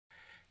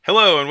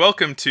Hello and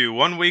welcome to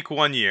 1 Week,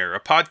 1 Year, a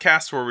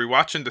podcast where we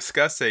watch and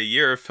discuss a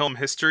year of film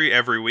history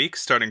every week,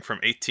 starting from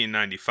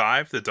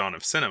 1895, the dawn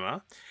of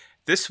cinema.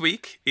 This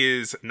week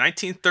is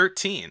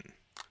 1913.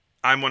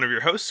 I'm one of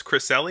your hosts,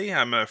 Chris Ellie.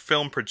 I'm a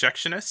film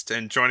projectionist,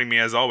 and joining me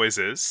as always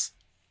is...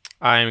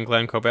 I'm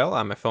Glenn Cobell.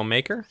 I'm a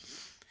filmmaker.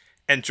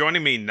 And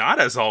joining me not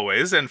as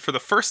always, and for the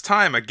first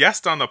time a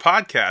guest on the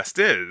podcast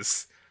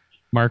is...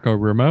 Marco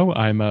Rummo.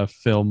 I'm a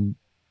film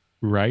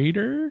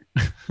writer.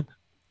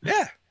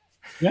 Yeah.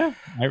 Yeah,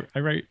 I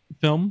write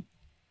film.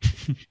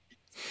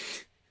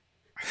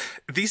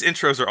 These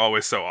intros are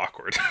always so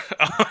awkward.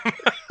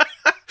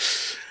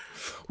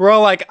 We're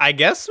all like, I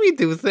guess we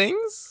do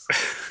things.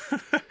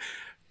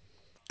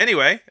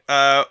 Anyway,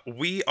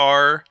 we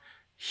are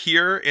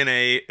here in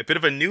a bit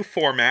of a new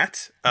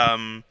format.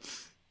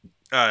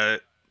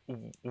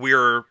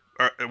 We're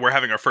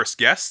having our first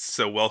guest,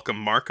 so welcome,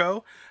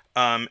 Marco.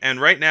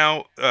 And right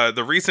now,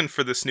 the reason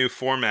for this new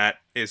format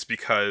is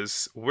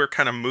because we're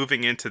kind of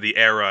moving into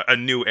a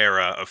new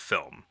era of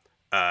film.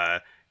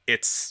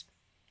 It's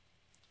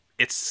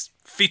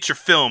feature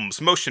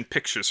films, motion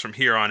pictures from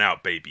here on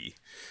out, baby.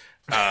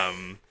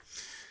 And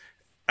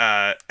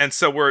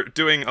so we're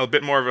doing a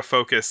bit more of a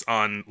focus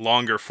on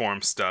longer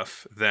form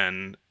stuff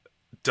than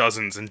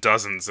dozens and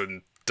dozens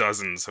and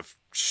dozens of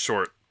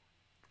short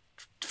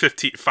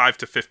 5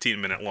 to 15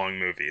 minute long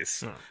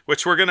movies,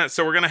 which we're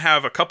gonna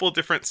have a couple of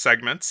different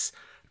segments.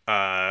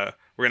 We're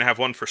gonna have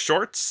one for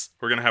shorts,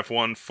 we're gonna have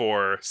one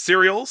for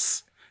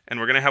serials, and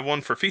we're gonna have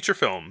one for feature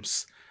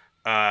films.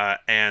 So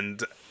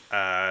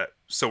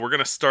we're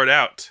gonna start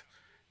out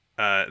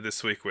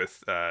this week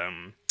with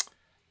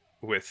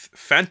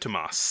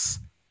Fantômas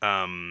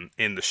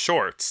in the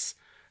shorts,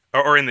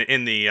 or in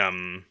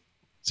the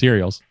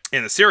Serials.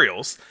 In the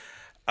serials,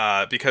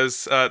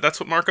 because that's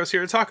what Marco's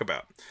here to talk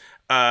about.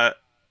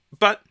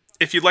 But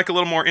if you'd like a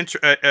little more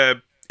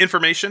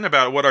information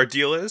about what our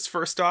deal is,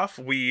 first off,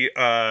 we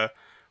are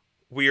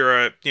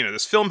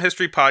this film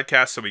history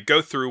podcast, so we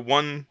go through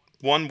one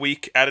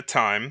week at a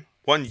time,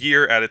 1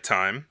 year at a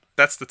time.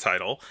 That's the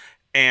title.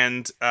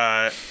 And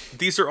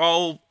these are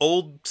all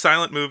old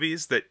silent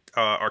movies that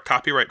are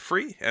copyright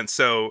free. And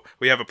so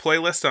we have a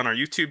playlist on our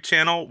YouTube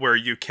channel where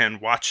you can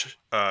watch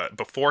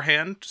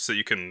beforehand, so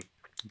you can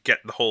get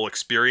the whole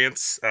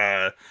experience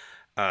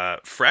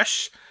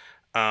fresh.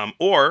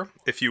 Or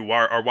if you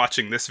are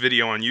watching this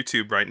video on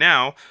YouTube right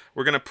now,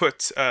 we're going to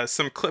put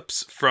some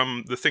clips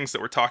from the things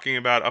that we're talking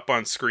about up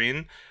on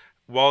screen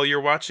while you're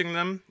watching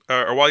them,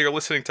 or while you're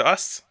listening to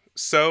us,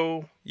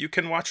 so you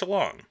can watch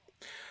along.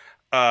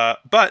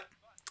 But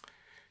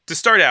to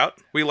start out,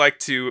 we like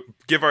to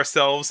give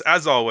ourselves,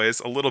 as always,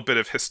 a little bit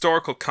of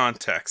historical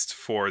context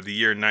for the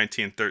year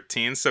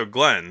 1913. So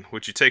Glenn,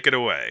 would you take it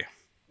away?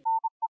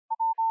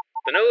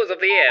 The news of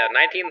the year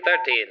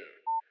 1913.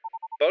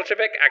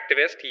 Bolshevik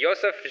activist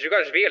Yosef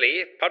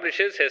Zhugashvili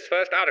publishes his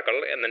first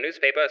article in the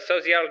newspaper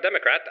Social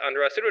Democrat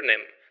under a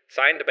pseudonym,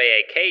 signed by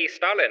a K.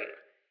 Stalin.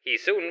 He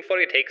soon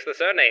fully takes the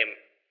surname.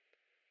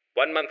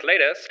 1 month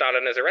later,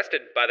 Stalin is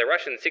arrested by the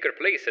Russian secret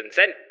police and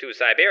sent to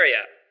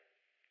Siberia.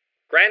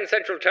 Grand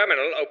Central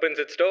Terminal opens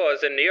its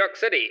doors in New York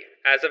City,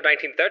 as of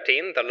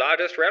 1913, the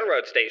largest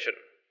railroad station.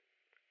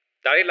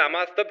 Dalai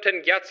Lama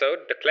Thubten Gyatso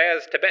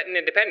declares Tibetan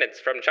independence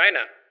from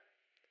China.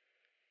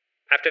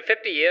 After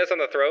 50 years on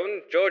the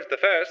throne, George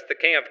I, the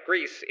King of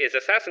Greece, is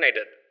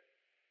assassinated.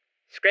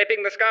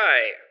 Scraping the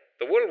sky.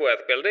 The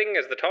Woolworth Building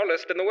is the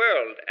tallest in the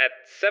world, at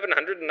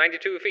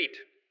 792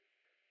 feet.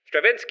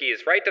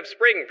 Stravinsky's Rite of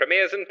Spring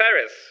premieres in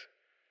Paris.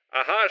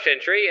 A harsh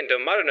entry into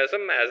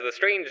modernism as the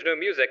strange new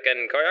music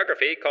and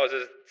choreography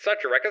causes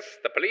such a ruckus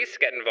the police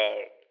get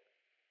involved.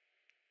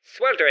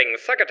 Sweltering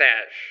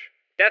succotash.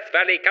 Death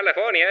Valley,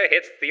 California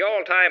hits the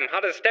all-time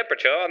hottest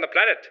temperature on the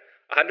planet,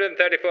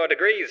 134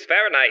 degrees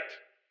Fahrenheit.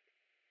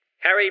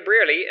 Harry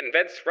Brearley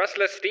invents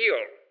rustless steel,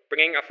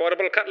 bringing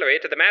affordable cutlery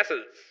to the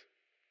masses.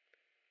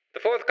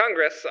 The 4th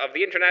Congress of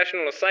the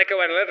International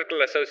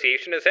Psychoanalytical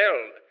Association is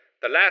held,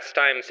 the last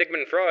time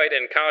Sigmund Freud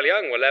and Carl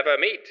Jung will ever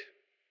meet.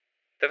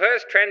 The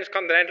first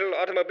transcontinental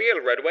automobile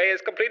roadway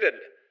is completed.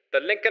 The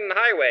Lincoln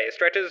Highway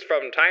stretches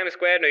from Times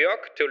Square, New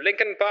York to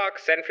Lincoln Park,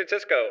 San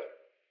Francisco.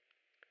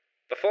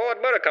 The Ford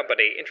Motor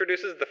Company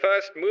introduces the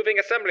first moving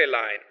assembly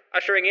line,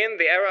 ushering in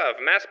the era of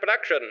mass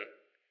production.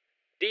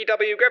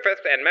 D.W.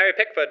 Griffith and Mary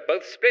Pickford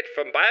both split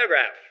from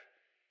Biograph.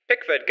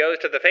 Pickford goes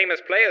to the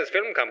famous Players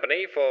Film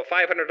Company for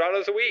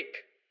 $500 a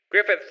week.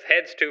 Griffith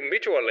heads to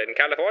Mutual in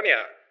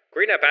California,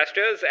 greener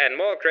pastures and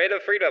more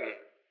creative freedom.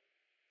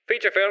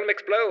 Feature film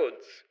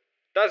explodes.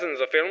 Dozens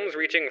of films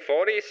reaching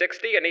 40,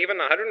 60, and even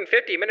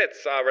 150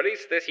 minutes are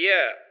released this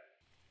year.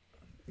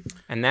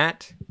 And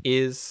that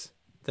is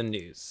the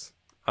news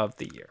of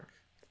the year.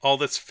 All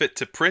that's fit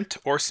to print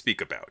or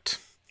speak about.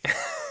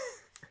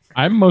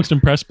 I'm most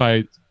impressed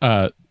by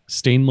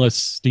stainless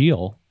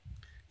steel.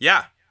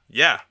 Yeah.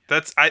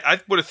 That's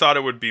I would have thought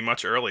it would be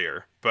much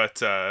earlier,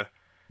 but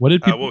what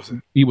did people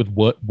eat with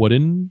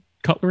wooden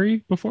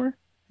cutlery before?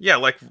 Yeah,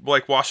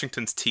 like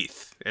Washington's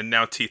teeth, and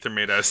now teeth are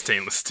made out of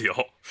stainless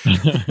steel.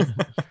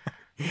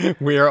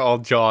 We are all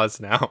Jaws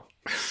now.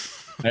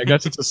 I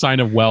guess it's a sign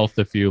of wealth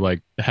if you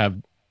like have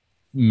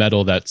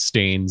metal that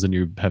stains and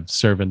you have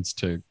servants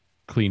to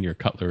clean your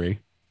cutlery.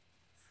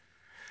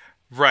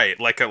 Right,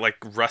 like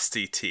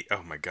rusty teeth.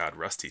 Oh my god,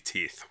 rusty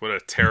teeth. What a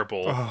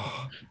terrible,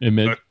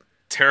 Image.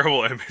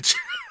 terrible image.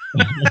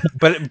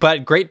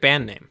 But great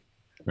band name.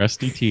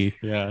 Rusty teeth.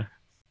 Yeah.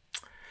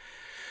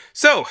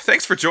 So,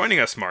 thanks for joining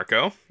us,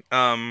 Marco.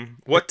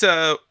 What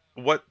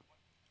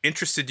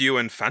interested you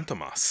in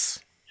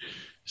Fantômas?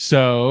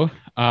 So,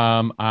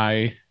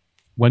 I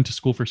went to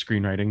school for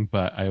screenwriting,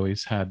 but I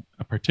always had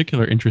a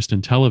particular interest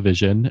in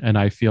television, and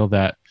I feel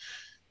that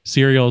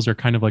serials are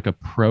kind of like a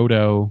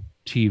proto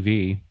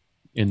TV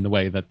in the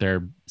way that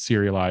they're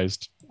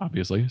serialized,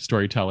 obviously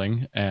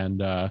storytelling,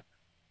 and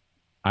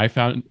I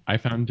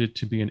found it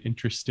to be an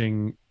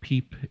interesting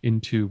peep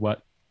into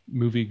what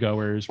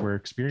moviegoers were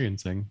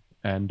experiencing,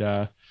 and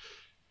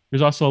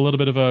there's also a little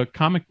bit of a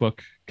comic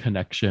book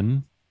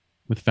connection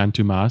with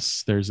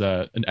Fantômas. There's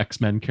an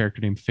X-Men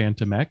character named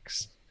Phantom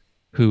X,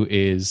 who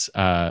is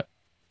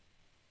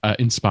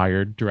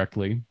inspired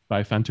directly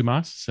by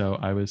Fantômas. So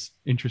I was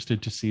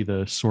interested to see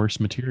the source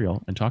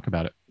material and talk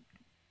about it.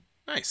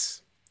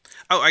 Nice.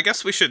 Oh, I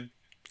guess we should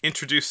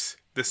introduce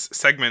this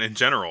segment in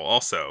general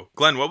also.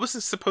 Glenn, what was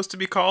this supposed to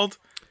be called?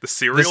 The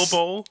Cereal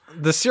Bowl?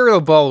 The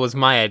Cereal Bowl was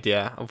my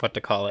idea of what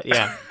to call it,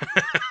 yeah.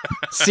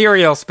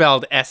 Cereal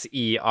spelled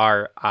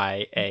Serial.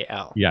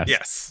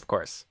 Yes. Of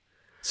course.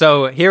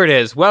 So here it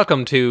is.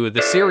 Welcome to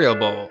the Cereal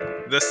Bowl.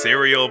 The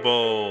Cereal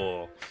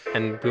Bowl.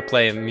 And we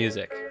play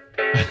music.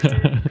 Right,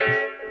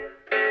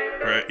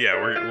 yeah,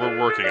 we're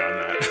working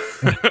on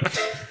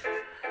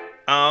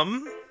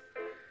that.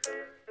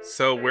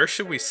 So where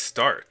should we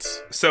start?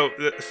 So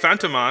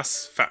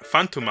Fantômas.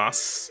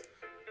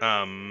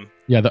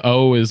 Yeah, the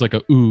O is like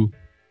a oo,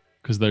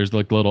 because there's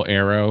like a little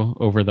arrow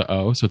over the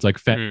O, so it's like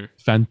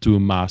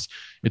Fantômas.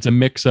 It's a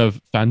mix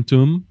of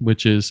Fantôme,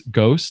 which is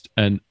ghost,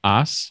 and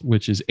as,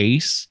 which is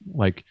ace,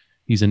 like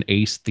he's an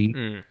ace thief.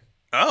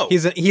 Oh,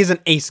 he's an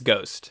ace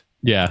ghost.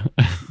 Yeah.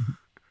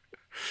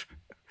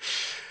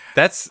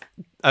 That's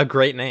a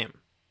great name.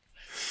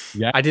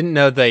 Yeah, I didn't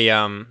know the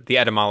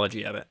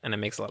etymology of it, and it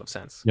makes a lot of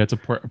sense. Yeah, it's a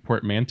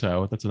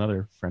portmanteau. That's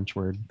another French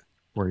word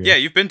for you. Yeah,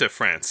 you've been to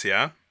France,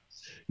 yeah?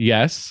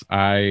 Yes,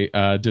 I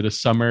did a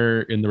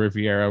summer in the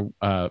Riviera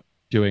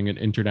doing an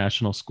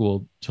international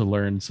school to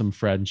learn some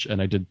French,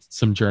 and I did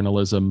some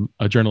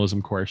a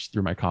journalism course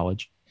through my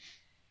college.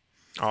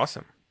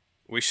 Awesome.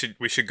 We should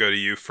go to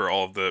you for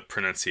all of the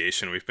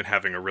pronunciation. We've been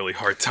having a really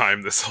hard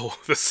time this whole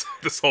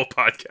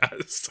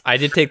podcast. I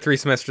did take 3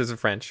 semesters of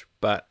French,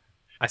 but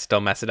I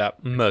still mess it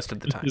up most of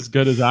the time. As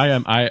good as I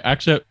am. I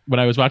actually, when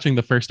I was watching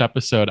the first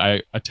episode,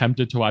 I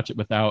attempted to watch it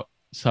without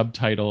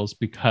subtitles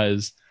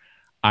because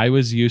I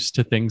was used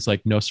to things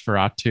like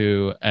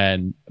Nosferatu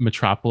and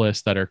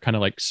Metropolis that are kind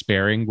of like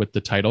sparing with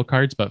the title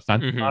cards, but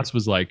Fantômas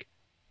was like,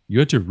 you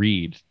had to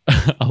read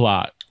a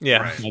lot.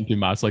 Yeah. Right.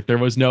 Fantômas. Like there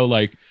was no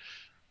like,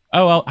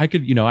 oh, well, I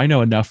could, I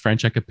know enough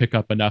French. I could pick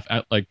up enough.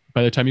 At like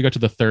by the time you got to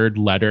the 3rd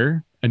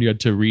letter and you had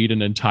to read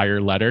an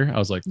entire letter, I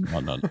was like,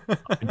 no.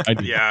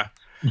 Yeah.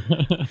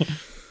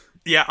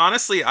 Yeah,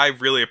 honestly, I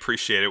really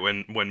appreciate it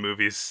when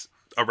movies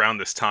around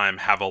this time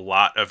have a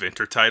lot of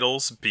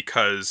intertitles,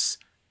 because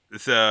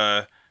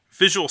the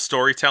visual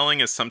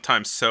storytelling is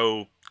sometimes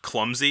so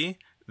clumsy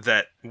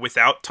that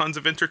without tons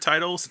of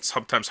intertitles, it's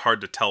sometimes hard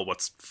to tell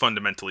what's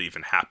fundamentally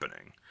even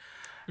happening.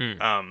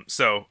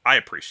 So I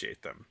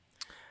appreciate them.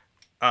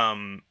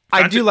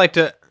 I do like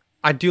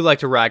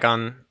to rag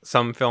on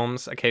some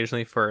films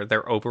occasionally for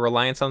their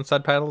over-reliance on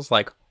subtitles.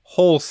 Like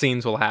whole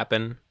scenes will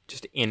happen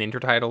just in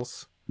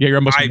intertitles. Yeah, you're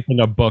almost reading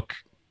a book.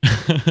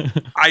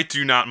 I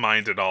do not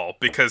mind at all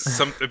because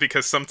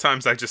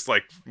sometimes I just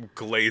like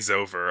glaze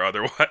over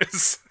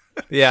otherwise.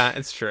 Yeah,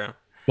 it's true.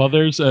 Well,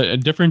 there's a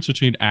difference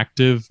between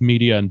active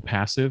media and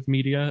passive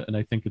media, and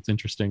I think it's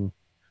interesting.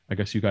 I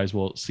guess you guys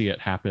will see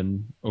it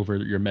happen over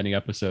your many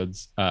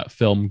episodes.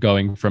 Film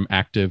going from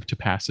active to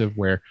passive,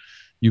 where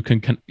you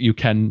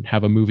can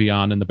have a movie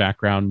on in the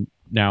background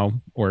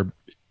now, or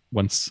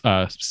once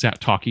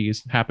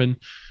talkies happen,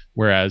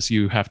 whereas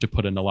you have to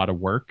put in a lot of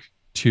work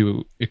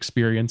to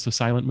experience a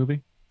silent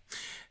movie.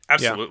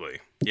 Absolutely,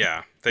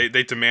 yeah.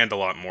 They demand a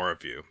lot more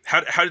of you.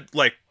 How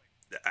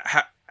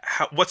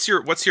what's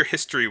your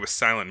history with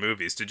silent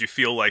movies? Did you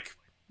feel like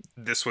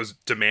this was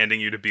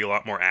demanding you to be a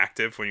lot more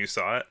active when you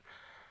saw it?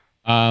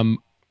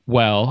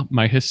 Well,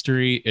 my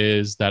history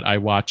is that I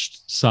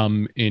watched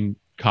some in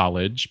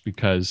college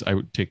because I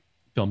would take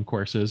film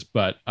courses,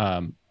 but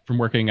from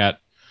working at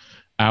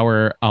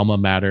our alma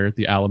mater,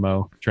 the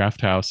Alamo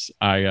Drafthouse,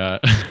 I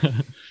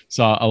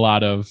saw a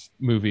lot of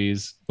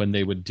movies when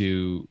they would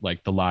do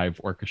like the live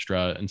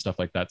orchestra and stuff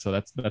like that. So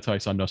that's how I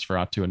saw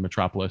Nosferatu and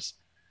Metropolis.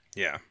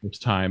 Yeah, this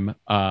time.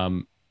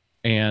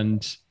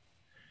 And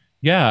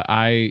yeah,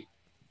 I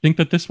think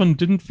that this one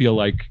didn't feel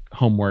like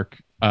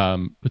homework,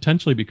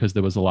 potentially because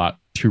there was a lot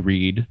to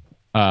read.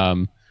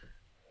 I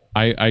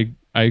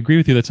agree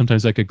with you that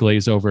sometimes I could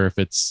glaze over if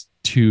it's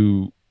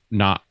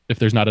if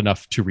there's not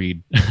enough to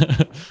read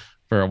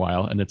for a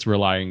while, and it's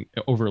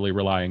overly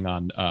relying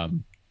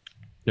on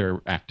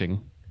their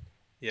acting.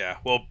 Yeah,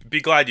 well,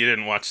 be glad you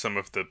didn't watch some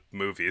of the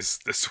movies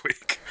this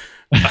week.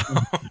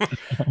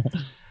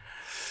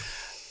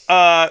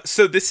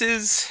 So this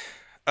is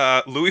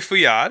Louis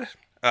Feuillade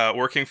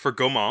working for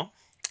Gaumont,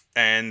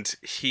 and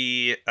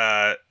he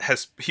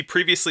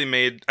previously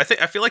made, I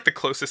feel like the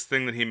closest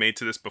thing that he made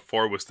to this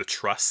before was The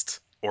Trust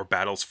or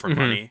Battles for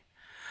Money.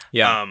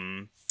 Yeah.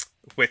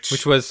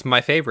 Which was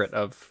my favorite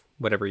of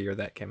whatever year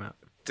that came out.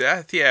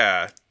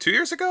 Yeah, 2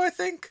 years ago, I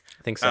think.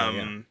 I think so.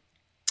 Yeah.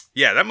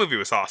 Yeah, that movie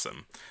was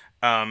awesome.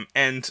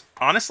 And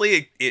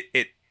honestly,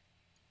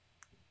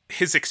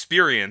 his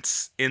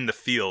experience in the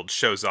field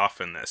shows off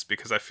in this,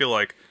 because I feel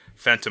like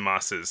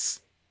Fantômas is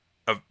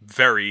a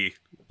very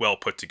well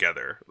put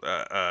together,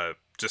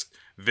 just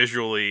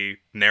visually,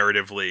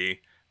 narratively.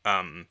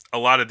 A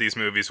lot of these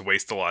movies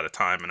waste a lot of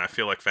time, and I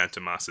feel like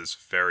Fantômas is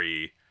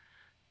very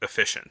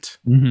efficient.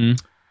 Mm-hmm.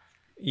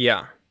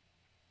 Yeah.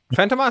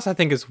 Fantômas, I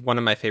think, is one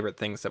of my favorite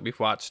things that we've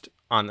watched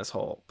on this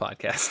whole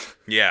podcast.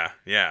 Yeah.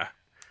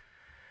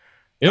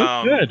 It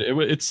was good.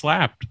 It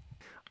slapped.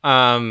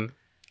 I mean,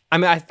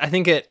 I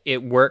think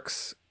it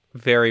works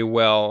very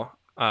well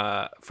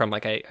from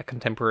like a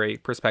contemporary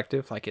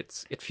perspective. Like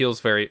it feels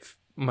very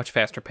much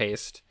faster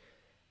paced,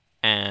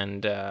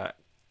 and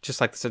just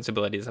like the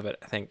sensibilities of it,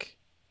 I think,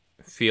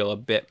 feel a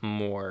bit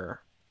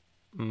more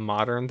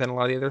modern than a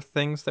lot of the other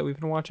things that we've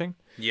been watching.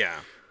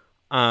 Yeah.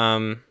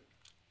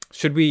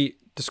 Should we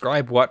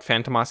describe what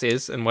Fantômas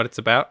is and what it's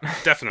about?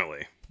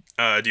 Definitely.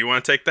 Do you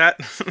want to take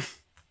that?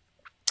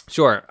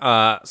 Sure.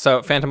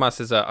 So Fantômas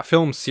is a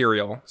film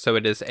serial. So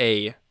it is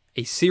a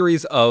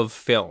series of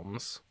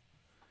films.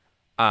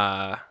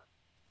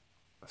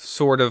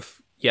 Sort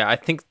of, yeah, I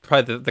think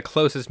probably the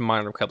closest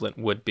modern equivalent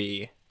would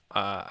be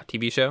a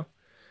TV show,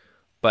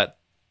 but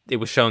it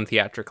was shown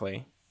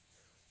theatrically.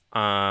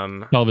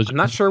 Television. I'm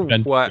not sure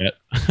what.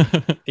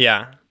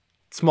 Yeah,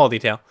 small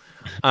detail.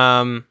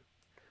 So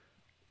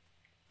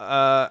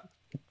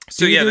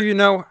you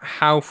know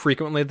how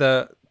frequently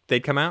they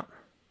come out?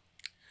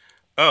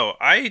 Oh,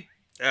 I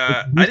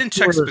didn't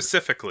check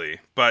specifically,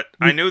 but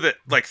I know that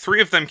like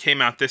 3 of them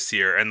came out this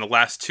year, and the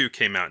last 2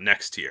 came out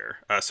next year.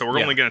 So we're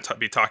only going to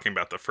be talking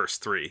about the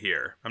first 3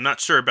 here. I'm not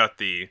sure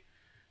about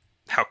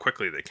how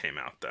quickly they came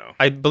out, though.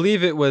 I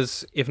believe it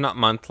was, if not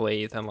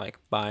monthly, then like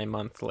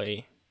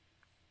bi-monthly.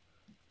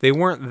 They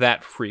weren't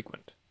that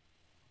frequent.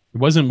 It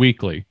wasn't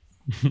weekly.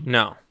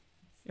 No.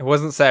 It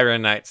wasn't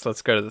Saturday nights.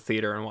 Let's go to the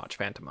theater and watch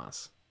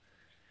Fantômas.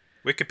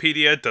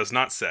 Wikipedia does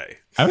not say.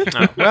 I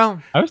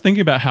was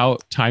thinking about how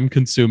time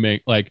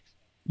consuming, like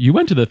you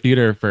went to the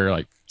theater for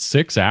like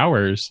 6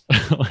 hours,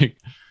 like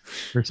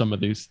for some of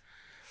these.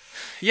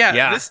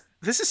 Yeah.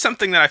 This is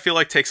something that I feel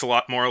like takes a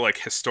lot more like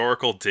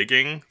historical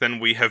digging than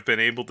we have been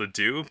able to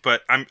do.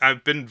 But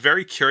I've been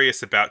very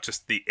curious about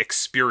just the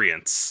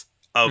experience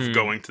of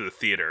going to the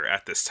theater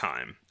at this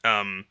time.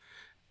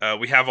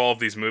 We have all of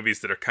these movies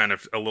that are kind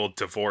of a little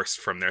divorced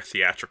from their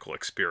theatrical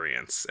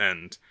experience,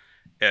 and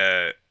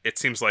it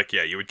seems like,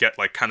 you would get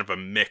like kind of a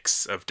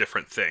mix of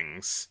different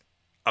things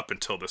up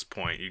until this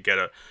point. You get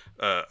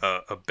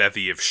a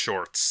bevy of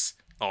shorts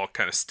all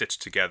kind of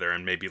stitched together,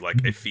 and maybe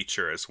like a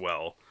feature as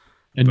well.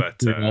 And,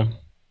 but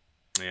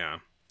yeah.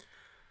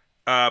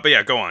 But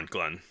yeah, go on,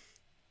 Glenn.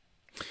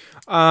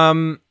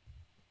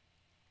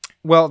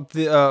 Well,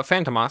 the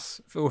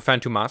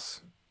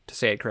Fantômas, to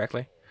say it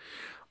correctly,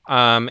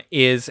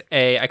 is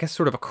I guess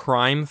sort of a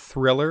crime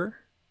thriller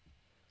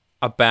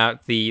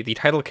about the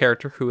title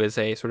character, who is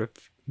a sort of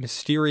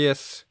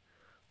mysterious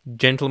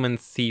gentleman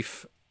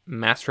thief,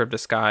 master of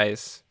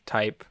disguise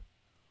type.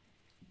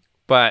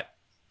 But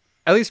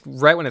at least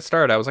right when it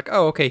started, I was like,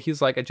 oh, okay,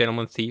 he's like a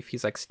gentleman thief.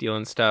 He's like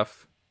stealing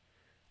stuff.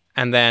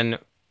 And then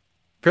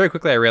very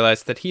quickly I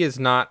realized that he's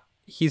not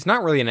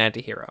really an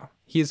anti-hero.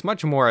 He's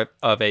much more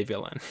of a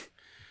villain.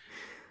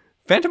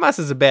 Fantômas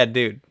is a bad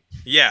dude.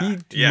 Yeah.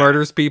 He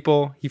murders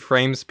people. He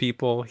frames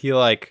people. He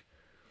like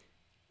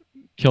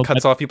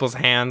cuts off people's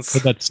hands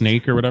with that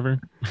snake or whatever.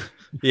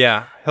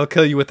 Yeah, he'll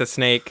kill you with a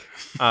snake.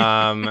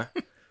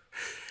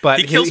 But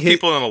he kills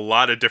people in a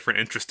lot of different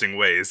interesting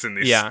ways in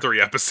these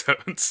 3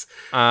 episodes.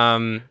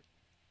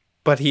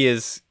 But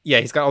he's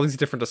got all these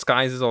different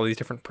disguises, all these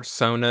different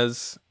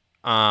personas,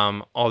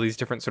 all these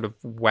different sort of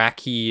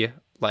wacky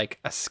like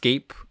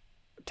escape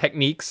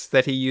techniques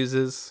that he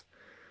uses.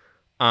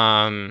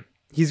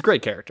 He's a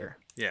great character.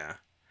 Yeah.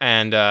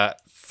 And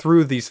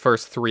through these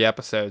first 3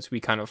 episodes, we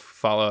kind of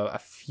follow a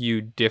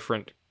few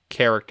different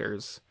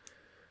characters.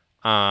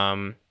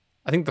 I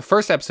think the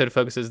first episode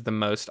focuses the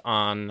most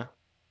on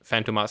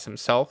Fantômas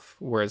himself,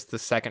 whereas the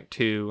second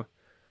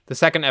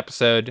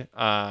episode,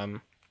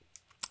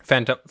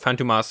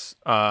 Fantômas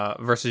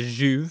versus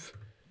Juve,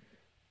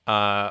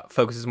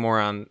 focuses more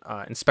on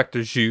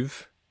Inspector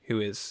Juve, who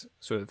is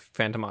sort of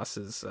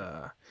Fantômas's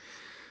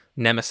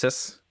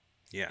nemesis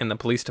in the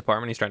police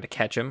department. He's trying to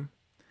catch him.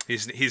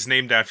 He's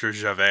named after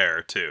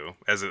Javert too,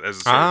 as a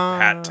sort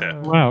of hat tip.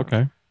 Wow,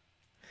 okay.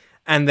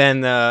 And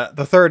then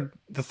the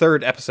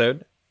third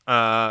episode,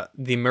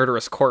 the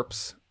murderous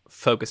corpse,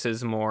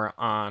 focuses more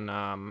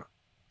on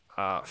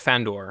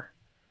Fandor,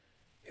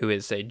 who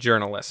is a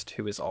journalist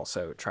who is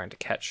also trying to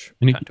catch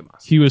And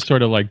Fantômas. he was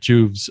sort of like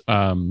Juve's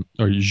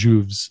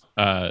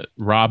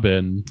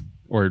Robin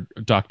or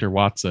Dr.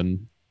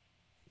 Watson.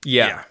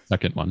 Yeah.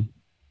 Second one.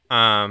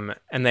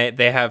 And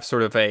they have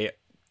sort of a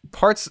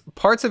parts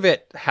of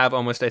it have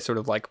almost a sort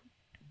of like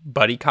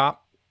buddy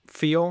cop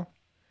feel,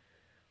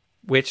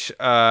 which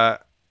I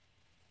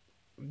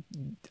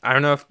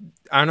don't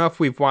know if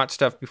we've watched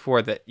stuff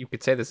before that you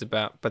could say this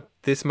about, but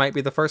this might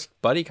be the first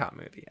buddy cop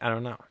movie. I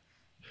don't know.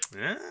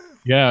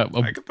 Yeah,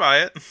 I could buy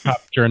it.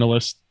 Top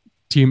journalist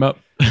team up.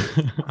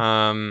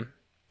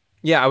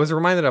 Yeah, I was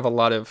reminded of a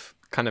lot of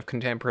kind of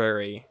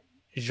contemporary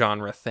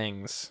genre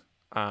things.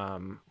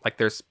 Like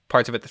there's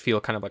parts of it that feel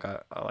kind of like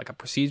a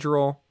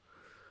procedural.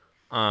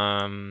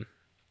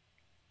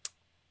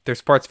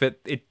 There's parts of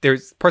it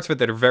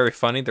that are very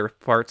funny. There are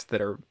parts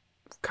that are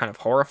kind of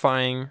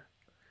horrifying.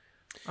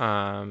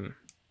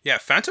 Yeah,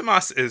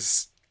 Fantômas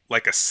is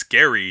like a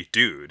scary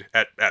dude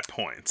at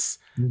points.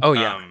 Oh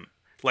yeah.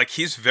 Like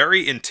he's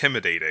very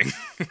intimidating.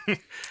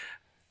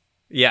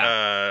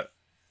 Yeah.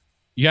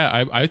 Yeah,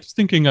 I was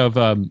thinking of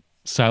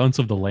Silence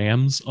of the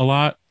Lambs a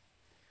lot.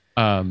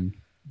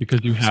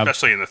 Because you have,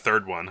 especially in the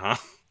third one, huh?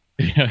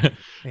 Yeah.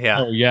 Yeah.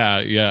 Oh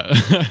yeah.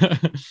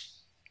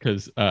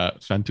 Because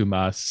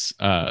Fantômas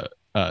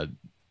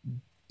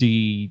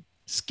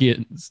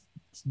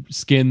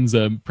skins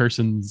a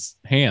person's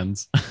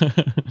hands.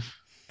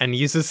 And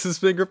uses his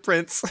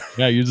fingerprints.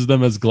 Yeah, uses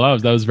them as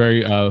gloves. That was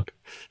very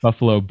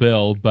Buffalo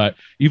Bill. But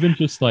even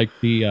just like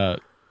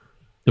the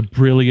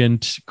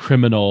brilliant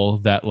criminal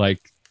that like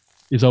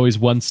is always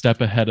one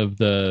step ahead of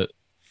the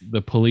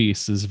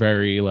police is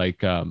very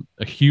like a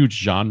huge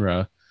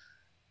genre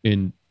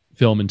in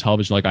film and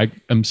television. Like I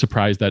am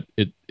surprised that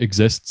it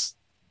exists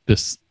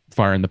this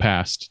far in the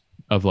past,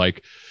 of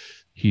like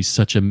he's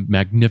such a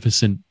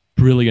magnificent,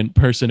 brilliant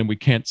person and we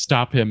can't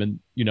stop him. And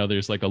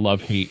there's like a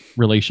love-hate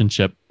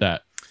relationship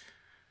that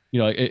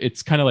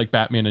it's kind of like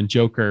Batman and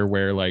Joker,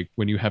 where like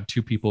when you have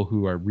two people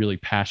who are really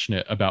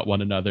passionate about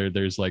one another,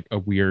 there's like a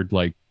weird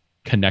like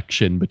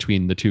connection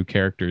between the two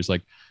characters.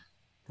 Like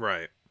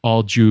right.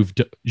 All Juve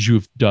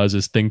does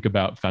is think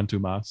about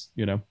Fantômas,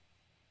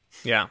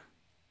 Yeah.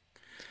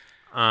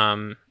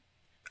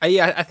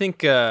 I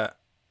think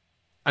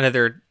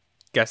another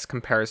guess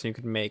comparison you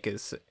could make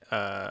is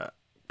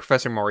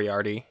Professor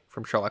Moriarty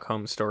from Sherlock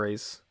Holmes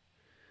stories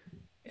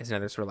is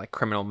another sort of like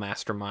criminal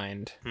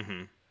mastermind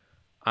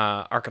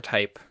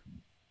archetype.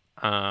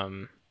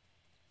 And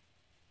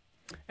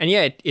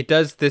yeah, it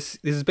does this.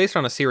 This is based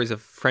on a series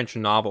of French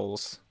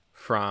novels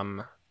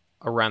from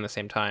around the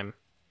same time.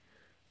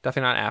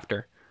 Definitely not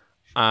after.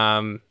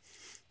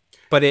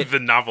 But the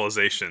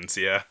novelizations,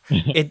 yeah.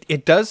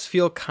 it does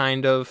feel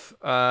kind of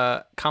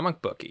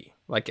comic booky.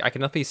 Like I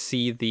can definitely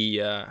see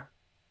the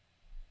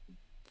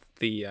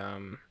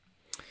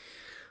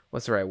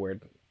what's the right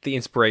word? The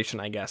inspiration,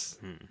 I guess,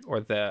 or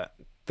the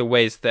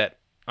ways that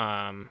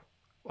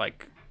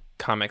like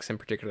comics in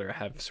particular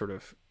have sort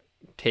of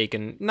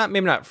taken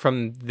maybe not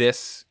from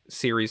this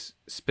series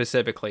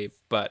specifically,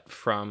 but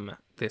from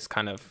this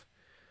kind of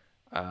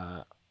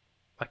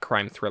like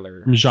crime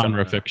thriller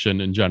genre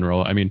fiction in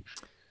general. I mean,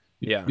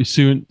 yeah.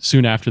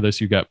 Soon after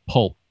this, you got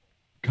pulp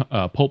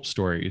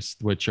stories,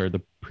 which are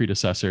the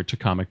predecessor to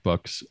comic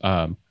books.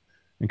 And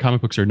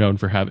comic books are known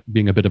for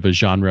being a bit of a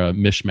genre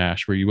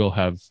mishmash, where you will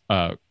have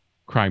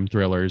crime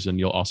thrillers and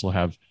you'll also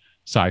have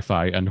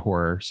sci-fi and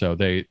horror. So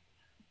they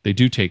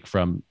do take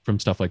from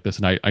stuff like this,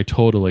 and I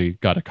totally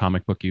got a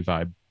comic booky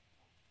vibe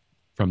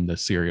from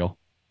this serial.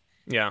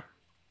 Yeah,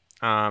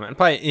 and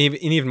probably an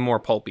even more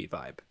pulpy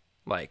vibe.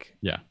 Like,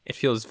 yeah, it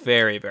feels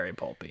very, very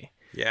pulpy.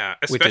 Yeah,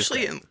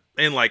 especially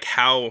in like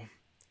how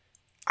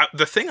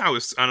the thing I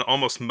was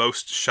almost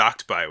most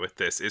shocked by with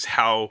this is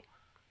how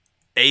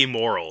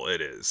amoral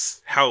it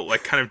is. How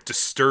like kind of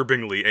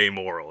disturbingly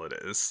amoral it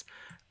is.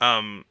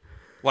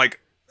 Like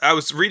I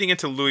was reading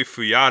into Louis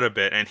Feuillade a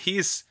bit, and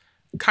he's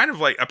kind of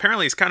like,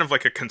 apparently he's kind of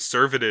like a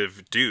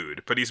conservative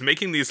dude, but he's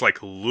making these like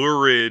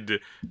lurid,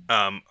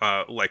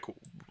 like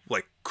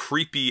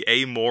creepy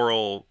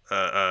amoral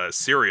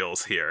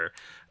serials here.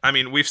 I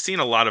mean, we've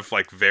seen a lot of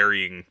like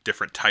varying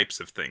different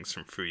types of things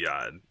from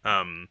Feuillade.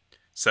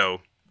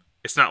 So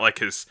it's not like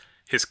his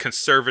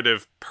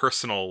conservative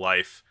personal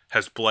life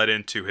has bled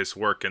into his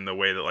work in the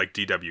way that like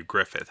D.W.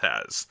 Griffith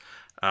has.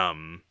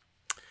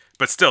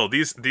 But still,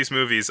 these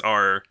movies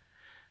are,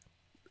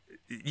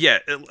 yeah,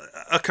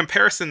 a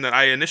comparison that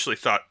I initially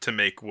thought to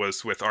make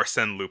was with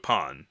Arsène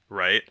Lupin,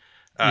 right?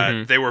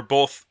 They were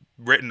both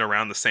written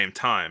around the same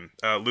time.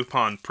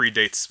 Lupin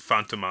predates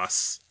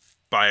Fantômas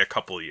by a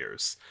couple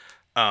years.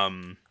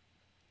 But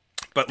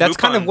that's Lupin,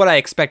 kind of what I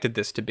expected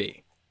this to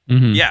be.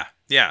 Mm-hmm.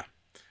 Yeah.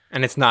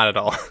 And it's not at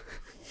all.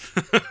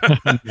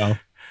 No.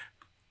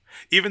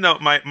 Even though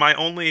my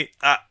only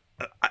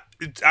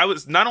I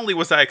was, not only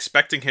was I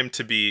expecting him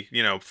to be,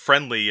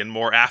 friendly and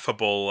more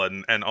affable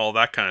and all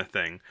that kind of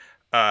thing.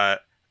 I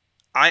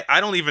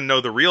don't even know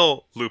the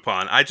real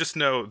Lupin. I just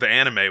know the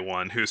anime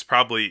one, who's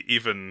probably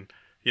even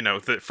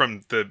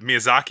from the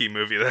Miyazaki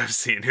movie that I've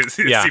seen is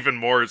Yeah. even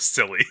more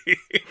silly.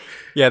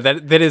 Yeah,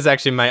 that is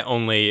actually my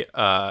only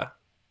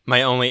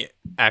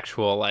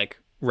actual like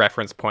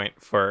reference point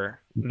for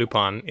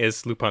Lupin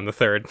is Lupin the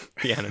Third,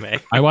 the anime.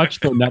 I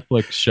watched the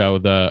Netflix show,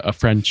 a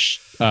French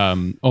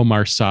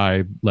Omar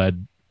Sy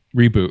led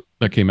reboot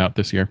that came out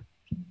this year.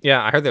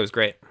 Yeah, I heard that was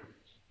great.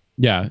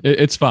 Yeah,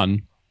 it's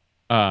fun,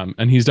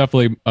 and he's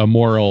definitely a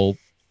moral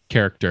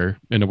character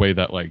in a way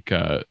that like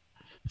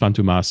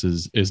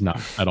Fantômas is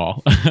not at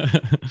all.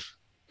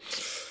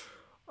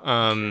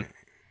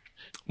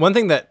 One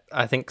thing that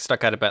I think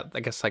stuck out about, I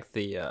guess, like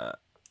the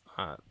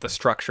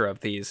structure of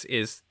these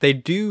is they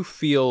do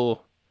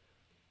feel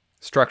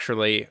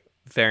structurally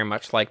very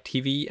much like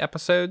TV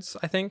episodes.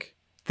 I think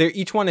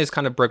each one is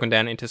kind of broken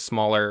down into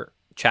smaller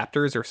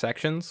chapters or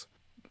sections,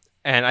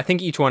 and I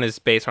think each one is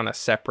based on a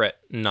separate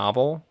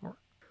novel.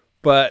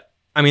 But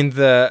I mean,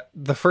 the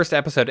first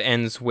episode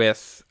ends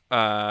with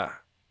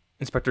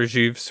Inspector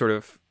Juve sort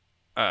of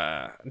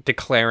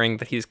declaring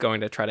that he's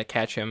going to try to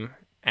catch him,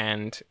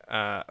 and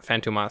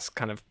Fantômas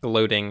kind of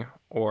gloating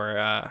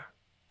or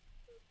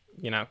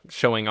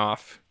showing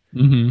off.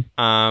 Mm-hmm.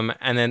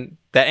 And then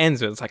that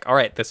ends with, it's like, all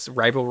right, this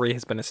rivalry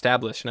has been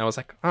established, and I was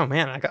like, oh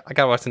man, I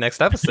gotta watch the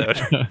next episode.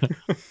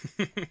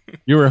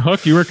 You were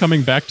hooked. You were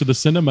coming back to the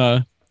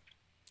cinema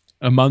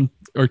a month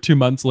or 2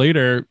 months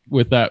later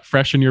with that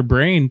fresh in your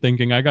brain,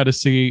 thinking, I got to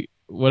see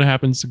what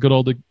happens to good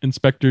old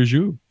Inspector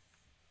Juve.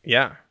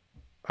 Yeah.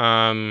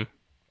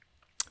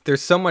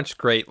 There's so much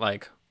great,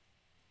 like,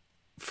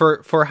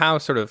 for how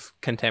sort of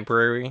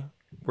contemporary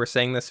we're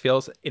saying this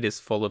feels, it is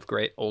full of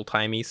great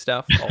old-timey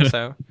stuff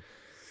also.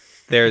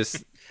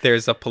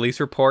 There's a police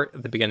report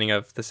at the beginning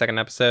of the second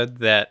episode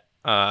that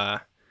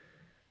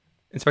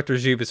Inspector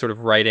Juve is sort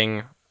of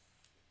writing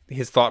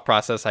his thought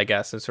process, I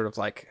guess, is sort of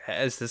like,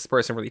 is this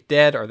person really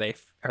dead? Are they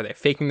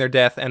faking their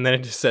death? And then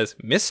it just says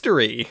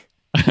mystery,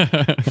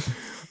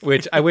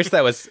 which I wish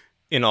that was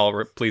in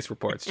all police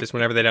reports. Just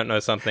whenever they don't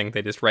know something,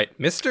 they just write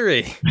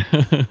mystery.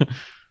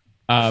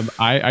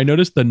 I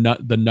noticed the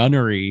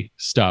nunnery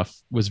stuff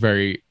was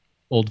very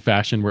old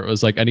fashioned, where it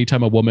was like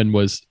anytime a woman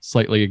was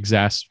slightly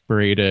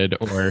exasperated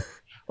or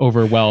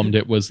overwhelmed,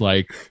 it was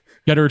like,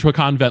 get her to a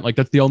convent. Like,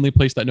 that's the only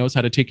place that knows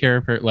how to take care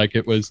of her. Like,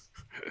 it was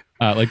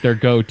like their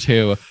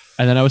go-to.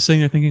 And then I was sitting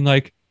there thinking,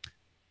 like,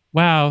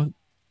 wow,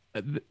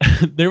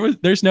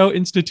 there's no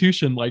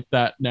institution like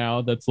that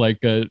now that's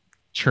like a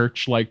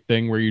church-like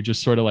thing where you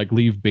just sort of like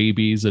leave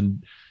babies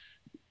and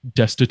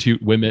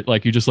destitute women.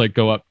 Like, you just like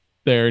go up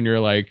there and you're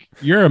like,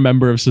 you're a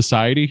member of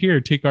society, here,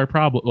 take our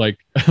problem. Like,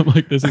 I'm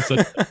like, this is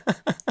such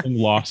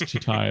lost to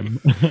time.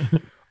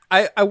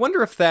 I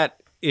wonder if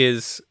that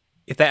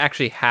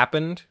actually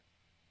happened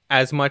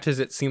as much as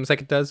it seems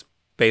like it does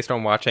based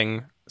on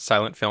watching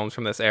silent films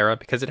from this era,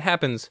 because it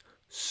happens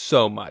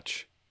so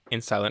much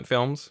in silent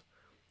films.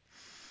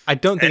 I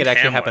don't think it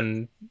actually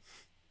happened.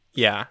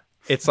 Yeah,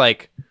 it's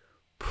like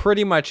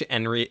pretty much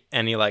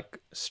any like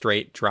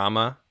straight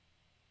drama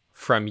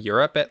from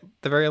Europe, at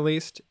the very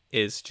least,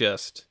 is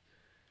just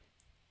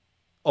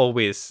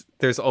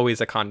there's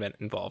always a convent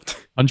involved.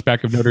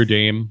 Hunchback of Notre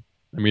Dame.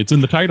 I mean, it's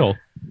in the title.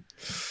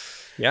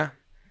 Yeah.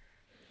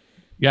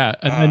 Yeah,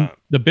 and then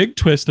the big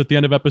twist at the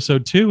end of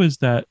episode 2 is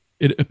that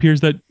it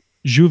appears that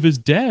Juve is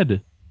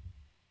dead.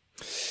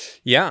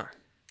 Yeah.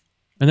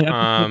 And then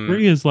episode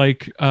 3 is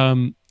like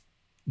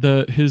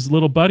his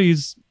little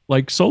buddy's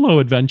like solo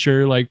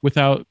adventure, like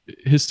without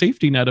his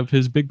safety net of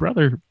his big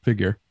brother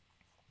figure.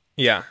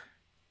 Yeah.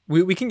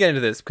 We can get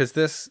into this because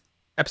this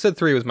episode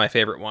 3 was my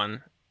favorite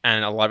one,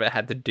 and a lot of it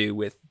had to do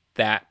with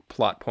that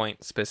plot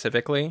point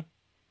specifically.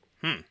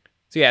 So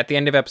yeah, at the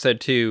end of episode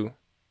 2,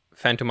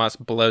 Fantômas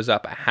blows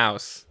up a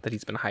house that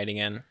he's been hiding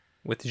in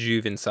with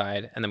Juve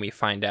inside, and then we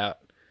find out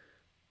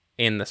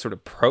in the sort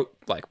of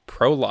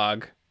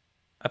prologue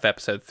of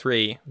episode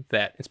 3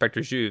 that Inspector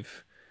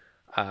Juve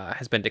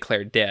has been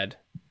declared dead.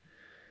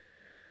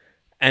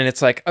 And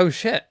it's like, oh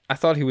shit, I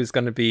thought he was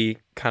going to be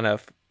kind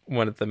of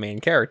one of the main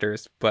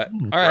characters, but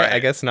all right, I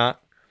guess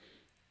not.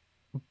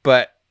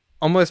 But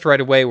almost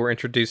right away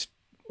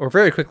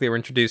very quickly we're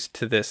introduced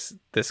to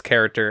this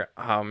character.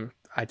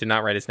 I did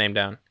not write his name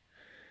down.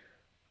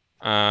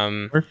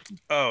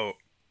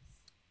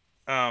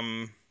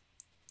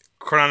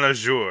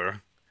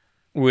 Chronojour.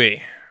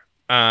 Oui.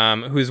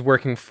 Who's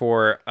working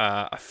for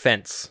a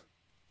fence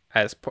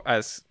as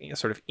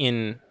sort of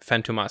in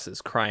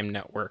Fantômas' crime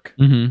network.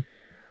 Mm-hmm.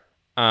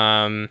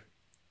 And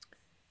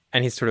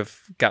he's sort of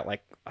got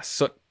like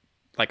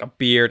a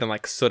beard and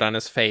like soot on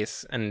his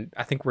face, and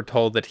I think we're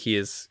told that he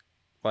is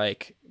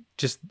like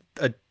just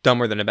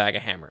dumber than a bag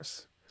of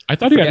hammers. I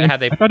thought he had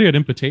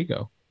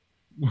impetigo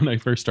when I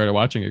first started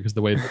watching it, because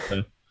the way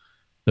that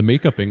the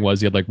makeuping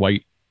was, he had like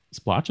white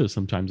splotches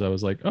sometimes. I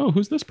was like, oh,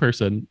 who's this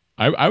person?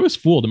 I was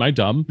fooled. Am I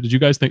dumb? Did you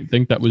guys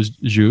think that was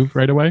Juve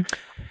right away?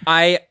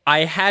 I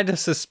had a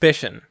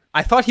suspicion.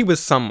 I thought he was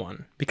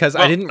someone because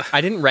I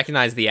didn't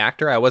recognize the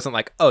actor. I wasn't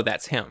like, oh,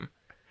 that's him.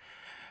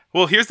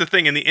 Well, here's the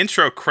thing. In the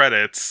intro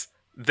credits,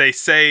 they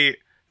say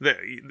that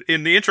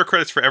in the intro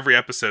credits for every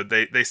episode,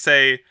 they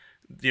say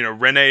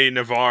Rene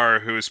Navarre,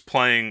 who's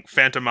playing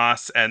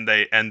Fantômas, and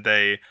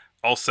they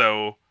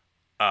also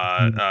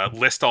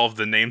list all of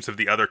the names of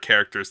the other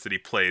characters that he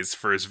plays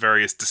for his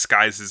various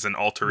disguises and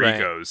alter Right.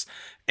 egos.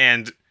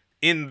 And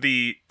in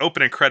the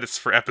opening credits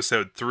for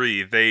episode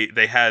 3,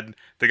 they had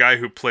the guy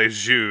who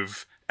plays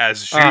Juve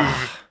as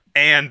Juve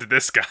and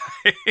this guy.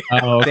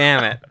 Oh,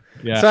 Damn it.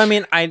 yeah. So I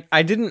mean,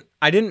 I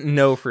didn't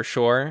know for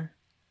sure,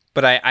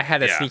 but I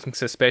had a Yeah. sneaking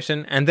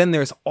suspicion. And then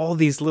there's all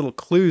these little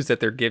clues that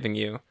they're giving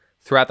you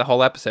throughout the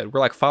whole episode. We're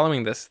like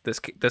following this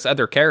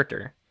other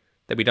character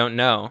that we don't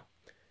know,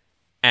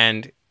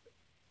 and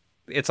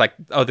it's like,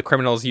 oh, the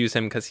criminals use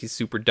him because he's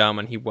super dumb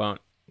and he won't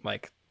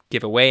like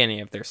give away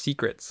any of their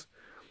secrets.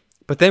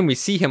 But then we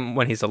see him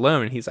when he's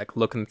alone, and he's like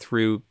looking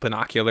through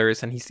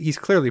binoculars, and he's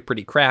clearly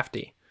pretty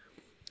crafty.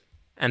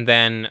 And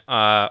then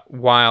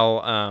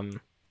while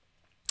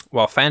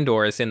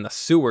Fandor is in the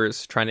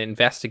sewers trying to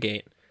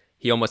investigate,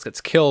 he almost gets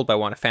killed by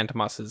one of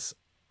Fantômas's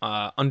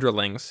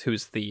underlings,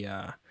 who's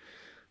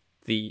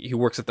who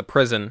works at the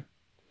prison.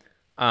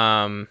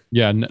 Yeah,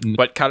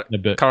 But a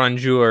bit.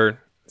 Caranjur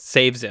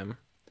saves him,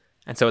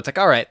 and so it's like,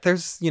 all right,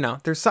 there's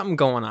something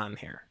going on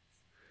here.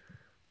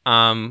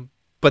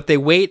 But they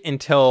wait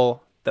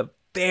until the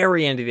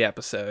very end of the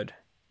episode,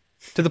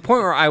 to the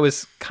point where I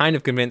was kind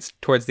of convinced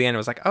towards the end. I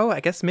was like, oh, I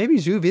guess maybe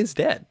Juve is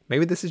dead.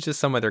 Maybe this is just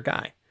some other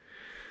guy.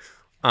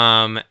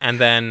 And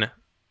then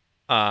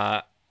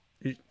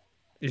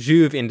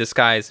Juve in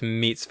disguise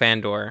meets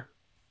Fandor,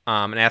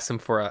 and asks him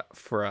for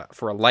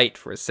a light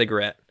for a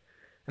cigarette.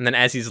 And then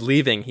as he's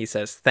leaving, he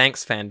says,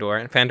 "Thanks, Fandor."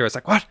 And Fandor's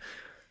like, "What?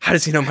 How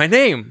does he know my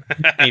name?"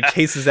 And he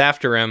chases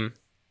after him.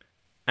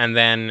 And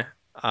then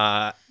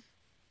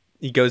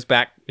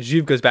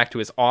Juve goes back to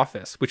his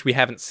office, which we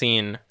haven't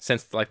seen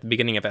since like the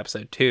beginning of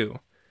episode 2.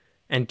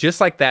 And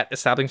just like that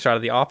establishing shot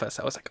of the office,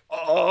 I was like,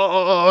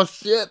 "Oh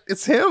shit,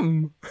 it's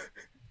him!"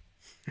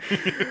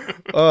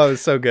 Oh, it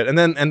was so good. And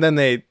then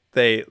they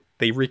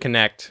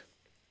reconnect,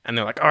 and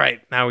they're like, "All right,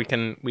 now we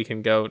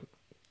can go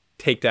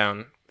take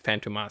down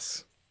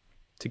Fantômas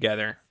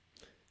together."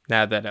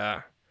 Now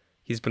that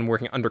he's been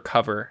working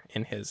undercover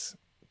in his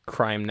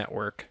crime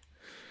network.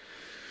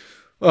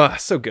 Oh,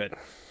 so good.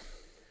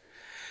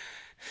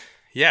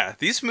 Yeah,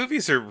 these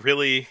movies are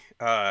really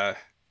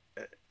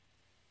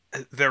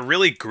they're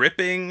really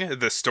gripping.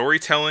 The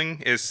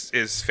storytelling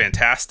is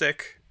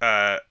fantastic,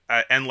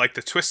 and like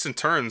the twists and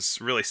turns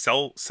really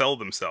sell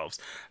themselves.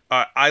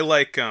 I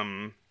like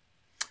to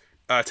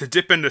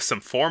dip into some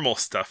formal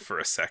stuff for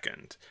a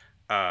second.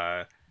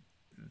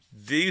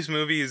 These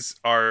movies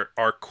are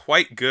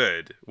quite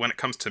good when it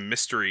comes to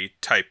mystery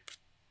type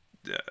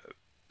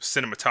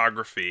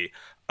cinematography,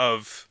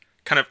 of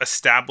kind of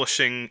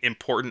establishing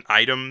important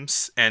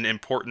items and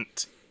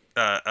important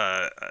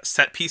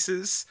set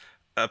pieces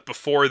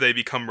before they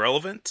become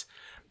relevant.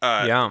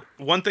 Yeah.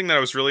 One thing that I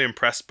was really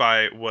impressed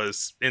by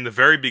was in the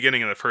very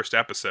beginning of the first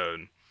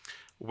episode,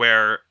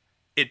 where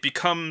it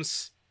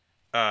becomes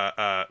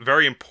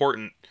very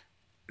important,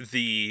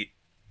 the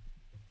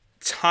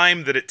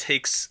time that it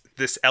takes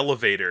this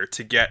elevator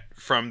to get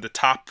from the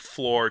top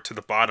floor to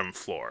the bottom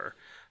floor.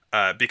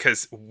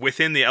 Because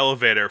within the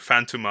elevator,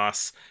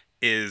 Fantômas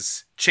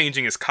is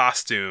changing his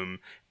costume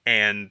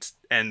and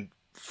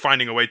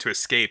finding a way to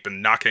escape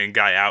and knocking a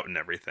guy out and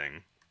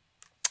everything.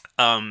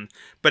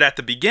 But at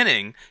the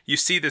beginning, you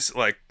see this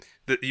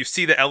you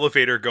see the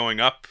elevator going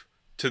up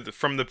to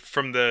from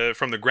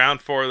the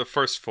ground floor to the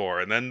first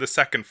floor, and then the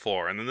second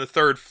floor, and then the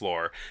third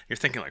floor. You're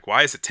thinking like,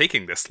 why is it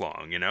taking this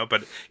long?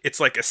 But it's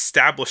like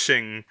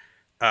establishing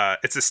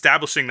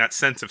that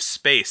sense of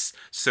space,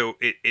 so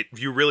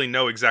you really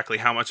know exactly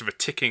how much of a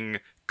ticking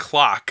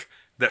clock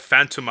that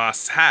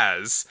Fantômas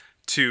has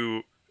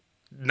to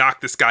knock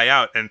this guy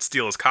out and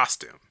steal his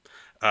costume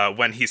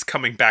when he's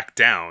coming back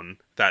down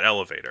that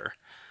elevator.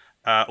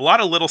 A lot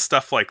of little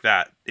stuff like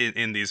that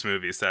in these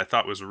movies that I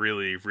thought was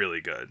really,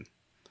 really good.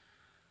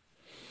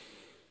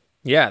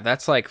 Yeah,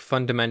 that's like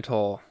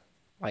fundamental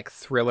like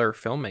thriller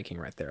filmmaking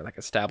right there, like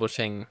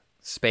establishing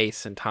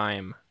space and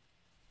time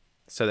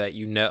so that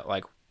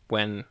like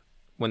when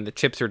the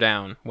chips are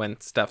down, when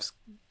stuff's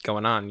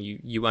going on,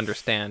 you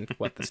understand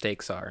what the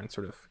stakes are and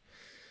sort of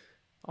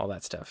all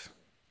that stuff.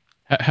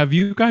 Have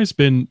you guys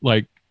been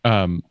like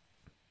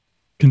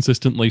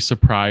consistently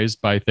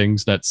surprised by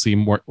things that seem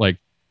more like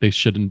they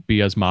shouldn't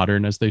be as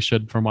modern as they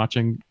should from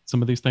watching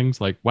some of these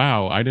things? Like,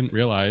 wow, I didn't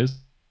realize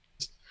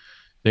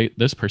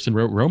this person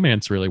wrote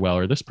romance really well,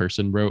 or this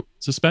person wrote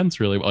suspense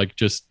really well. Like,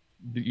 just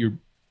you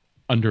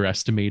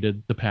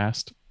underestimated the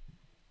past.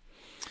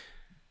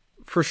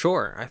 For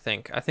sure, I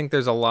think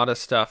there's a lot of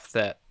stuff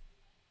that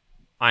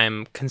I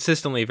am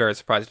consistently very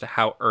surprised at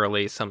how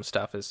early some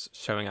stuff is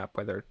showing up,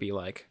 whether it be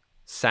like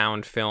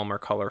sound film or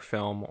color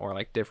film or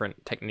like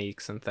different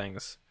techniques and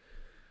things.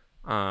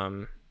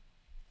 And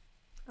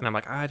I'm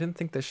like, I didn't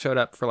think this showed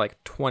up for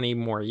like 20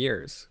 more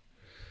years.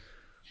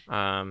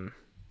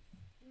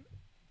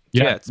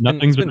 Yeah, it's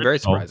been very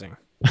surprising.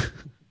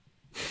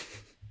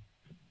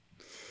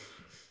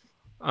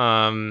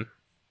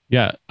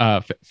 Yeah,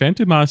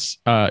 Fantômas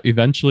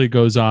eventually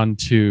goes on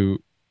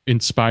to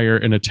inspire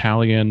an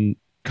Italian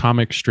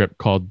comic strip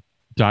called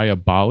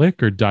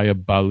Diabolic or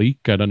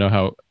Diabolique. I don't know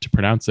how to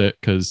pronounce it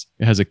because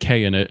it has a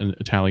K in it, and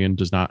Italian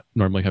does not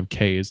normally have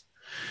Ks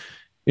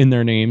in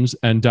their names.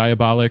 And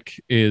Diabolic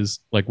is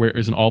like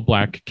wears an all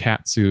black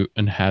cat suit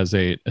and has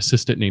a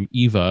assistant named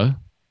Eva,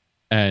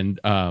 and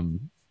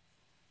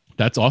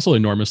that's also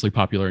enormously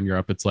popular in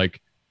Europe. It's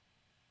like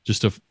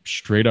just a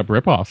straight up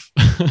ripoff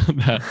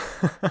that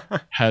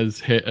has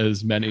hit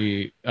as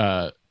many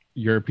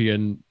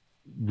European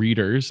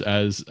readers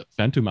as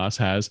Fantômas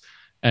has.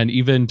 And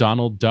even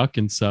Donald Duck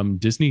in some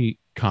Disney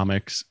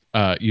comics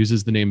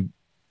uses the name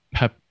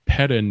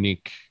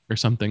Peppernick or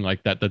something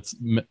like that. That's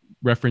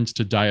reference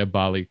to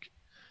Diabolic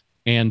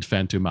and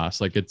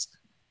Fantômas. Like it's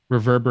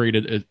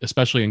reverberated,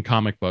 especially in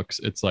comic books.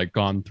 It's like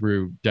gone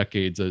through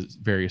decades as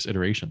various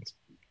iterations.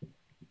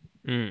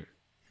 Mm.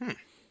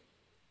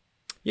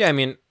 Yeah, I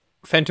mean,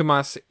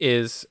 Fantômas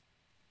is,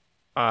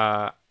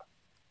 I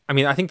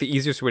think the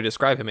easiest way to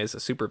describe him is a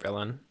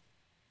supervillain.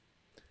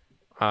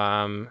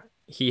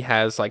 He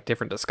has like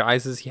different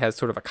disguises. He has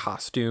sort of a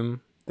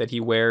costume that he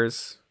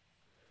wears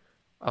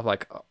of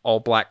like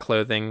all black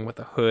clothing with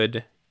a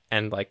hood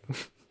and like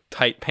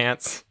tight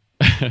pants.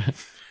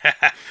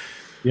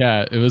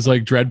 Yeah, it was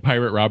like Dread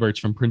Pirate Roberts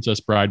from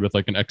Princess Bride with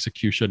like an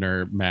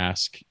executioner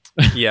mask.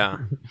 Yeah.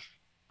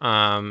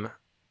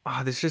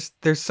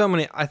 There's so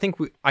many.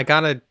 I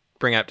gotta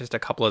bring up just a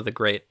couple of the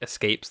great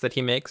escapes that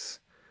he makes.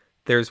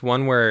 There's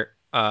one where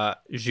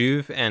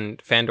Juve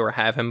and Fandor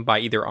have him by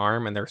either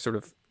arm, and they're sort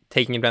of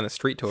taking him down the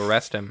street to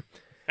arrest him.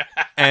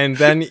 And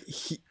then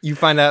you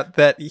find out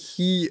that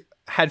he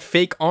had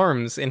fake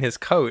arms in his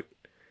coat,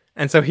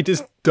 and so he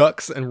just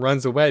ducks and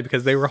runs away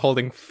because they were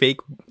holding fake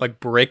like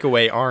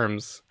breakaway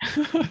arms.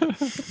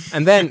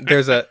 And then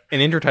there's an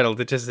intertitle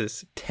that just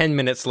is 10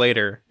 minutes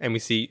later, and we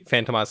see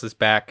Fantômas is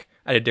back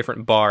at a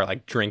different bar,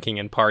 like drinking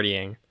and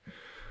partying.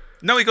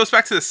 No, he goes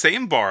back to the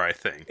same bar, I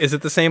think. Is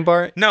it the same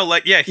bar? No,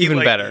 like, yeah. Even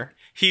better.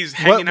 He's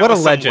hanging out what with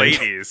a some legend.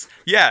 ladies.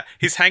 Yeah,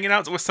 he's hanging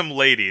out with some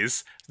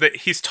ladies. That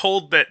he's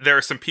told that there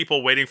are some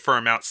people waiting for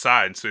him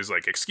outside. So he's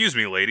like, "Excuse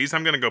me, ladies,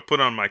 I'm going to go put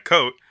on my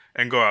coat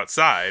and go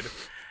outside."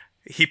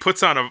 He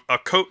puts on a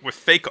coat with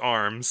fake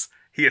arms.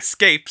 He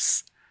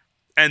escapes.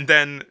 And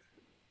then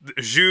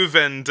Juve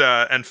and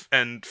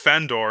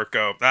Fandor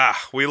go,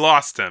 we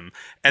lost him.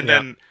 And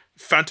then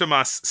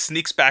Fantômas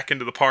sneaks back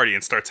into the party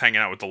and starts hanging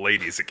out with the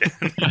ladies again.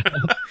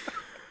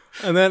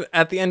 And then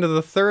at the end of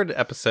the third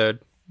episode,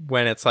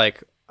 when it's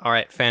like, all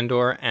right,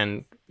 Fandor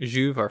and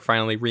Juve are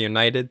finally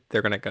reunited,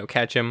 they're going to go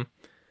catch him.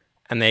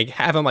 And they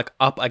have him like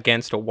up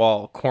against a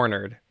wall,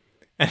 cornered.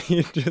 And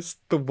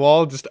the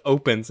wall just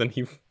opens and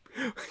he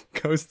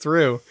goes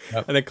through.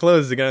 Yep. And it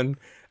closes again.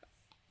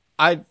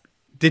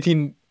 Did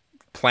he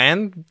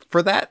plan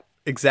for that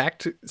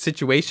exact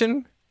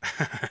situation?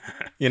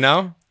 You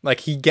know?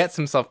 Like he gets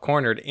himself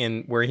cornered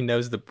in where he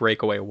knows the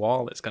breakaway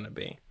wall is going to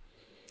be.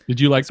 Did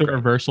you like the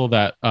reversal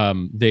that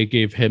they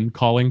gave him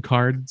calling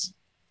cards?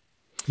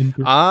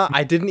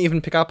 I didn't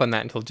even pick up on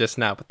that until just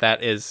now, but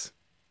that is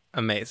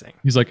amazing.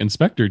 He's like,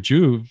 Inspector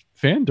Juve,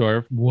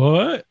 Fandor,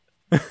 what?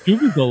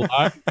 Juve is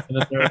alive. And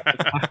then they're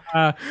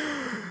like,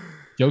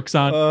 joke's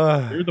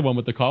on. You're the one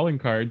with the calling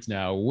cards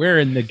now. We're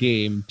in the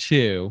game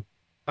too.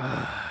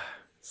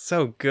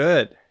 So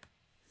good.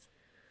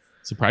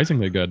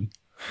 Surprisingly good.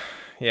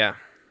 Yeah.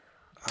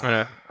 I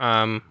don't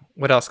know.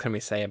 What else can we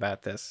say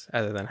about this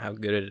other than how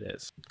good it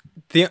is?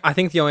 I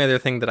think the only other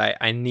thing that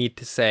I need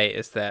to say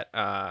is that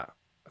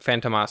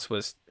Fantômas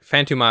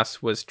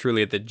was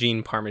truly the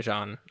Gene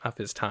Parmesan of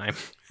his time.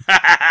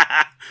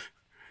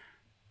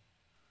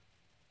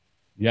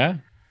 Yeah.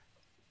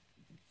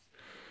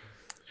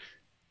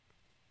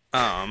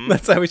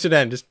 That's how we should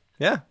end. Just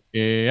yeah.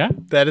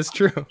 That is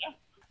true.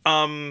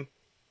 Well,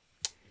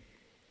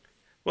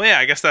 yeah,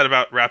 I guess that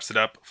about wraps it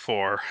up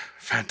for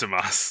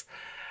Fantômas.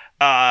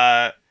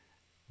 Or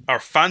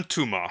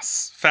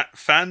Fantômas.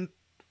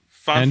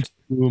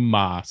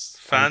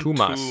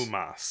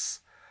 Fantômas.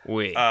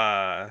 Oui.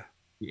 The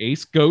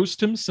Ace Ghost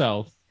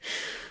himself.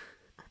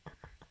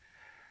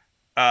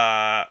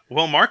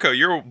 Well, Marco,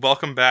 you're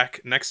welcome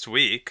back next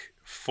week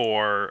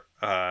for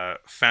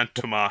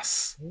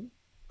Fantômas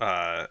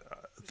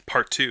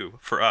part 2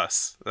 for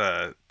us.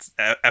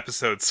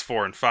 Episodes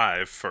 4 and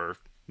 5 for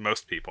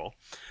most people.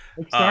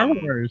 Like Star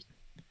Wars.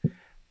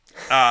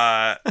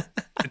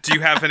 Do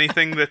you have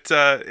anything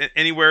that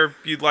anywhere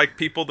you'd like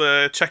people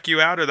to check you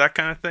out or that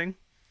kind of thing?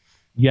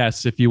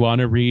 Yes, if you want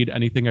to read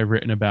anything I've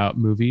written about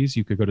movies,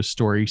 you could go to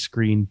Story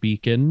Screen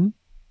Beacon,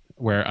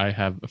 where I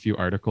have a few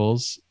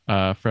articles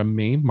from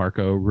me,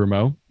 Marco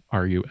Rummo,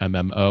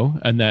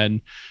 Rummo, and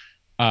then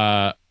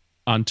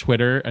on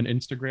Twitter and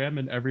Instagram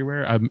and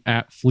everywhere, I'm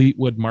at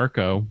Fleetwood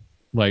Marco,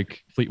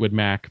 like Fleetwood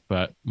Mac,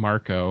 but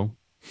Marco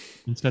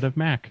instead of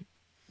Mac.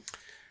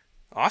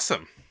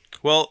 Awesome.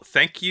 Well,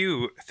 thanks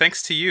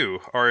to you,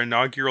 our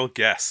inaugural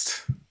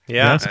guest.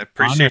 Yeah, I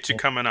appreciate you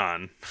coming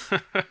on.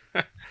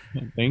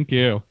 Thank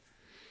you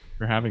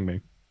for having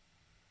me.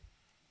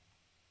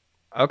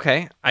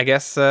 Okay, I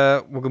guess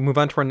we'll move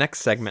on to our next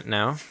segment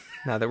now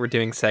that we're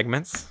doing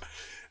segments.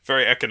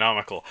 Very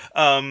economical.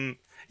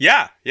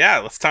 Yeah.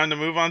 It's time to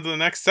move on to the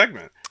next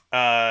segment.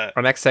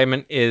 Our next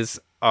segment is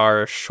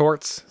our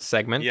shorts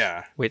segment.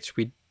 Yeah. Which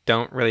we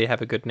don't really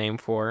have a good name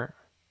for.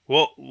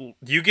 Well,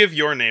 you give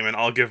your name and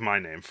I'll give my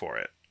name for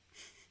it.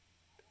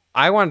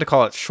 I wanted to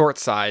call it short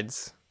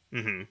sides.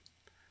 Mm-hmm.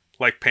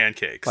 Like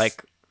pancakes.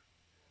 Like,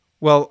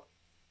 well,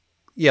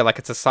 yeah, like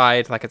it's a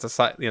side,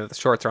 the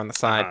shorts are on the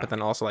side, but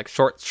then also like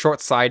short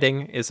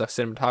siding is a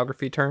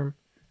cinematography term.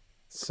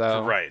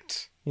 So,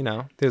 right.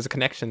 There's a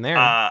connection there.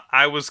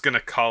 I was going to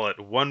call it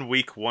 1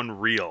 week, 1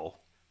 reel.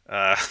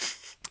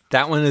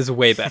 That one is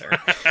way better.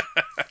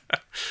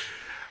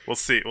 We'll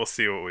see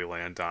what we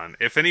land on.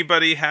 If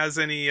anybody has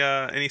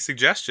any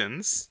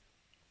suggestions,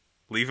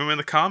 leave them in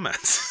the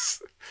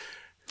comments.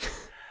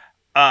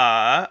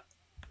 I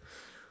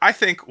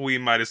think we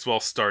might as well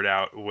start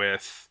out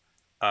with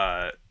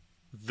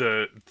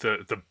the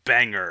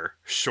banger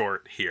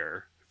short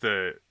here,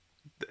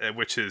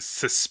 which is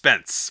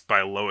Suspense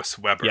by Lois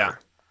Weber. Yeah.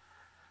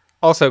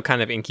 Also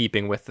kind of in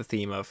keeping with the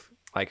theme of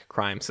like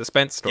crime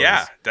suspense stories.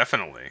 Yeah,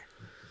 definitely.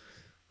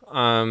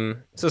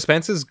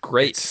 Suspense is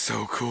great. It's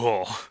so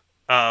cool.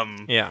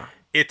 Yeah.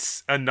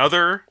 It's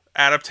another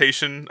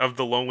adaptation of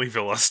the Lonely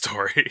Villa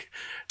story.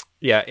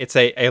 Yeah, it's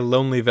a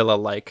Lonely Villa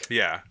like.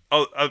 Yeah.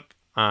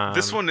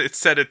 This one, they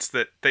said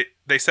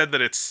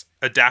that it's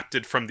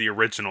adapted from the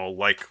original,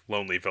 like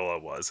Lonely Villa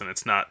was, and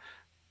it's not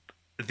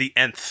the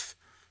nth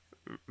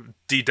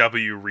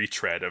DW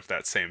retread of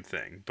that same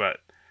thing. But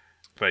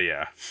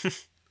yeah.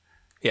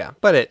 Yeah,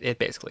 but it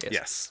basically is.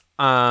 Yes.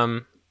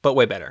 But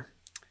way better.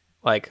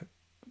 Like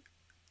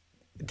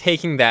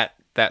taking that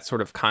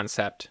sort of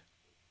concept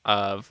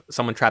of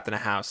someone trapped in a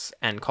house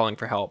and calling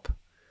for help,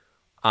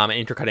 and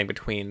intercutting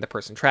between the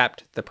person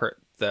trapped,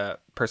 the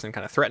person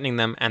kind of threatening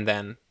them, and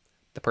then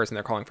the person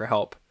they're calling for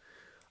help,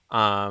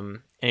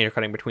 and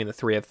intercutting between the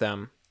three of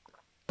them,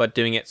 but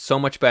doing it so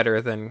much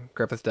better than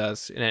Griffith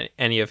does in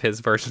any of his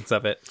versions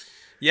of it.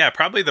 Yeah,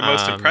 probably the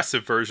most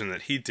impressive version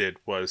that he did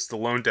was the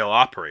Lone-Dale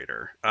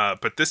Operator.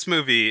 But this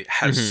movie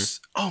has,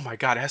 oh my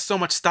god, it has so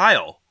much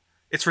style.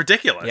 It's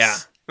ridiculous. Yeah.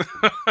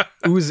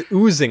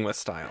 Oozing with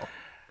style.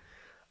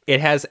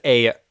 It has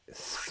a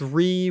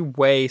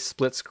 3-way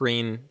split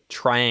screen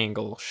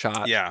triangle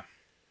shot. Yeah.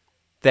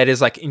 That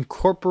is like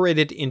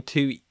incorporated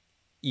into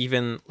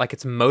even like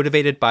it's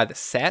motivated by the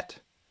set,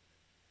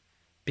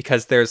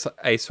 because there's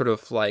a sort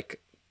of like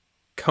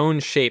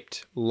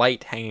cone-shaped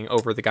light hanging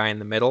over the guy in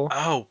the middle.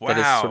 Oh, wow. That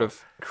is sort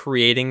of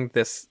creating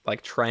this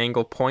like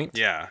triangle point.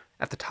 Yeah.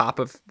 At the top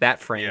of that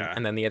frame, Yeah.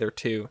 and then the other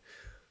two.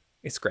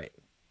 It's great.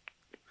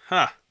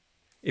 Huh.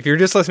 If you're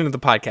just listening to the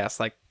podcast,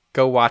 like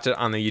go watch it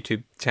on the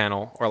YouTube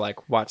channel, or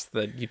like watch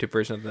the YouTube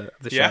version of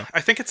the show. Yeah,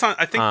 I think it's on.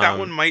 I think that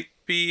one might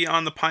be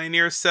on the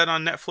Pioneers set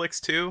on Netflix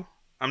too.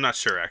 I'm not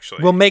sure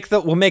actually. We'll make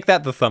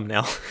that the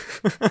thumbnail.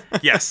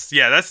 Yes,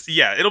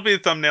 yeah, it'll be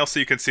the thumbnail so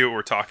you can see what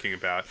we're talking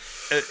about.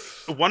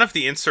 One of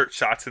the insert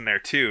shots in there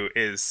too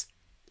is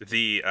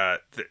the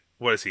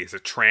what is he? Is a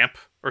tramp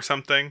or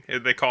something?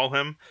 They call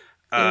him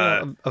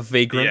a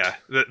vagrant. Yeah,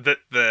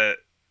 the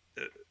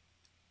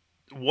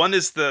one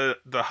is the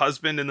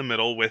husband in the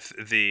middle with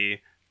the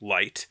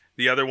light.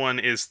 The other one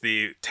is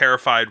the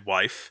terrified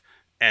wife,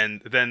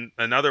 and then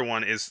another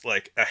one is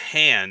like a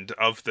hand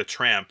of the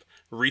tramp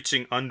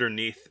reaching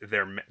underneath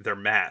their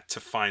mat to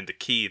find the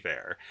key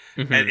there.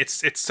 Mm-hmm. And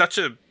it's such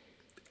a,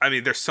 I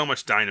mean, there's so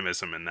much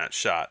dynamism in that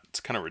shot.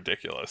 It's kind of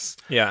ridiculous.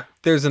 Yeah,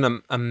 there's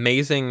an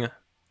amazing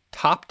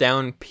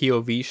top-down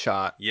POV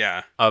shot.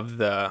 Yeah. Of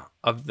the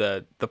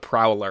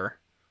prowler,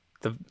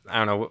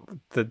 I don't know,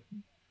 the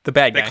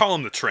bad guy. They call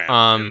him the tramp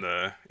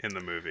in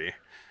the movie.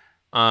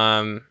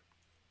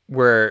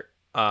 Where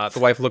the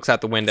wife looks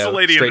out the window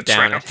straight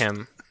down at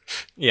him.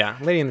 Yeah,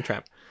 Lady in the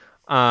Tramp.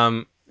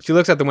 She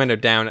looks out the window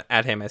down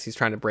at him as he's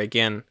trying to break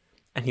in,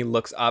 and he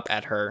looks up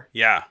at her.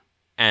 Yeah.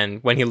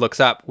 And when he looks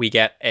up, we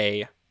get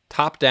a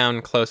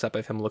top-down close-up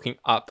of him looking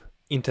up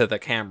into the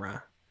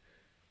camera.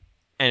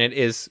 And it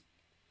is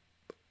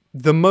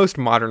the most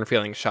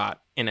modern-feeling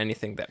shot in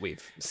anything that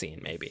we've seen,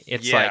 maybe.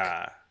 It's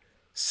like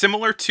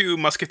similar to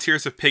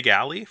Musketeers of Pig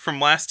Alley from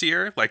last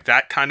year, like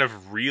that kind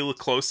of real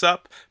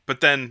close-up,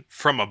 but then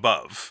from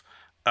above.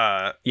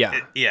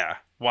 Yeah,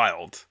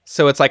 wild.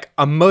 So it's like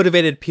a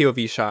motivated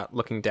POV shot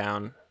looking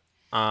down.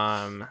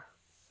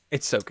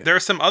 It's so good. There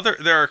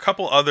are a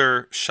couple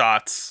other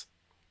shots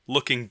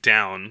looking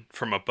down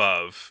from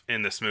above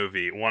in this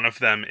movie. One of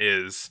them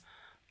is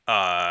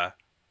or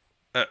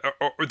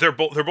they're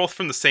both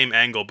from the same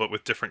angle but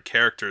with different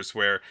characters,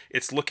 where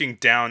it's looking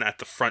down at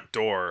the front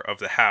door of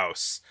the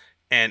house,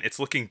 and it's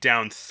looking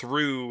down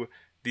through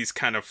these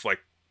kind of like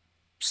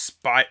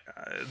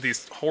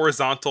these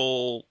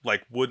horizontal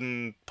like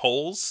wooden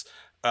poles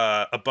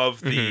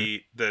above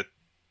the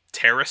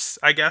terrace,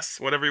 I guess,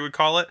 whatever you would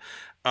call it.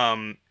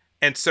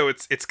 And so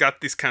it's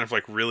got these kind of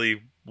like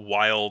really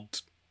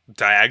wild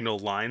diagonal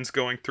lines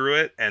going through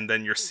it, and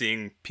then you're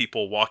seeing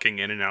people walking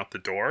in and out the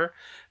door.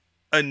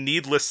 A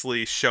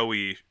needlessly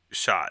showy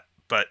shot,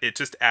 but it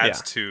just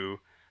adds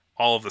to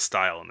all of the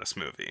style in this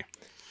movie.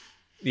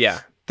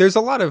 Yeah. There's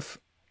a lot of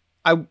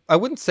I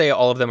wouldn't say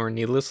all of them are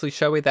needlessly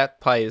showy. That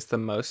probably is the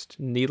most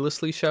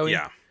needlessly showy.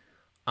 Yeah.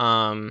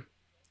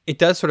 It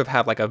does sort of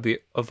have like a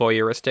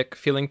voyeuristic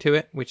feeling to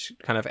it, which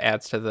kind of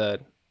adds to the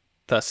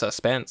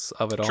suspense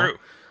of it all. True.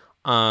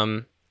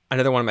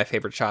 Another one of my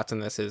favorite shots in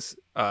this is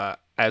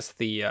as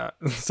the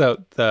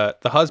so the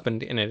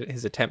husband in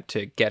his attempt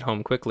to get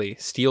home quickly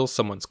steals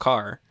someone's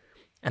car,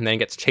 and then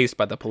gets chased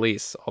by the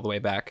police all the way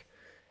back.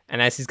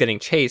 And as he's getting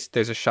chased,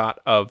 there's a shot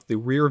of the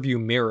rear view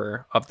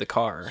mirror of the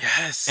car.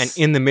 Yes. And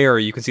in the mirror,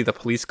 you can see the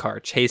police car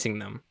chasing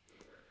them.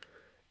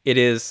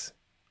 It's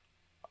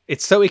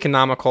so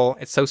economical.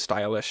 It's so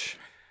stylish.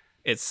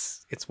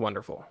 It's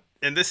wonderful.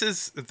 And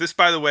this,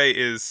 by the way,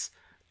 is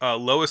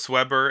Lois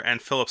Weber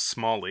and Philip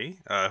Smalley,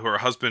 who are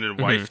a husband and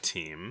wife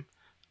team.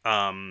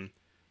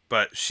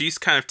 But she's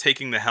kind of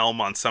taking the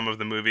helm on some of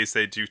the movies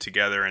they do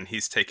together, and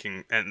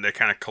and they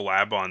kind of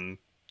collab on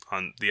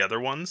the other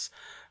ones.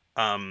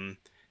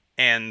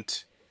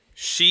 And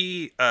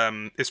she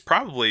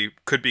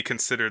could be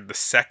considered the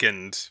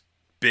second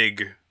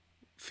big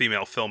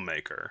female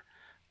filmmaker.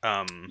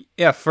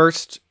 Yeah,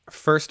 first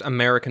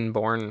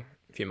American-born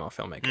female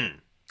filmmaker.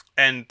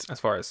 And as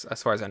far as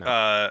I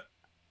know,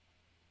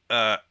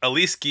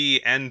 Elise Guy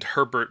and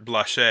Herbert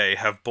Blanchet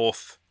have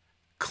both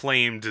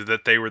claimed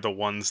that they were the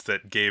ones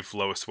that gave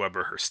Lois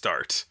Weber her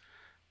start.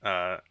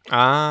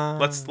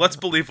 Let's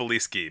believe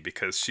Elise Guy,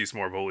 because she's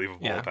more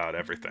believable about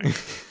everything.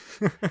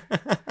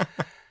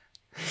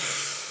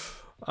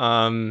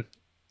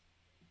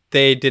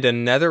 They did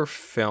another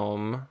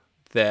film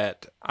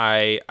that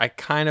I'm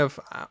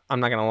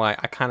not gonna lie,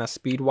 I kind of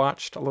speed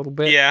watched a little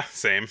bit. Yeah,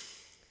 same.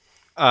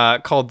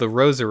 Called The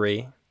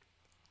Rosary,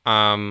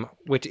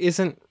 which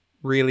isn't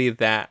really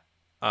that.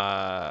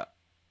 The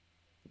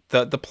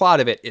plot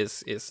of it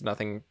is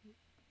nothing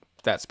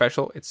that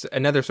special. It's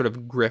another sort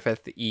of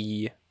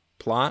Griffith-y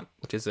plot,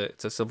 which is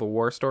it's a Civil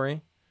War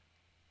story.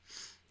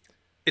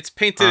 It's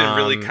painted in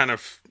really kind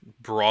of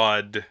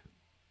broad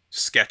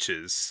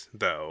sketches,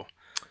 though.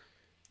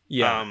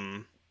 Yeah.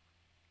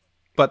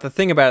 But the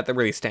thing about it that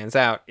really stands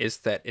out is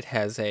that it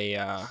has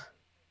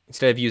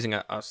instead of using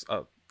a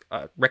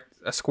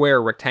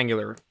square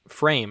rectangular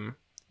frame,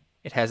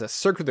 it has a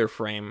circular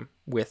frame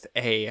with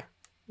a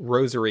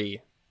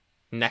rosary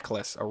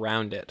necklace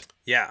around it.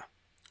 Yeah.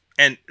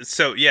 And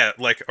so,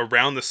 like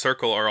around the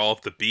circle are all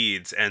of the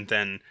beads, and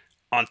then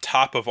on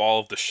top of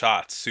all of the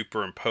shots,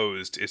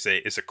 superimposed is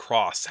a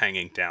cross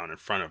hanging down in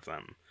front of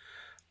them.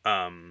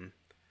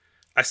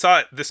 I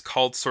saw this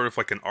called sort of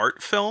like an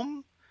art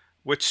film,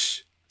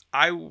 which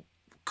I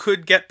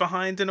could get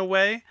behind in a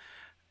way.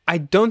 I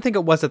don't think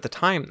it was at the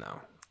time,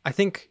 though. I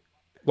think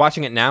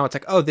watching it now, it's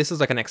like, oh, this is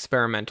like an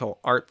experimental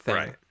art thing.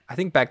 Right. I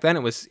think back then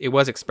it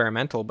was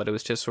experimental, but it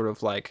was just sort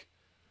of like,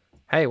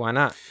 hey, why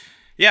not?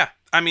 Yeah,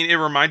 I mean, it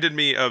reminded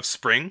me of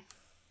Spring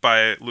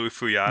by Louis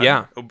Feuillade.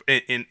 Yeah.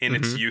 In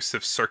its use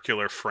of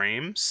circular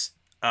frames.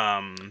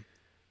 And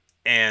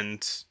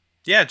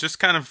yeah, just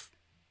kind of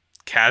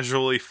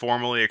casually,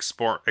 formally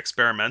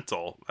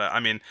experimental. I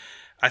mean,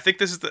 I think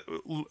this is the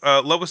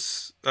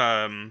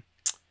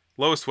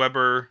Lois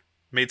Weber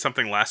made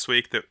something last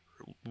week that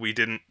we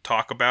didn't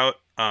talk about,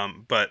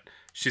 but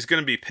she's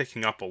going to be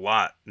picking up a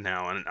lot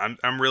now, and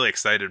I'm really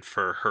excited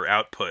for her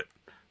output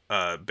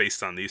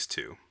based on these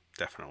two,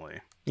 definitely.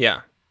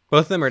 Yeah,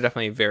 both of them are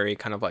definitely very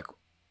kind of like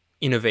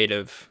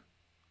innovative,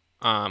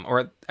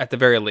 or at the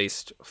very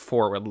least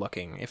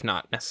forward-looking, if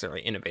not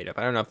necessarily innovative.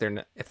 I don't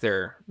know if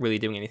they're really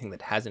doing anything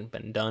that hasn't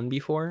been done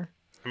before.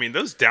 I mean,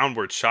 those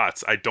downward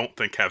shots I don't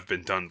think have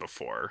been done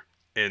before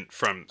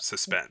from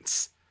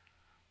Suspense.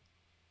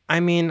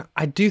 I mean,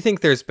 I do think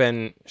there's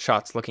been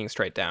shots looking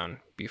straight down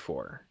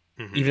before,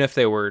 even if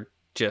they were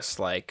just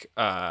like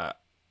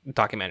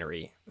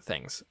documentary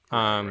things.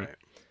 Right.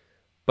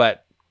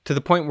 But to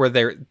the point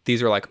where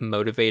these are like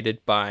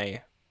motivated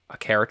by a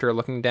character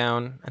looking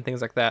down and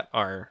things like that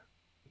are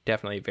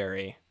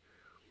definitely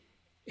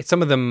it's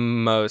some of the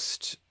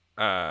most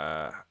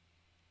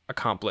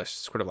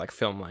accomplished sort of like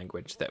film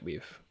language that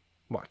we've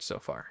watched so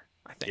far,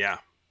 I think. Yeah,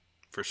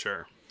 for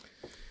sure.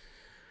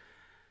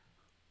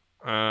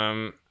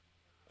 And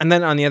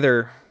then on the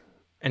other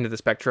end of the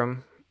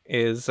spectrum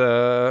is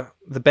the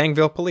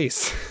Bangville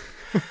Police.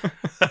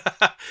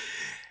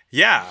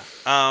 Yeah.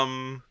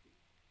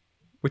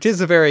 Which is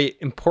a very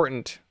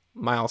important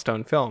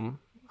milestone film,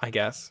 I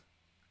guess.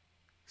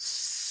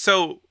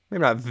 So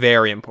maybe not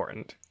very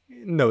important,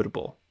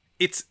 notable.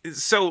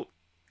 So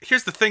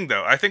here's the thing,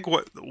 though. I think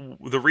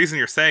the reason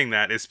you're saying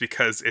that is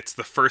because it's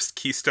the first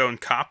Keystone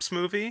Cops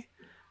movie.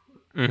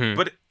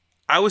 But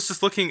I was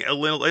just looking a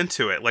little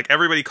into it. Like,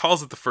 everybody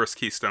calls it the first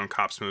Keystone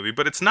Cops movie,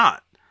 but it's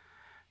not.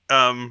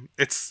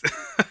 It's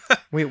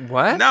Wait,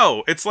 what?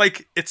 No, it's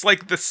like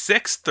the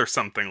sixth or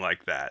something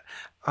like that.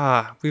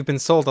 We've been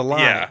sold a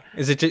lie. Yeah.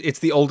 Is it? It's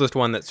the oldest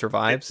one that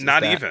survives.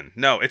 Not even.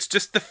 No, it's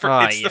just the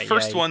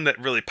first one that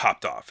really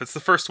popped off. It's the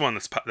first one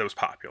that was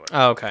popular.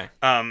 Oh, okay.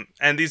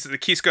 And these are the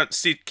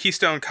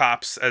Keystone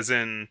Cops, as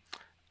in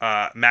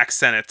Max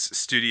Sennett's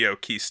studio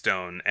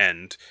Keystone,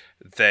 and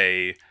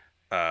they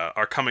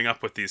are coming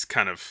up with these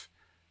kind of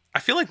I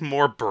feel like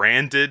more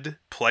branded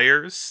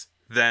players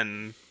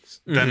than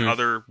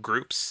other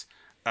groups.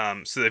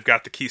 So they've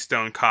got the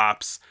Keystone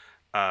Cops.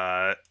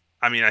 I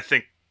mean, I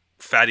think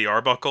Fatty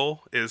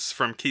Arbuckle is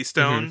from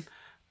Keystone.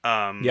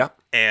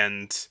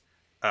 And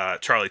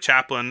Charlie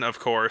Chaplin, of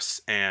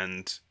course,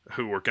 and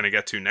who we're going to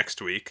get to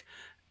next week.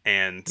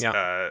 And,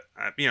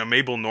 you know,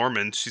 Mabel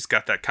Normand, she's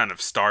got that kind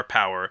of star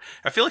power.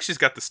 I feel like she's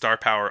got the star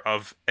power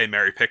of a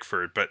Mary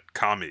Pickford, but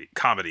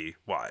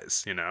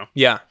comedy-wise, you know?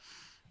 Yeah.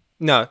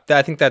 No,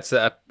 I think that's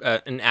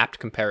an apt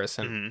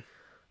comparison.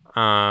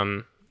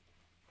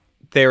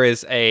 There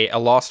is a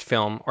lost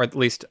film, or at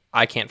least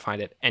I can't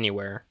find it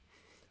anywhere,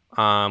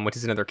 which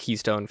is another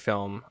Keystone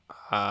film,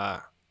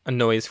 A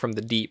Noise from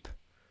the Deep,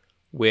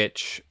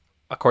 which,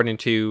 according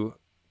to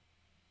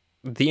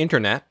the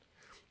internet,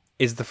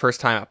 is the first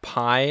time a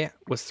pie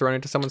was thrown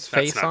into someone's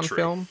face on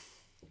film.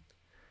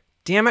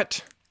 Damn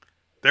it.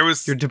 You're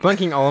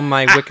debunking all of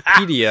my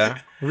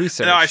Wikipedia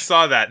research. No, I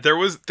saw that. There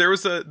was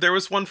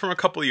one from a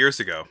couple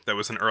years ago that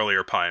was an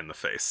earlier pie in the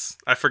face.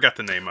 I forgot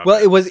the name of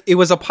it. Well, it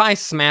was a pie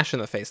smash in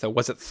the face, though.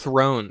 Was it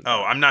thrown?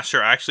 Oh, I'm not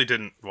sure. I actually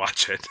didn't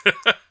watch it.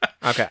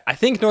 Okay. I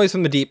think Noise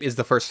from the Deep is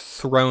the first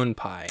thrown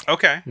pie.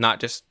 Okay.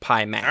 Not just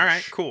pie mash. All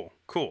right,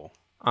 cool.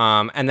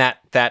 And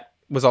that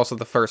was also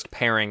the first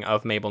pairing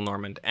of Mabel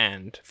Normand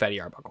and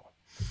Fatty Arbuckle.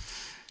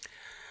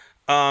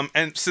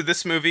 And so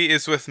this movie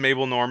is with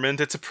Mabel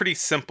Normand. It's a pretty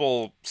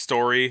simple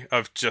story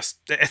of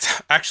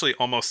it's actually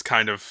almost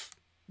kind of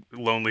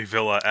Lonely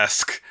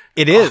Villa-esque.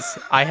 It is.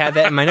 I had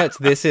that in my notes.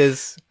 This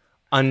is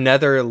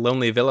another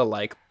Lonely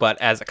Villa-like, but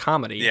as a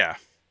comedy. Yeah.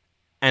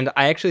 And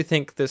I actually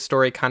think this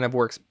story kind of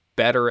works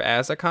better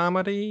as a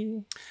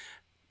comedy.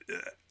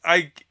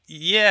 I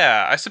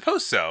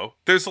suppose so.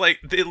 There's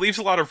it leaves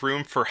a lot of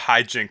room for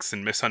hijinks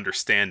and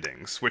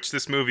misunderstandings, which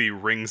this movie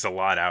wrings a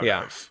lot out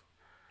of.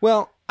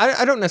 Well,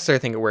 I don't necessarily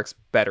think it works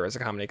better as a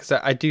comedy, because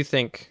I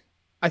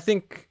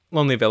think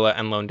Lonely Villa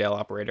and Lone Dale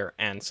Operator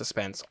and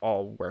Suspense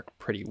all work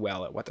pretty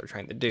well at what they're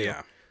trying to do.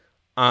 Yeah.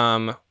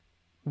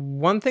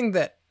 One thing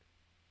that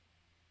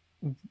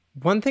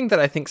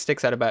I think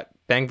sticks out about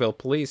Bangville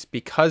Police,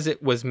 because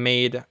it was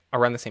made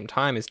around the same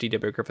time as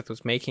D.W. Griffith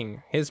was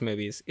making his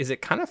movies, is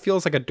it kind of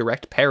feels like a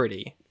direct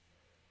parody.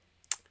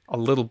 A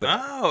little bit.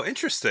 Oh,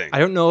 interesting. I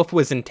don't know if it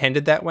was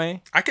intended that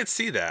way. I could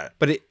see that.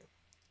 But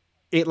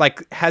it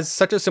like has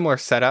such a similar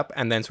setup,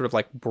 and then sort of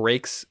like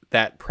breaks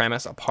that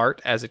premise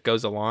apart as it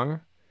goes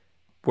along,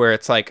 where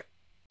it's like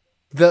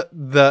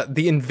the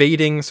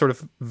invading sort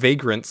of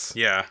vagrants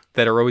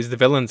that are always the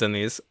villains in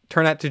these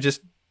turn out to just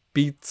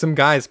be some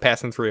guys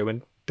passing through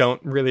and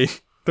they're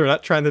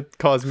not trying to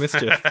cause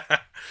mischief.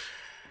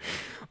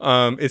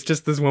 It's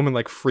just this woman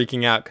like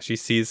freaking out because she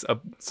sees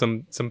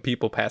some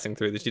people passing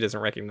through that she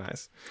doesn't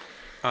recognize.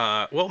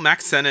 Well,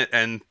 Max Sennett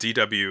and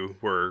DW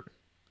were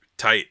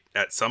tight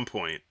at some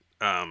point.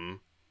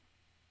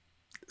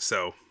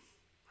 So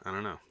I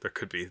don't know. There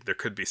could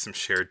be some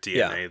shared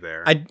DNA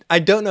there. I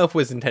don't know if it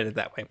was intended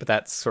that way, but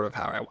that's sort of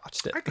how I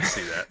watched it. I can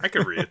see that. I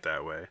could read it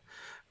that way.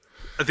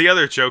 The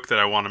other joke that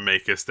I want to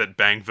make is that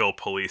Bangville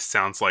Police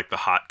sounds like the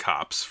hot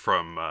cops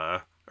from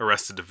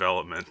Arrested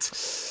Development.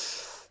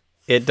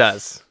 It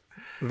does.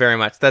 Very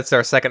much. That's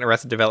our second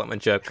Arrested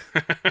Development joke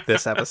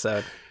this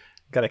episode.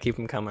 Gotta keep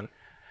them coming.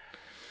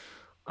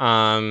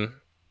 To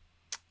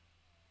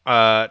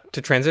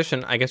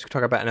transition, I guess we could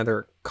talk about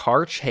another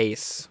car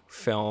chase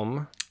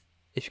film,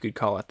 if you could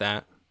call it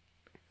that.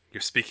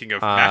 You're speaking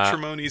of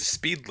Matrimony's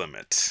Speed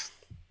Limit.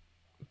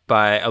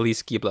 By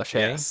Alice Guy-blache.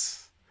 Yes.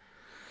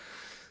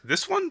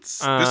 This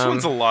one's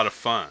a lot of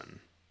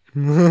fun.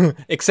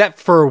 Except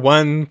for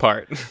one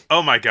part.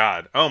 Oh my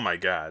god.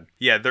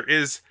 Yeah, there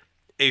is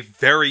a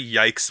very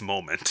yikes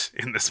moment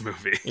in this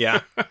movie.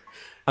 Yeah.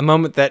 A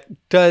moment that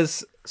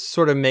does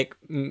sort of make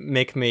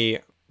me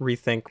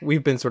rethink.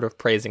 We've been sort of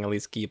praising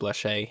Alice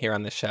Guy-blache here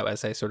on this show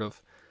as a sort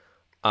of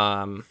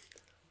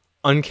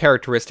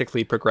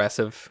uncharacteristically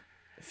progressive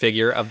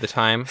figure of the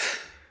time.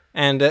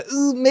 And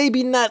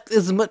maybe not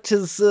as much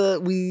as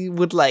we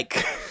would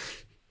like.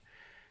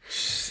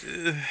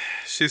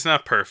 She's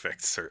not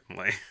perfect,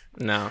 certainly.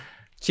 No.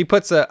 She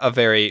puts a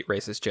very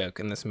racist joke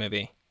in this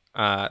movie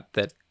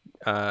that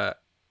I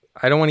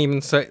don't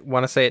want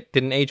to say it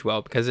didn't age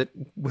well, because it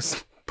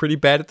was pretty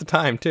bad at the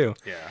time, too.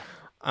 Yeah.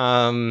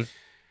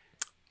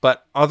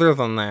 But other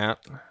than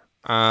that...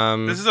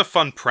 this is a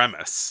fun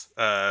premise.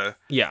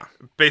 Yeah.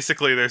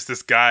 Basically, there's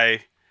this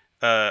guy,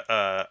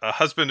 a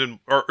husband and...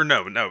 Or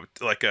no,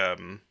 like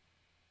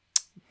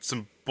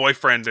some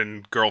boyfriend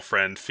and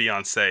girlfriend,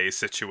 fiance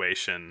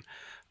situation,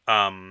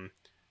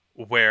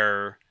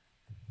 where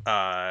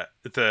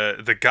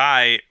the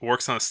guy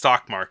works on the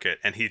stock market,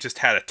 and he just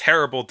had a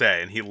terrible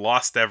day and he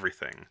lost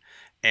everything,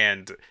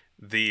 and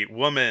the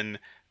woman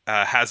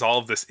has all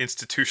of this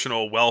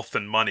institutional wealth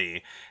and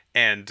money,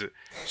 and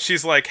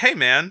she's like, "Hey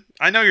man,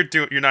 I know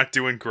you're not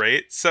doing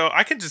great, so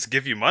I can just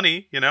give you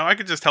money, I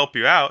could just help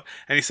you out."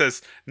 And he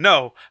says,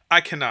 "No, I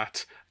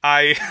cannot.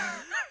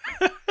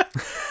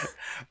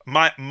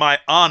 My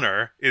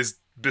honor is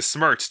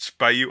besmirched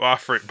by you,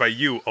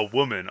 a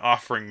woman,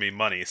 offering me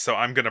money. So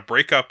I'm gonna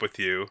break up with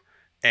you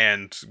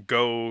and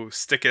go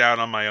stick it out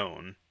on my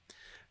own.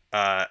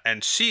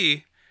 And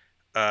she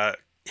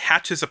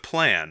hatches a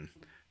plan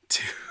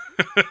to.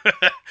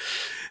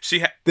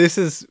 This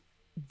is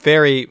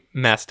very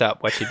messed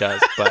up what she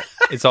does, but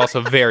it's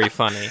also very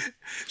funny.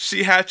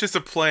 She hatches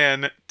a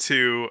plan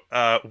to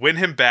win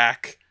him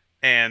back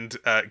and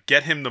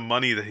get him the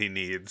money that he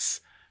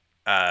needs,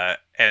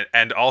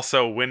 and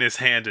also win his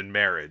hand in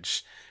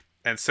marriage.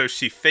 And so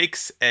she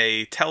fakes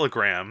a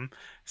telegram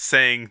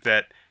saying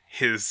that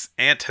his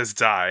aunt has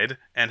died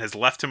and has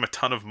left him a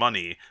ton of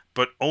money,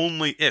 but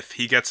only if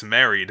he gets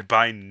married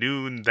by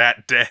noon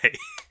that day.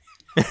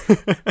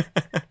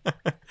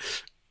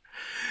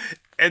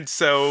 And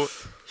so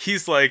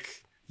he's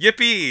like,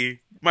 yippee,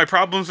 my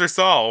problems are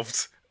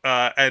solved.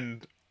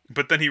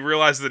 But then he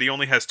realizes that he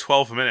only has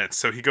 12 minutes,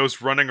 so he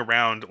goes running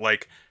around,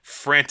 like,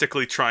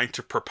 frantically trying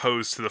to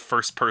propose to the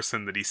first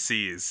person that he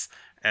sees,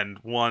 and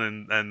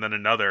one and then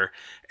another.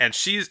 And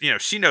she's,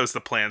 she knows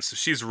the plan, so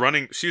she's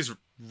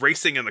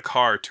racing in the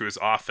car to his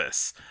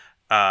office.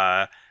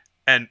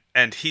 And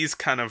he's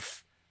kind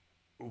of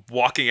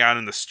walking out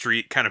in the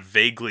street, kind of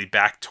vaguely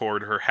back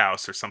toward her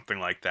house or something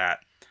like that.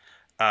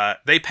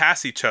 They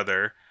pass each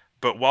other,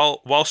 but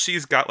while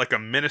she's got, like, a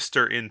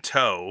minister in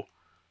tow,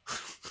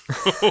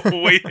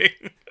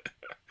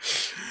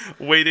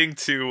 waiting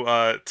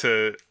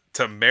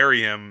to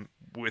marry him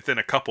within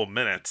a couple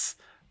minutes,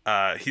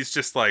 he's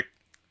just like,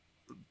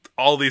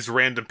 all these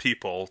random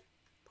people,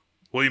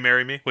 will you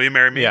marry me? Will you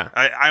marry me? Yeah.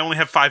 I only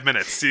have 5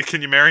 minutes.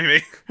 Can you marry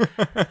me?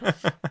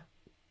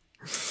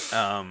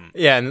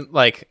 Yeah, and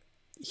like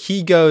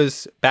he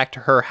goes back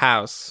to her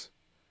house,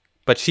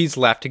 but she's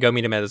left to go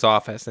meet him at his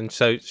office, and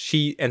so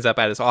she ends up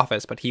at his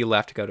office, but he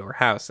left to go to her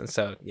house, and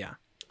so yeah.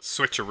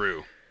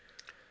 Switcheroo.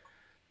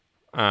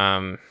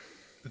 Um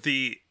But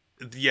the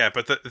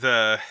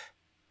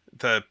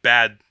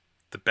bad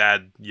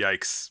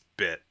yikes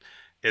bit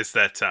is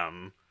that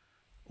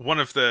one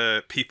of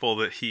the people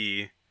that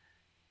he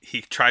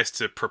tries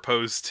to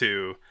propose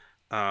to,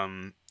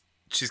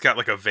 she's got,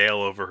 like, a veil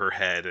over her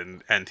head,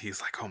 and he's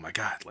like, oh my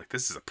god, like,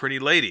 this is a pretty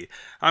lady,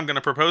 I'm gonna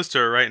propose to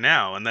her right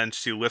now. And then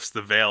she lifts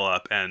the veil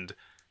up and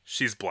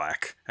she's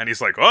black, and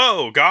he's like,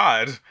 oh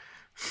god.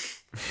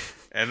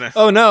 And then,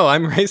 oh no,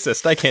 I'm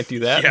racist, I can't do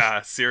that.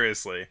 yeah,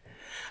 seriously.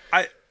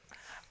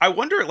 I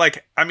wonder,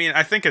 like, I mean,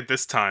 I think at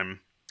this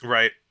time,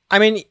 right? I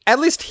mean, at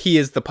least he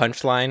is the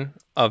punchline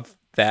of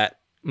that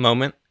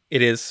moment.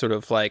 It is sort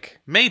of like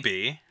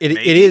Maybe. it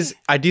is.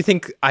 I do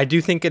think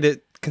it is,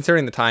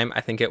 considering the time,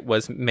 I think it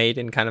was made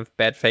in kind of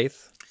bad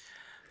faith.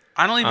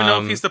 I don't even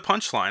know if he's the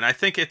punchline. I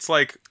think it's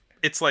like,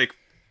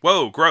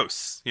 whoa,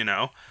 gross,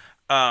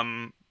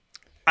 I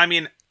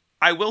mean,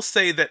 I will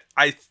say that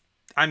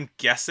I'm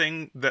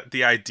guessing that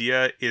the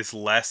idea is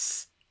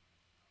less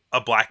a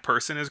black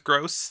person is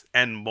gross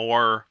and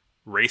more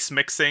race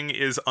mixing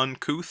is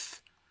uncouth.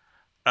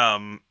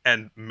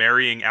 And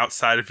marrying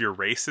outside of your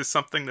race is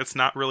something that's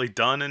not really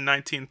done in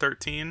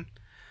 1913.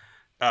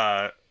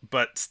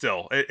 But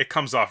still, it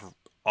comes off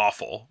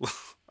awful.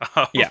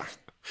 Yeah.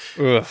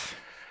 Ugh.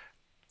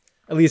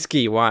 At least,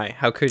 Guy, why?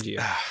 How could you?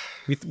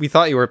 We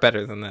thought you were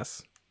better than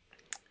this.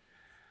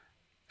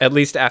 At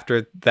least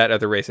after that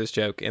other racist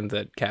joke in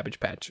the Cabbage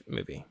Patch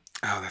movie.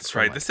 Oh, that's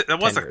right. Like That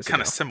was a 10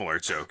 kind of ago. similar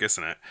joke,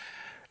 isn't it?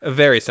 A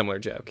very similar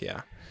joke,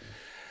 yeah.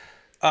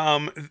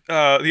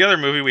 The other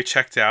movie we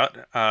checked out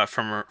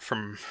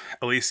from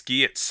Elise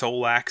Guy at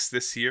Solax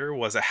this year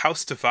was A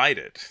House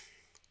Divided.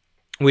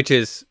 Which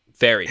is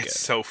very good. It's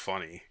so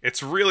funny.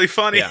 It's really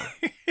funny. Yeah.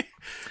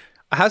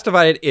 A House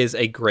Divided is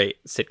a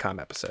great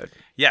sitcom episode.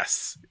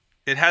 Yes.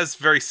 It has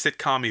very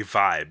sitcom-y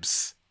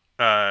vibes.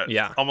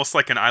 Yeah. Almost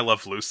like an I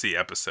Love Lucy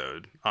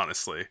episode,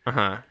 honestly.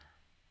 Uh-huh.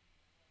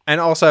 And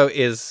also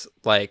is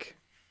like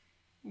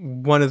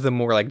one of the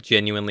more like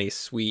genuinely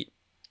sweet,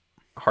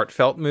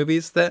 heartfelt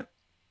movies that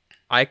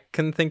I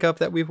can think of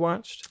that we've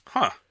watched.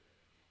 Huh.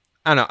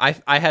 I don't know.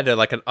 I had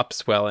like an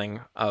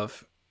upswelling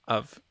of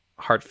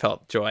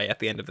heartfelt joy at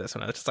the end of this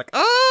one. I was just like,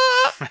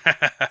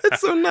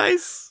 it's so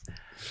nice.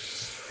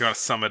 You want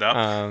to sum it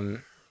up?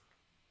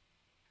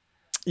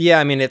 Yeah,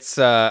 I mean it's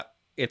a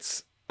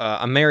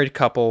married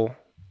couple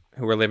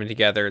who are living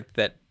together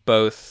that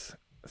both,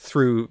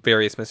 through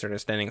various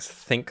misunderstandings,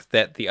 think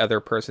that the other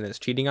person is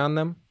cheating on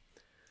them,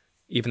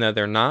 even though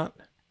they're not.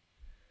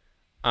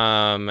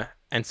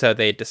 And so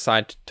they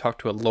decide to talk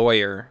to a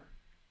lawyer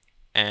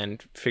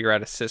and figure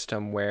out a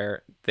system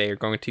where they are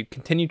going to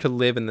continue to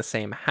live in the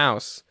same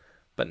house,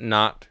 but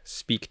not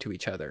speak to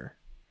each other.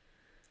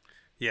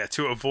 Yeah,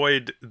 to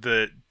avoid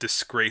the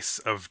disgrace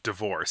of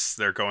divorce,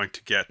 they're going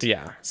to get...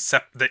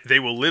 they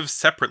will live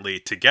separately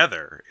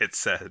together, it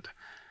said.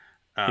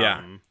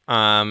 Kind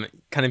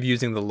of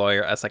using the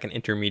lawyer as like an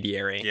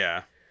intermediary.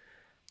 Yeah.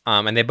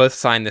 And they both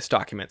sign this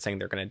document saying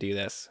they're going to do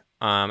this.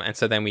 And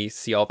so then we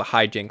see all the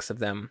hijinks of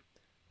them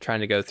trying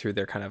to go through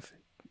their kind of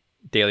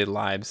daily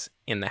lives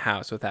in the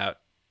house without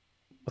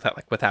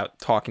without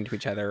talking to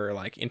each other or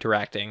like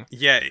interacting.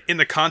 Yeah, in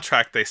the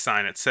contract they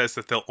sign, it says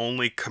that they'll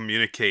only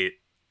communicate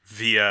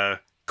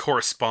via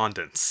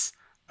correspondence.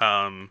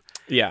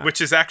 Yeah.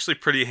 Which is actually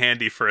pretty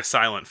handy for a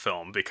silent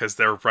film because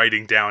they're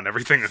writing down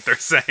everything that they're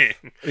saying.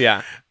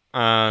 Yeah.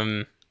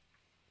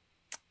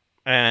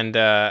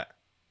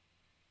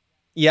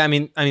 Yeah, I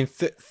mean,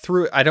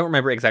 through, I don't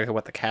remember exactly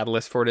what the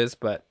catalyst for it is,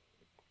 but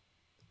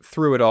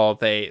through it all,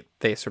 they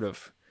sort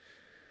of,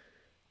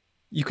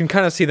 you can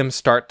kind of see them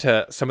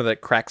some of the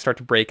cracks start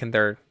to break in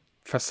their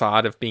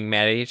facade of being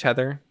mad at each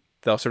other.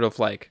 They'll sort of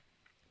like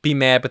be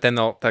mad, but then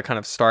they'll kind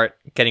of start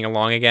getting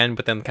along again,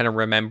 but then kind of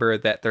remember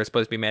that they're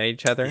supposed to be mad at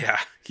each other. Yeah,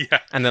 yeah.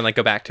 And then like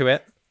go back to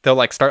it. They'll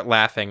like start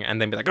laughing and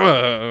then be like,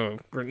 oh,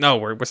 no,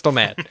 we're still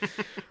mad.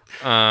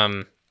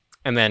 And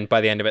then by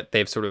the end of it,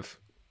 they've sort of,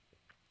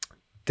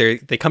 they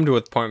come to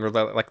a point where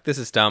they're like, this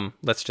is dumb.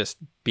 Let's just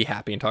be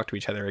happy and talk to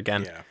each other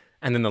again. Yeah.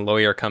 And then the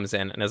lawyer comes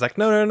in and is like,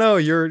 no,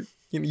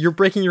 you're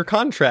breaking your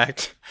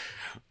contract.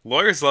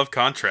 Lawyers love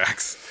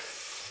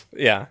contracts.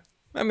 Yeah.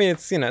 I mean,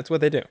 it's, it's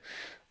what they do.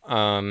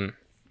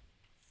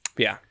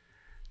 Yeah.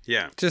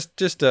 Yeah.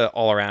 Just a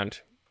all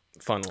around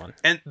fun one.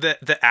 And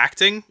the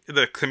acting,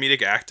 the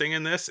comedic acting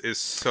in this is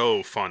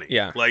so funny.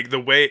 Yeah. Like the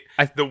way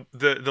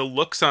the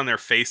looks on their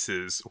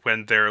faces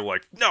when they're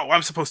like, no,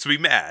 I'm supposed to be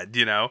mad,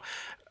 Yeah.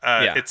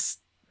 It's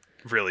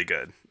really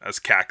good as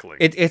cackling.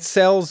 It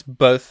sells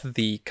both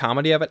the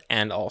comedy of it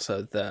and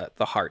also the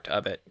heart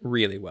of it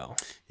really well.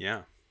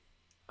 Yeah.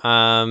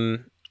 I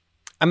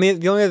mean,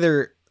 the only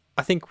other,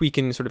 I think we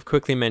can sort of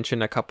quickly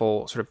mention a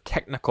couple sort of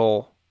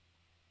technical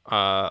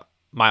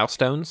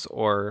milestones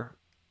or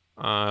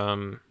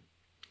I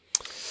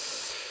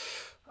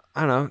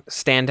don't know,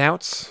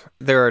 standouts.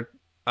 There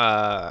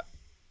are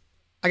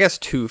I guess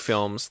two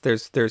films.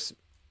 There's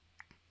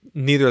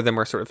neither of them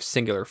are sort of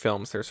singular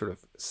films. They're sort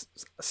of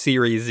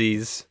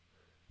series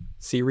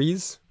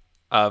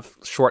of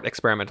short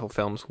experimental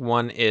films.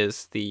 One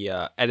is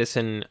the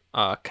Edison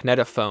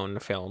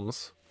kinetophone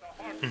films,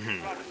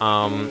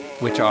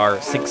 which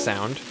are Sync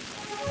Sound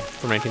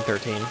from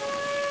 1913.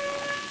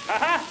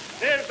 Aha!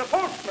 There's the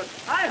postman.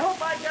 I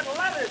hope I get a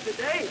letter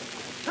today.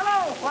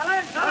 Hello,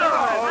 Wallace. Hello.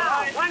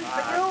 Now, one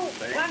for you,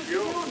 one for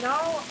you,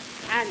 no,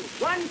 and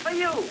one for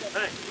you.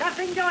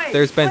 Nothing doing.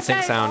 There's been Good Sync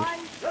day, Sound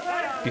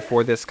boys.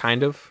 before this,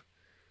 kind of.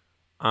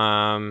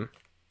 And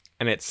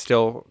it's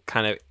still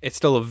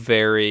a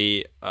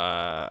very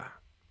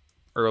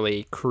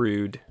early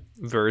crude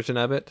version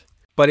of it.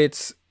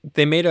 But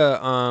they made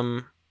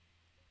a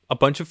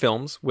bunch of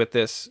films with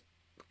this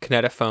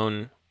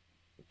kinetophone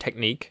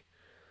technique,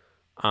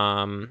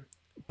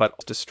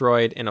 but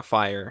destroyed in a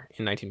fire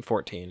in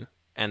 1914,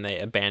 and they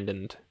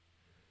abandoned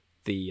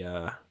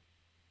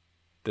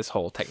this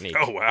whole technique.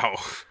 Oh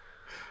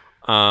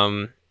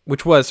wow.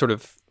 Which was sort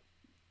of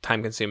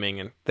time consuming,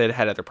 and they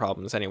had other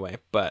problems anyway.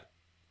 But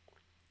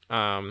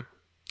I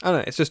don't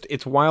know.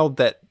 It's wild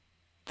that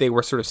they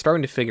were sort of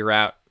starting to figure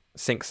out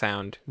sync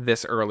sound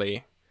this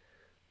early,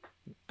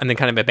 and then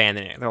kind of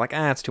abandon it. They're like,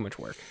 it's too much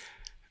work.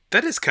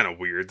 That is kind of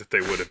weird that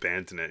they would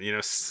abandon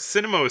it.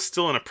 Cinema is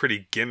still in a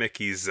pretty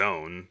gimmicky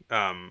zone.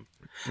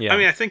 Yeah. I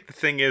mean, I think the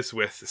thing is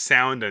with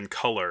sound and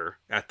color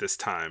at this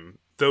time,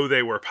 though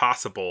they were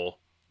possible,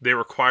 they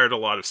required a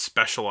lot of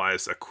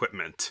specialized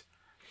equipment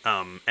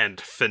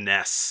and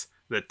finesse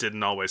that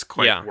didn't always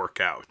quite work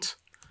out.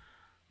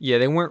 Yeah,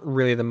 they weren't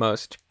really the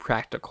most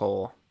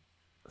practical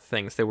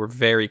things. They were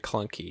very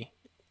clunky,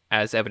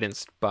 as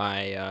evidenced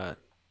by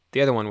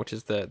the other one, which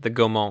is the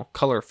Gaumont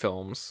color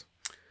films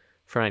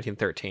from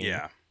 1913.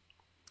 Yeah.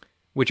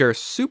 Which are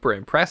super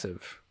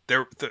impressive.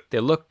 They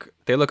look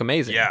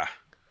amazing. Yeah.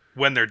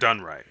 When they're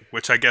done right,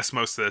 which I guess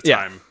most of the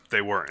time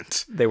they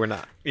weren't. They were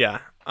not. Yeah.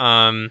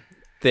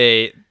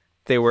 They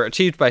were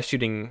achieved by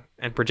shooting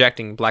and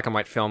projecting black and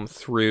white film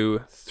through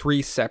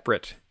 3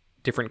 separate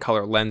different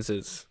color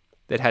lenses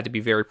that had to be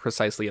very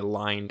precisely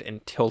aligned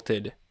and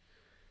tilted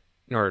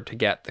in order to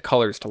get the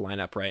colors to line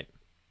up right.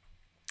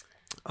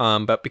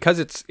 But because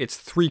it's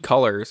 3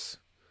 colors,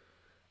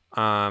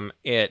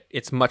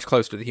 it's much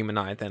closer to the human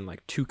eye than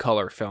like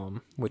 2-color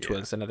film, which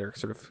was another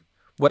sort of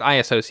what I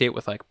associate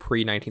with like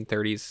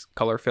pre-1930s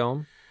color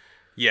film.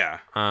 Yeah.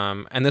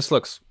 And this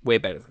looks way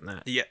better than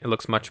that. Yeah. It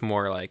looks much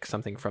more like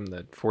something from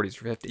the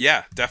 40s or 50s.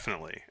 Yeah,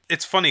 definitely.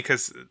 It's funny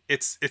because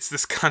it's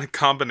this kind of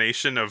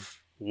combination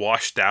of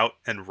washed out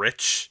and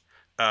rich,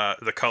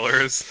 the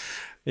colors.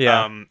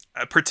 Yeah.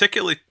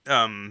 Particularly,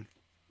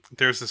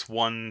 there's this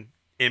one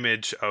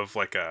image of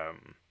like a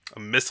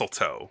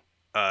mistletoe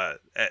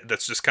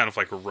that's just kind of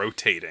like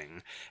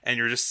rotating, and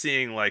you're just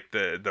seeing like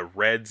the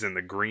reds and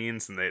the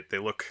greens, and they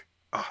look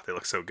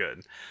so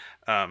good.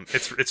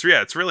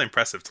 It's really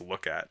impressive to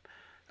look at.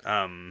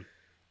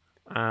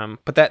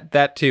 But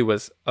that too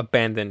was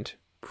abandoned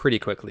pretty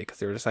quickly because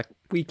they were just like,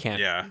 we can't.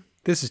 Yeah.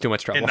 This is too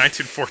much trouble. In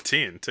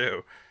 1914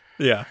 too.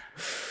 Yeah.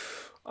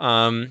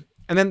 And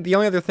then the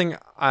only other thing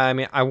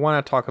I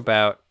want to talk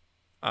about,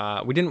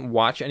 we didn't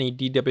watch any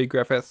D.W.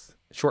 Griffith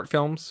short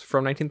films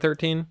from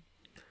 1913.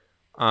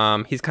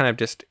 He's kind of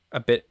just a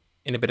bit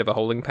in a bit of a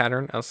holding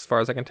pattern, as far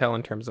as I can tell,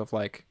 in terms of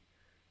like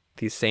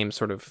these same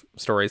sort of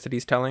stories that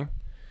he's telling.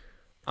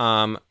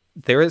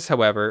 There is,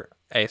 however,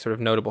 a sort of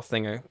notable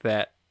thing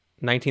that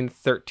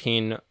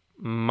 1913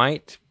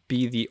 might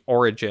be the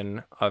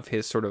origin of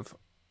his sort of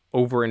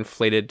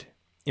overinflated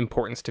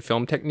importance to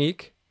film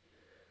technique,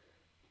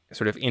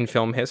 sort of in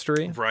film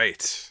history.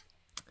 Right.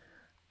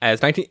 In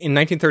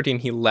 1913,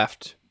 he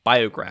left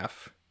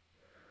Biograph,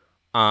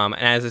 and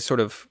as a sort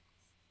of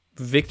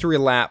victory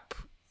lap,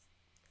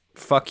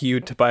 fuck you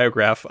to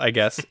Biograph, I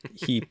guess,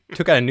 he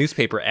took out a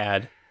newspaper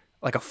ad,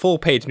 like a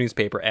full-page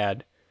newspaper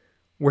ad,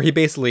 where he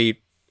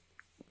basically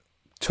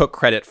took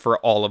credit for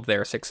all of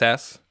their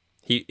success.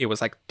 It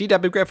was like,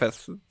 D.W.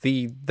 Griffith,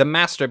 the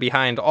master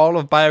behind all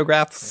of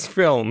Biograph's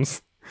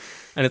films.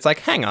 And it's like,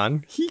 hang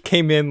on, he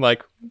came in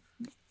like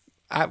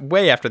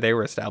way after they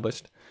were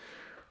established.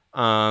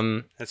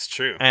 That's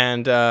true.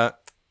 And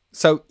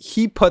so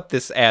he put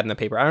this ad in the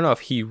paper. I don't know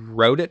if he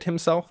wrote it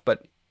himself,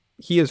 but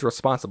he is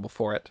responsible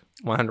for it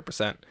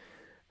 100%.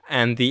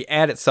 And the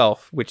ad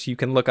itself, which you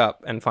can look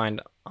up and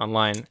find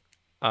online,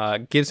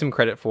 gives him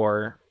credit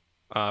for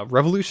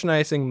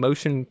revolutionizing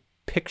motion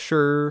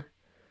pictures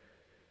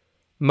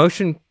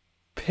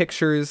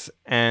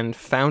and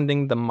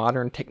founding the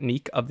modern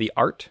technique of the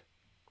art,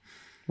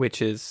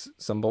 which is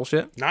some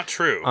bullshit. Not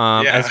true.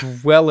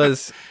 As well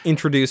as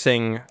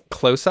introducing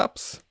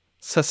close-ups,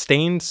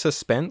 sustained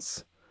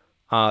suspense,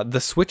 the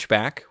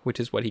switchback, which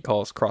is what he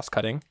calls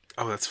cross-cutting.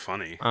 Oh, that's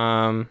funny.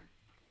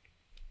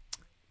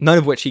 None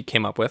of which he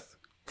came up with.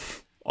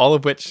 All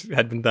of which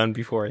had been done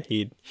before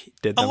he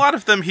did them. A lot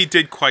of them he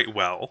did quite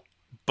well,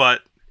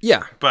 but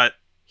yeah, but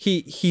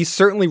he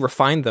certainly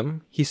refined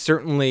them. He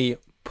certainly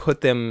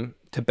put them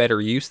to better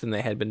use than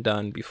they had been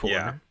done before.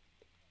 Yeah.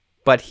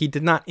 But he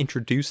did not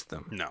introduce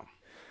them. No.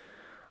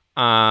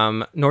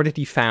 Nor did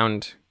he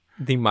found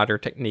the modern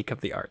technique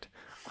of the art.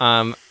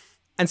 And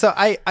so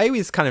I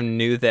always kind of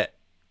knew that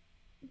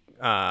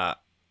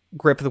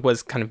Griffith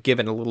was kind of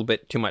given a little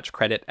bit too much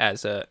credit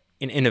as an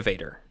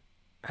innovator,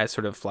 as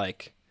sort of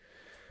like,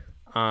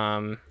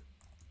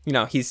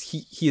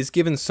 he is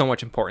given so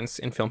much importance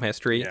in film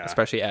history,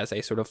 especially as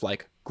a sort of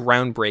like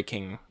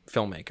groundbreaking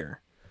filmmaker.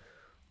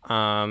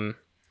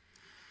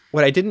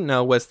 What I didn't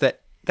know was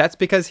that that's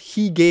because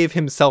he gave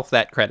himself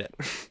that credit.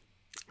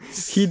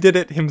 He did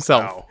it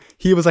himself. Wow.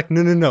 He was like,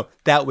 no,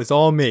 that was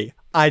all me.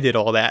 I did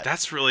all that.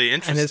 That's really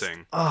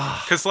interesting.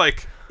 Because, Because,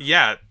 like,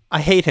 yeah.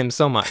 I hate him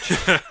so much.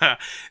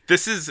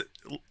 This is,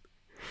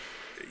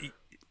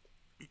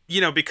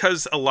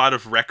 because a lot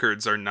of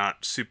records are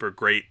not super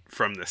great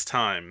from this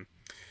time.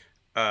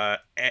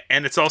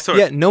 And it's also...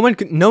 Yeah, no one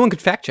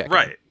could fact check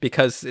right. him,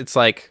 because it's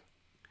like,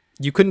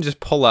 you couldn't just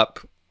pull up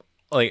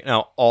like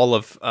all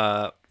of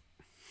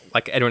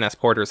like Edwin S.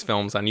 Porter's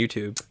films on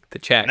YouTube to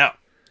check. No.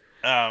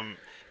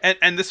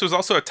 And this was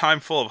also a time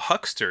full of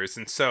hucksters,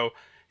 and so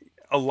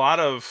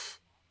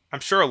I'm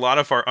sure a lot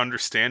of our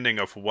understanding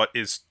of what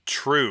is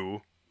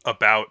true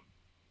about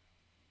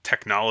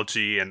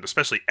technology, and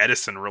especially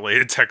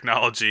Edison-related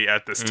technology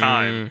at this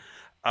time,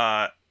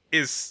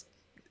 is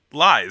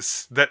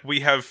lies that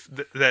we have,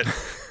 that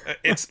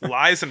it's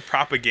lies and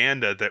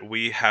propaganda that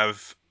we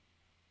have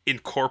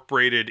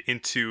incorporated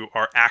into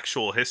our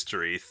actual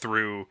history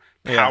through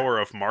power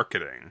of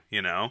marketing,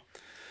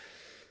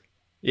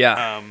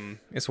 Yeah,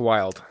 it's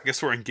wild. I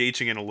guess we're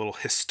engaging in a little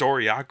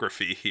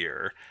historiography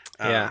here.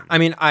 Yeah, I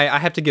mean, I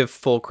have to give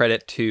full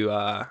credit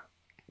to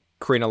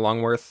Karina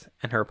Longworth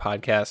and her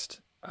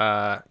podcast,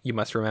 You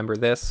Must Remember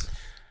This,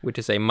 which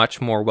is a much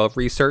more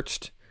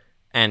well-researched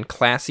and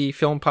classy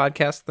film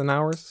podcast than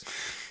ours.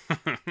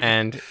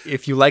 And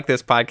if you like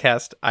this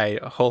podcast, I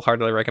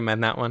wholeheartedly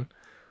recommend that one.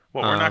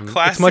 Well, we're not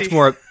classy. It's much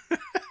more...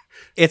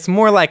 It's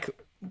more like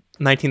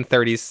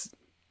 1930s,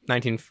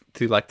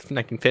 to like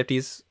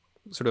 1950s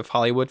sort of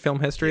Hollywood film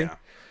history,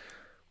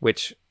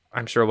 which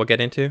I'm sure we'll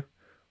get into.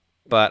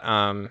 But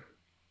I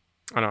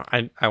don't know.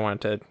 I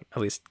wanted to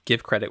at least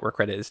give credit where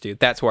credit is due.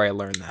 That's where I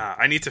learned that.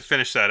 I need to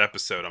finish that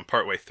episode. I'm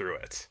partway through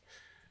it.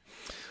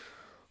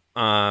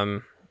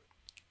 And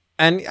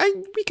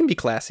we can be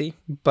classy,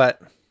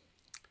 but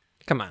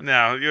come on.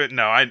 No,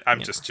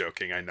 I'm just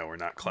joking. I know we're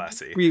not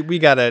classy. We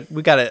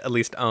gotta at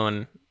least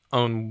own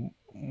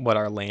what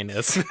our lane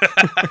is.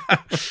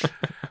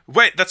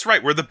 Wait, that's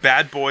right. We're the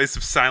bad boys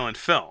of silent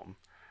film,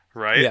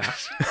 right?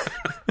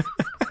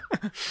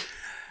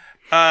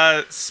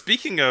 Yeah.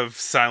 Speaking of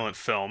silent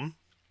film,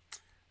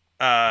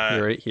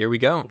 here we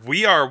go.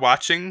 We are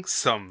watching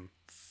some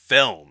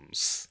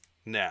films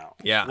now.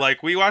 Yeah.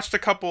 Like, we watched a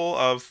couple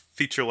of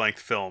feature-length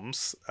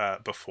films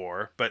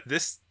before, but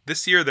this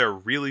year they're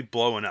really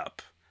blowing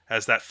up,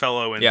 as that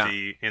fellow in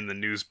the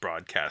news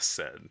broadcast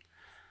said.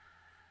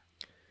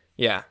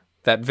 Yeah,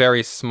 that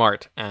very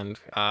smart and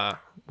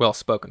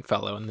well-spoken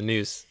fellow in the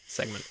news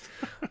segment.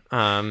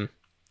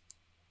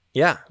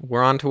 Yeah,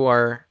 we're on to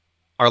our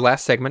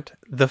last segment,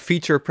 the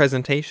feature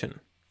presentation.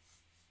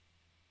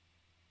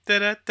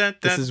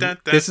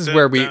 This is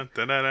where we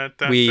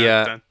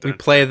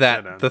play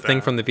the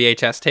thing from the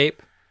VHS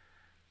tape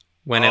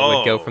when it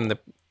would go from the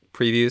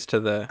previews to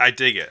the... I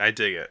dig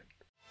it.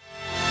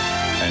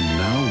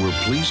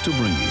 pleased to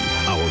bring you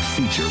our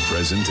feature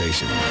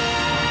presentation.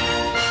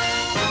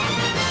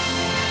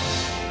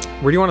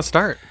 Where do you want to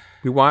start?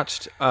 We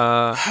watched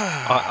a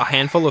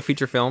handful of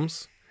feature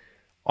films,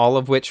 all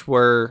of which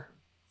were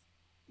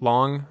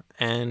long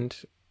and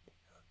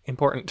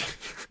important.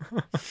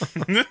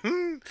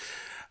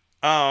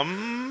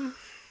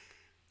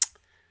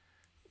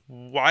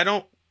 Why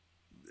don't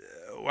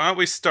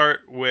we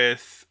start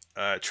with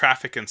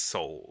Traffic in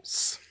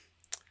Souls?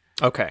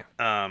 Okay.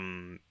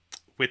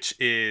 Which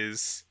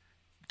is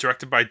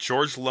directed by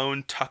George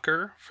Lone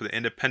Tucker for the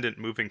Independent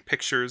Moving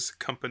Pictures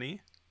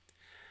Company.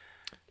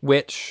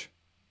 Which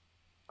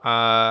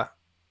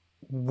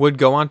would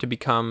go on to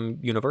become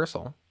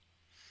Universal.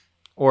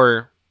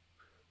 Or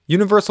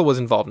Universal was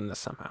involved in this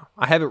somehow.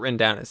 I have it written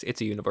down as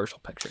it's a Universal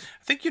picture.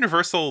 I think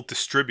Universal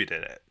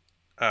distributed it,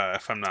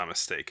 if I'm not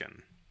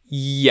mistaken.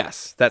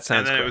 Yes, that sounds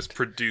And then correct. it was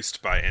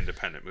produced by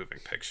Independent Moving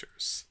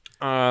Pictures.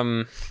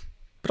 But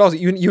also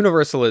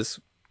Universal is,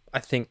 I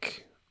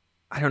think,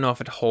 I don't know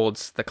if it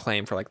holds the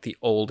claim for like the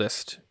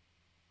oldest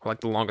or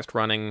like the longest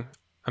running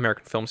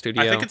American film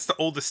studio. I think it's the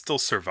oldest still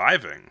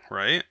surviving,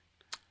 right?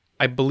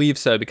 I believe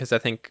so, because I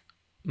think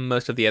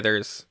most of the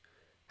others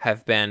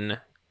have been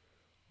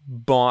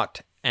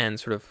bought and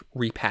sort of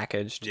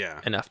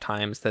repackaged enough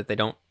times that they're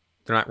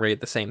not really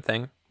the same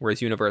thing,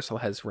 whereas Universal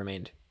has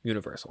remained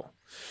Universal.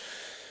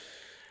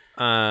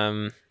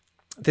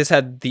 This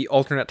had the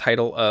alternate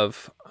title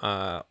of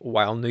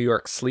While New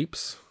York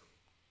Sleeps,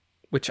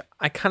 which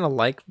I kind of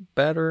like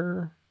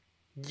better.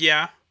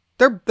 Yeah.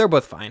 They're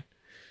both fine.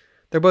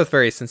 They're both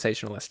very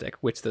sensationalistic,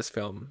 which this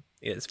film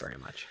is very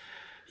much.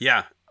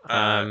 Yeah.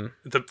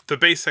 The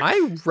basic...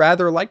 I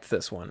rather liked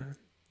this one,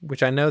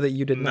 which I know that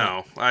you did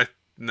not.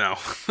 No.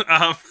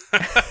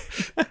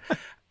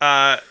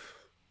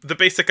 The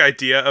basic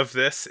idea of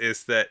this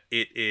is that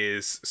it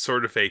is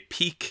sort of a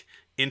peek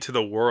into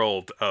the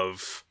world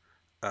of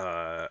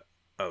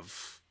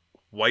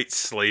white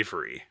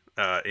slavery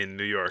in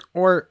New York,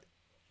 or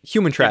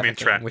human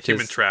trafficking, which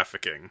human is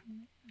trafficking,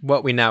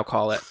 what we now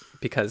call it,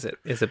 because it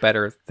is a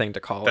better thing to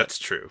call it. That's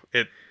true.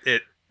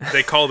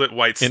 They called it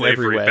white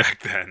slavery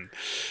back then.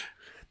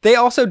 They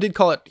also did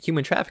call it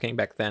human trafficking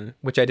back then,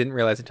 which I didn't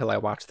realize until I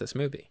watched this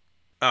movie.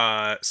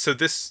 So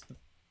this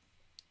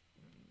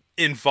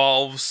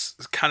involves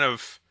kind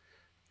of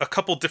a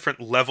couple different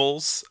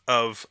levels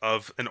of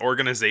an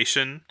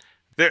organization.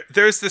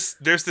 There's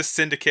this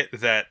syndicate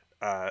that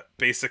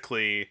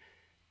basically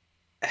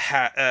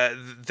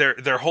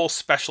their whole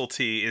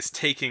specialty is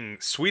taking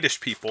Swedish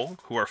people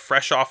who are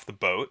fresh off the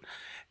boat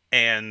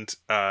and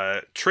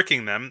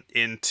tricking them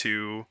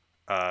into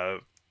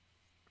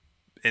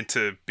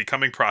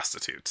becoming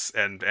prostitutes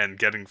and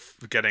getting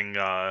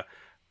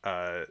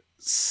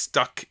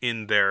stuck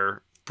in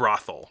their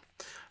brothel,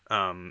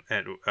 and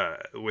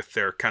with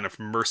their kind of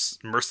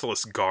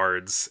merciless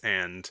guards,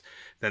 and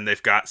then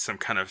they've got some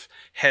kind of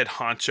head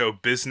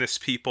honcho business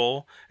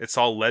people. It's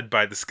all led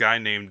by this guy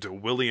named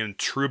William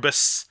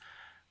Trubus.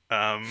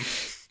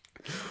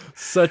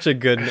 Such a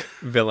good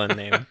villain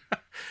name.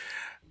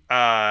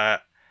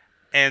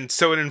 And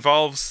so it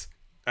involves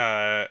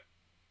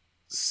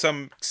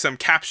some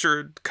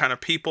captured kind of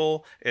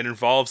people. It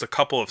involves a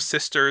couple of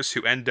sisters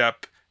who end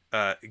up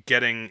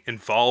getting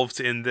involved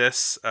in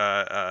this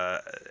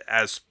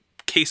as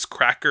case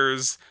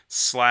crackers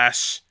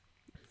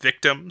 /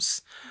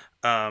 victims,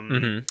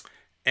 and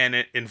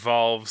it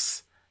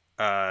involves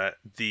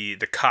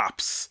the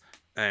cops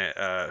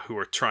who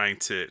are trying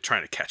to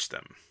catch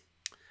them.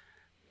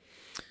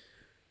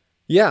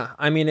 Yeah,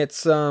 I mean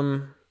it's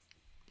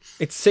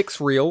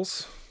 6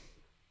 reels.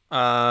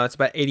 It's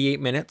about 88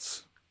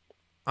 minutes,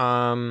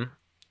 and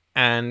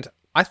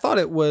I thought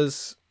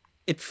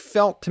it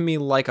felt to me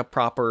like a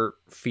proper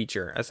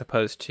feature as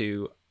opposed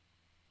to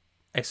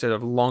a sort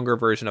of longer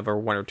version of a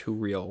 1 or 2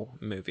 reel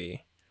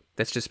movie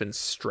that's just been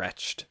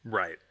stretched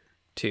right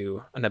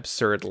to an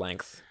absurd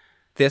length.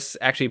 This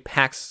actually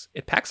packs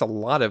a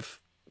lot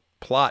of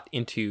plot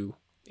into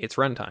its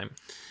runtime.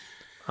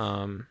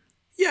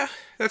 Yeah,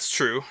 that's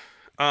true.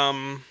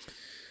 I'll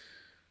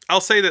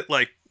say that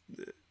like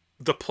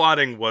the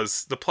plotting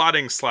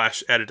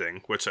 /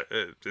 editing, which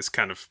is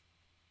kind of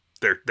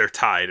they're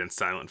tied in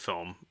silent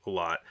film a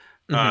lot,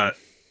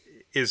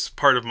 is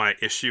part of my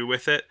issue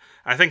with it.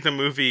 I think the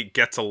movie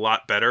gets a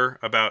lot better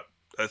about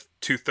a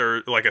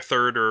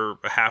third or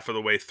a half of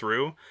the way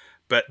through,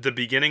 but the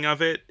beginning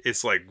of it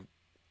is like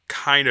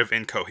kind of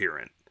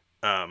incoherent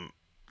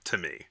to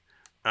me.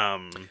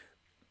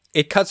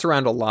 It cuts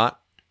around a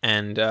lot,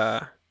 and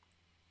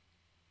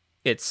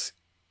it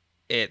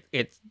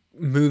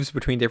moves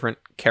between different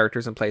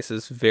characters and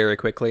places very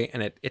quickly,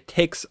 and it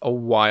takes a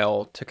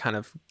while to kind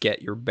of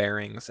get your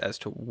bearings as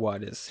to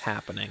what is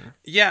happening.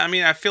 Yeah, I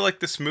mean, I feel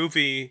like this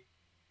movie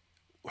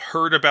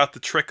heard about the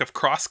trick of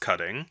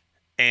cross-cutting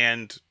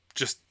and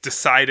just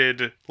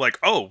decided, like,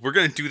 oh, we're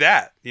going to do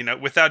that,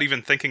 without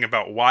even thinking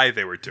about why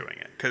they were doing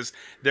it. Because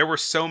there were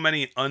so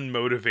many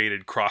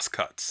unmotivated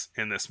cross-cuts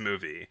in this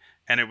movie,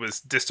 and it was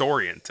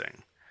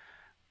disorienting.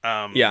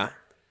 Yeah.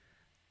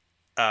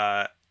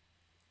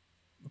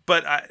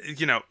 but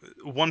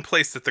one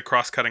place that the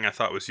cross-cutting I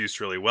thought was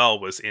used really well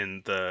was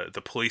in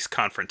the police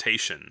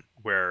confrontation,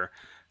 where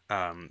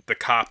the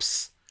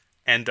cops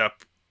end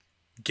up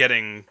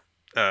getting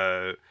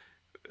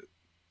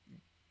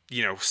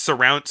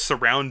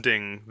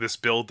surrounding this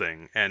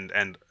building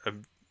and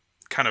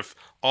kind of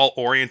all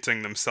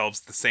orienting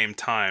themselves at the same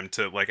time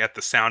to, like, at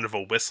the sound of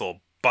a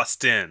whistle,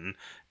 bust in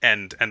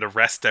and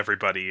arrest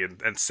everybody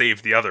and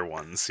save the other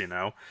ones.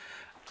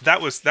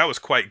 That was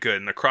quite good,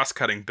 and the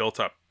cross-cutting built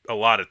up a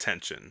lot of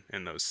tension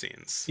in those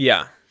scenes.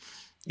 Yeah.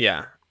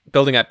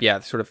 Building up,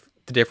 sort of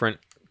the different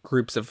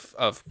groups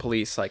of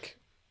police, like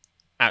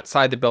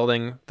outside the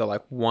building, the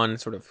like one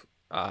sort of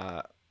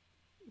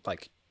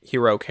like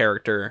hero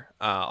character,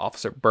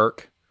 Officer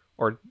Burke,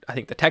 or I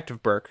think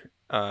Detective Burke,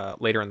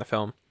 later in the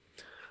film,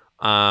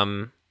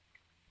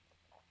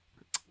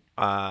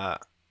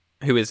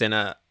 who is in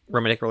a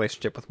romantic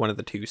relationship with one of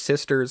the two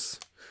sisters.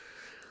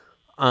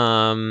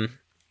 And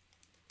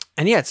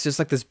yeah, it's just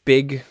like this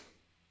big,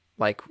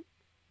 like,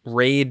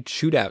 raid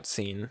shootout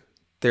scene.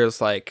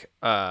 There's like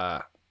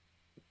one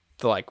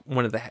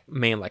of the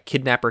main, like,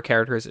 kidnapper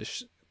characters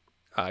is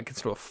gets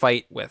into a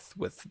fight with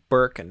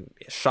Burke and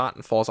is shot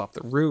and falls off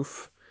the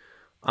roof.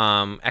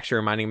 Actually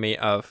reminding me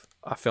of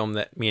a film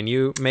that me and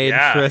you made,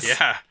 Chris.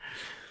 Yeah.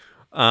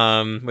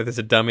 Where there's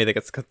a dummy that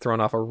gets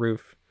thrown off a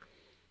roof.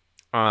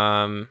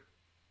 And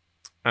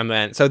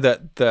then so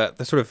the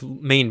sort of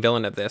main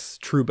villain of this,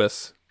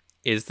 Trubus,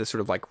 is the sort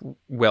of like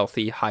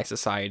wealthy high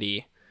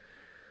society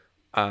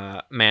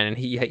man, and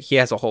he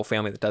has a whole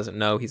family that doesn't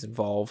know he's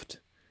involved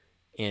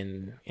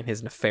in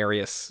his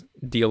nefarious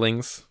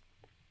dealings.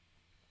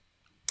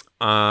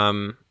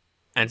 And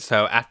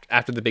so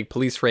after the big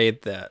police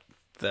raid,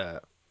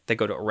 they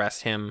go to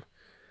arrest him.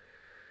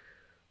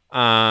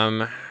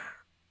 And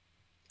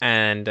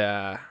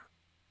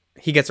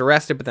he gets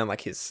arrested, but then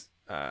like his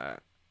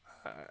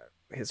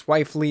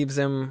wife leaves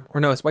him, or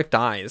no, his wife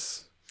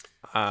dies.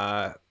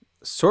 I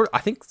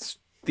think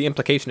the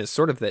implication is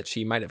sort of that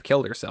she might have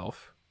killed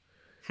herself.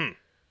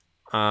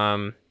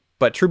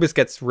 But Trubus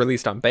gets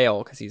released on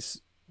bail because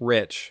he's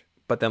rich,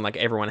 but then like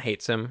everyone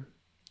hates him.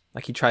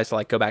 Like he tries to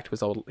like go back to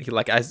his old.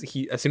 As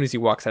soon as he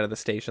walks out of the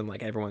station,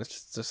 like everyone's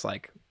just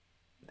like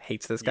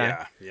hates this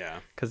guy. Yeah.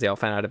 Because they all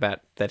found out about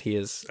that he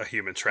is a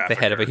human trafficker,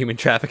 the head of a human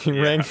trafficking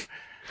ring.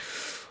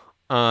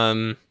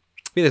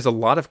 There's a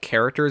lot of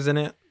characters in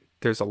it.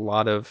 There's a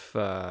lot of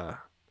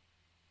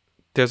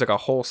there's like a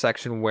whole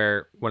section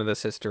where one of the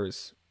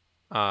sisters,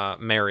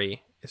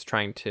 Mary, is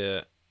trying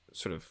to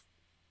sort of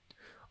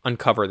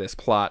uncover this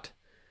plot,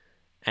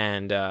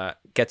 and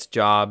gets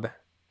job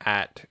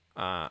at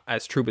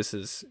as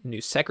Trubus's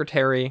new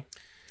secretary,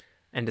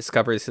 and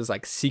discovers his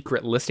like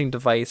secret listening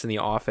device in the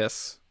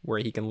office where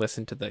he can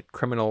listen to the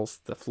criminals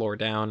the floor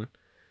down.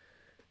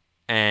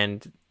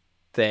 And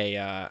they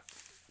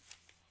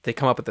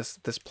come up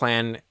with this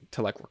plan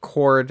to like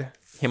record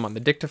him on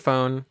the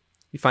dictaphone.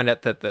 You find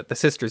out that the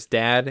sister's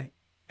dad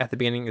at the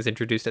beginning is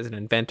introduced as an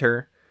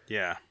inventor.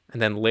 Yeah.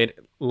 And then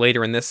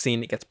later in this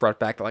scene, it gets brought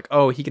back to like,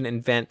 oh, he can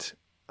invent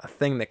a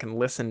thing that can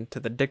listen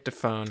to the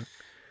dictaphone.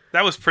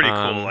 That was pretty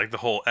cool, like the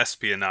whole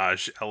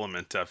espionage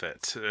element of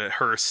it.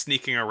 Her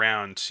sneaking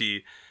around,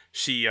 the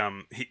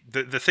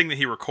thing that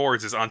he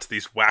records is onto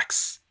these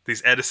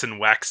Edison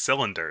wax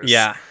cylinders.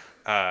 Yeah.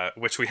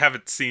 Which we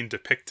haven't seen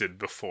depicted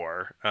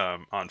before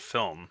on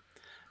film.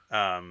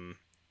 So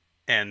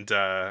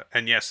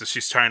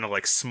she's trying to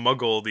like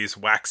smuggle these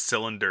wax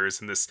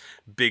cylinders in this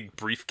big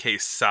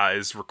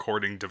briefcase-sized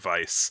recording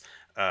device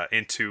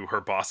into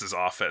her boss's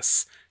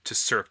office to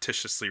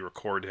surreptitiously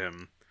record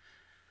him.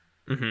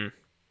 Mm-hmm.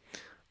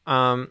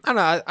 I don't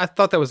know. I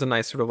thought that was a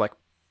nice sort of like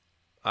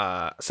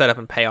setup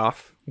and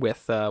payoff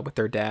with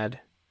their dad,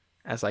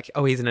 as like,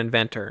 oh, he's an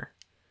inventor,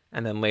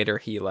 and then later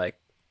he like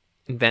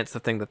invents the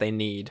thing that they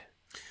need.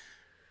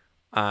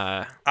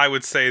 I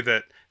would say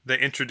that they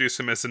introduce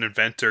him as an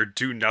inventor,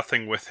 do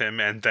nothing with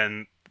him, and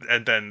then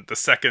the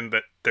second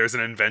that there's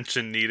an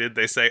invention needed,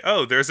 they say,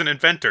 "Oh, there's an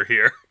inventor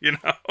here."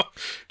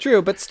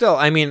 True, but still,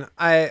 I mean,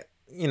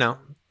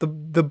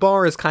 the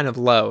bar is kind of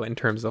low in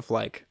terms of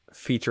like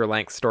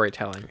feature-length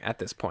storytelling at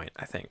this point.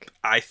 I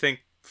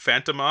think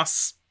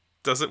Fantômas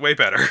does it way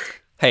better.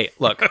 Hey,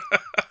 look,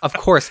 of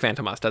course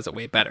Fantômas does it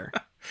way better.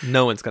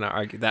 No one's gonna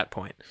argue that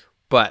point.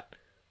 But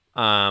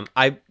I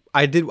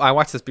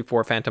watched this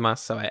before Fantômas,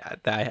 so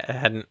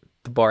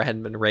the bar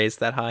hadn't been raised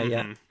that high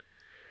yet.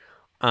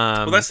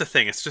 Well, that's the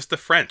thing. It's just the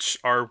French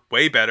are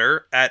way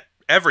better at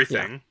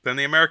everything than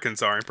the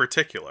Americans are in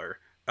particular.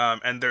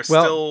 And they're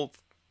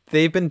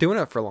they've been doing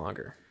it for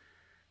longer.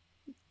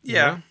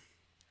 Yeah. You know?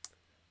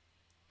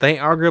 They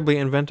arguably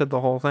invented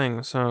the whole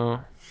thing,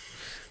 so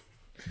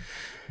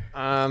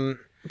yeah,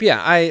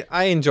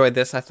 I enjoyed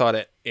this. I thought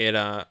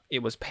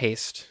it was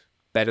paced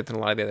better than a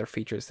lot of the other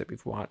features that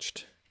we've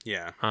watched.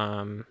 Yeah.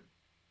 And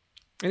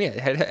yeah,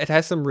 it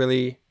has some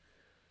really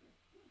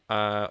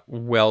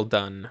well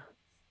done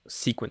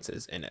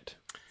sequences in it,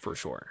 for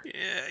sure.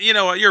 Yeah, you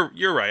know what?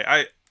 You're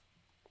right.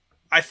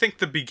 I think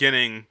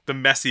the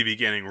messy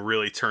beginning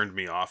really turned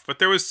me off, but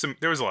there was a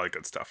lot of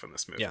good stuff in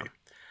this movie. Yeah.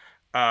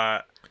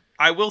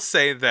 I will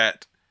say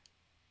that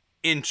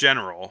in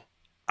general,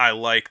 I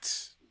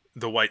liked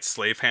The White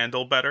Slave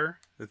Handle better.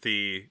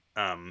 The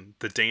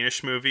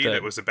Danish movie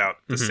that was about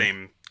the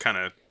same kind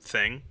of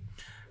thing.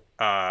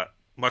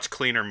 Much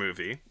cleaner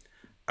movie.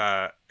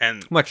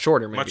 And Much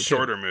shorter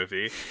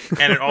movie.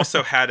 And it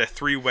also had a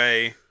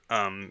 3-way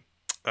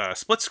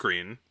split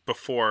screen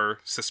before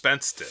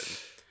Suspense did.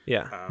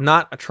 Yeah.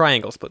 Not a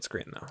triangle split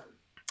screen, though.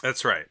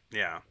 That's right.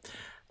 Yeah.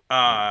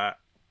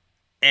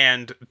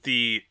 And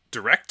the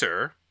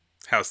director,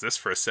 how's this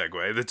for a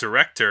segue? The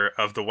director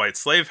of The White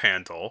Slave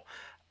Handle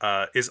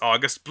is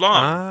August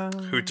Blom,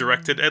 who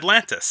directed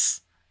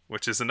Atlantis,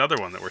 which is another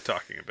one that we're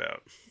talking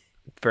about.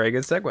 Very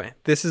good segue.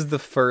 This is the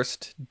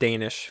first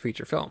Danish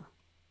feature film.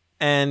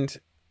 And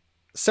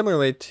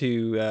similarly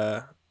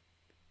to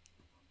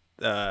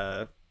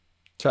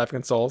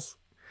Traffic Souls,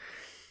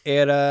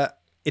 it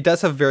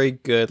does have very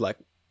good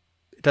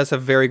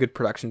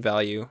production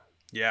value.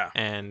 Yeah.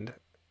 And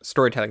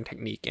storytelling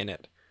technique in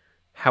it.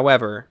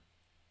 However,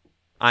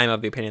 I'm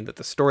of the opinion that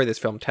the story this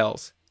film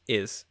tells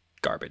is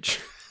garbage.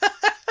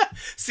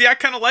 See, I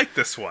kind of like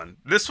this one.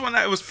 This one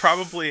was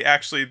probably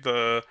actually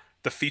the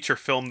feature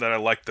film that I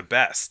liked the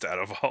best out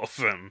of all of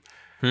them.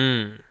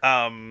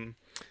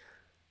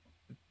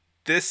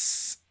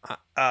 This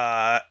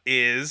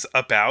is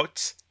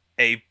about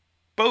a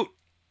boat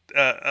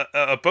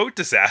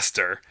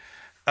disaster.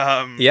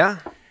 Yeah.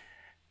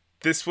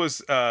 This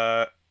was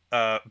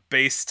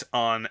based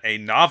on a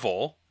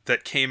novel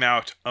that came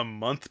out a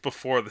month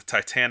before the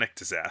Titanic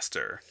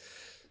disaster.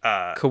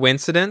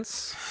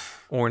 Coincidence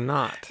or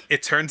not?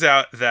 It turns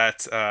out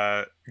that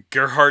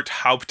Gerhard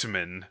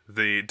Hauptmann,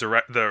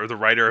 the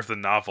writer of the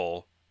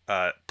novel,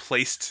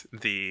 placed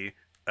the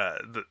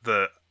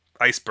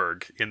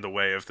iceberg in the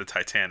way of the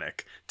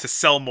Titanic to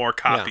sell more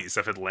copies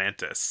of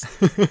Atlantis.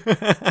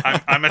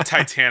 I'm a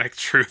Titanic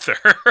truther.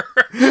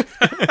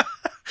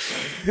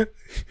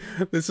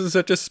 This is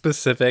such a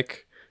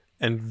specific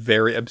and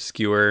very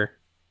obscure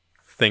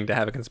thing to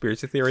have a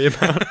conspiracy theory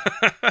about.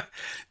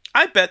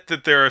 I bet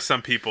that there are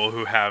some people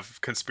who have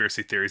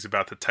conspiracy theories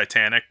about the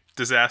Titanic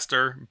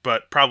disaster,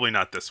 but probably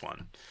not this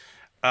one.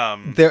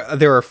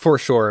 There are for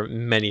sure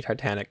many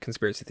Titanic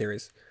conspiracy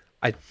theories.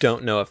 I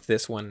don't know if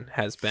this one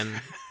has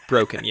been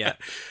broken yet.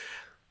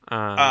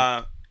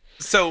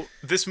 So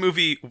this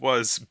movie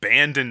was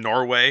banned in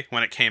Norway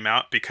when it came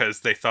out because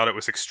they thought it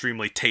was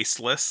extremely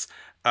tasteless.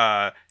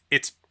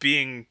 It's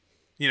being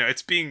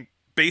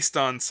based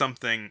on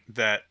something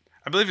that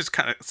I believe is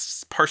kind of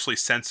partially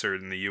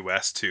censored in the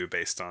US too,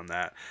 based on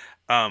that.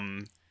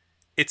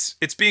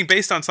 It's being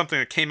based on something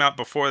that came out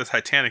before the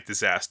Titanic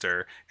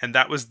disaster, and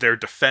that was their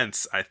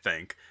defense, I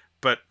think.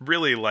 But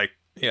really,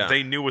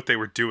 they knew what they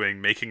were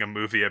doing, making a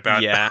movie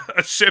about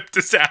a ship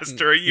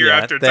disaster a year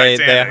after Titanic.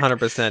 They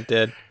 100%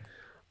 did.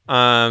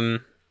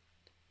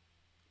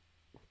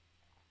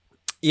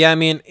 Yeah, I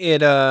mean,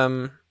 it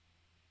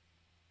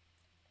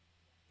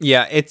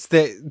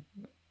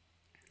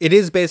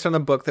is based on a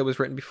book that was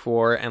written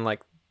before, and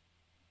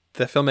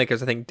the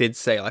filmmakers I think did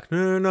say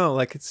no,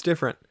 it's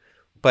different,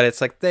 but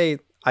it's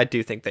I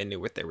do think they knew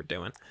what they were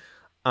doing,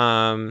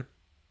 to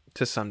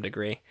some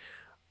degree.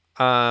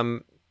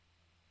 I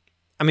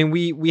mean,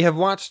 we have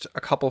watched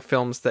a couple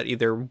films that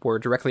either were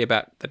directly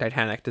about the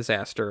Titanic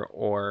disaster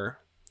or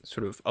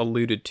sort of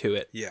alluded to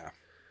it. Yeah.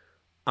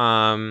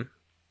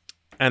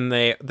 And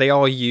they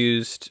all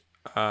used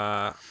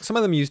some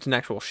of them used an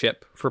actual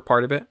ship for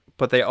part of it,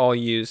 but they all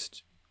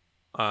used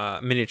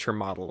miniature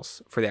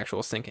models for the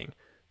actual sinking.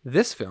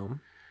 This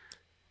film,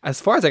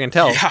 as far as I can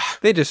tell,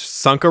 they just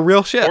sunk a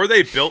real ship. Or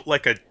they built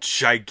a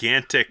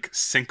gigantic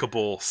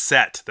sinkable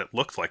set that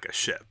looked like a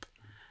ship.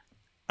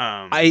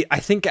 I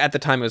think at the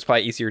time it was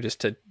probably easier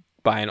just to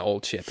buy an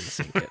old ship and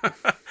sink it.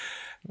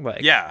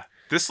 Yeah,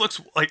 this looks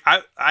like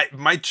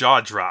my jaw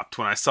dropped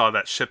when I saw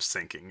that ship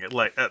sinking. It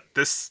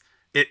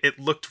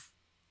looked.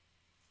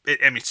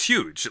 I mean, it's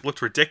huge. It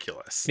looked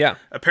ridiculous. Yeah.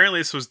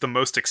 Apparently, this was the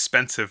most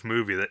expensive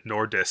movie that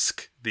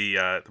Nordisk,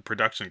 the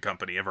production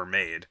company, ever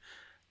made.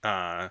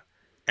 And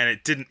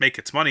it didn't make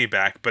its money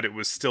back, but it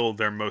was still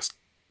their most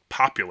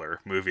popular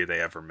movie they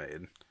ever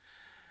made.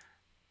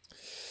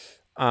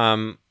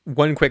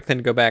 One quick thing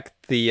to go back.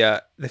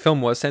 The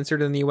film was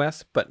censored in the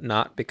US, but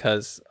not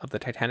because of the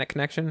Titanic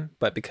connection,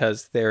 but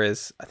because there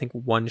is, I think,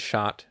 one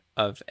shot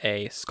of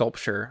a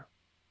sculpture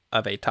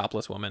of a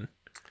topless woman.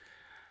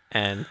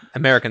 And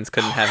Americans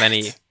couldn't have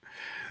any.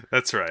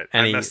 That's right.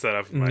 Any I messed that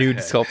up in my nude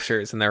head.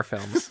 sculptures in their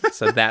films,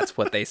 so that's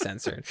what they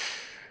censored.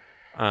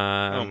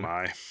 Oh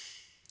my!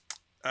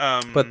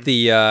 But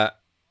the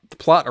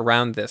plot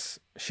around this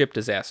ship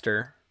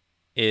disaster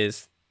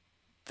is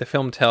the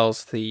film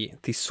tells the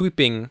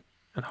sweeping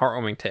and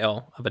heartwarming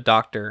tale of a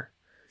doctor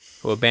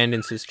who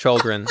abandons his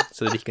children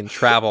so that he can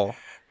travel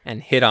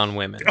and hit on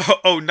women.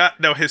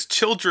 No, his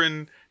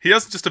children. He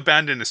doesn't just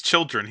abandon his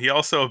children. He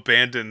also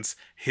abandons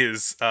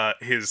his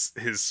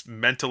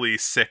mentally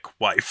sick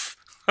wife.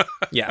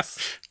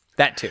 Yes,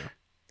 that too.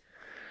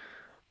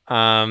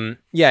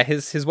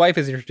 His wife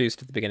is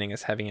introduced at the beginning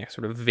as having a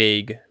sort of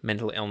vague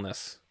mental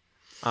illness,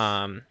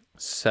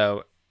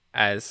 So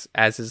as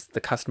is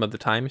the custom of the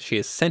time, she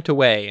is sent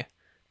away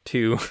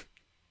to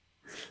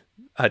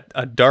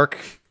a dark,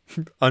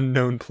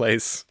 unknown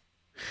place.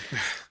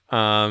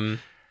 And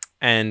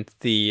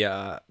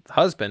the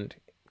husband,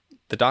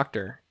 the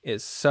doctor,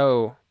 is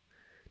so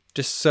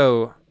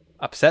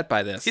upset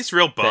by this. He's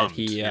real bummed,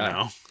 He, you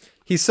know.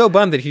 He's so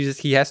bummed that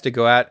he has to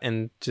go out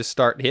and just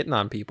start hitting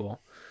on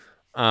people.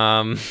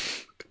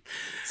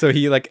 So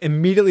he like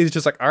immediately is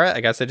just like, all right,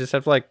 I guess I just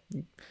have to like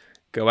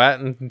go out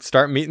and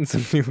start meeting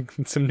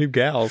some new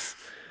gals.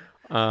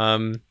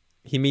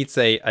 He meets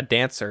a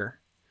dancer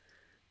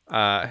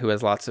who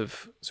has lots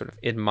of sort of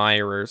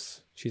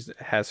admirers. She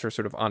has her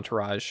sort of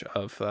entourage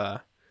of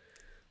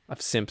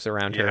simps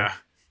around her.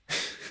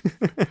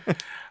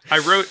 I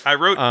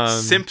wrote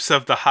Simps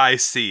of the High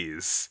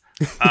Seas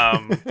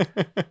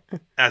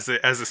as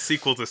a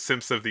sequel to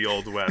Simps of the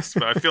Old West,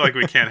 but I feel like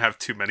we can't have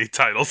too many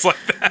titles like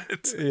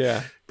that.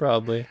 Yeah,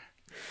 probably.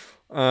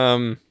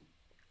 So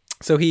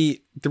the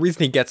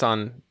reason he gets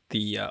on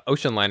the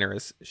ocean liner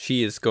is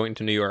she is going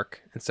to New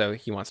York, and so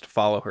he wants to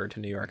follow her to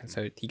New York, and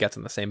so he gets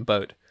on the same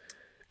boat.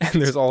 And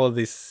there's all of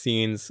these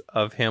scenes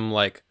of him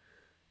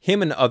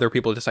and other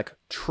people just like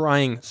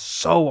trying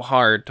so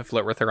hard to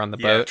flirt with her on the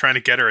boat, trying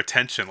to get her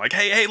attention, like,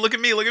 hey, look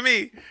at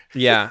me.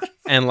 Yeah,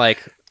 and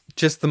like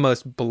just the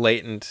most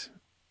blatant,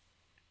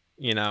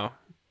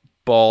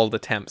 bald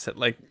attempts at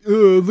like,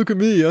 look at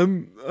me,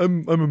 I'm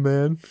a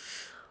man.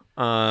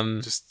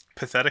 Just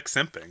pathetic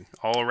simping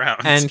all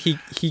around. And he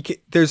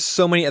there's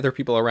so many other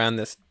people around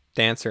this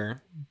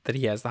dancer that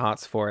he has the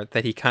hots for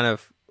that he kind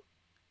of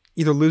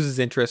either loses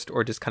interest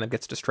or just kind of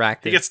gets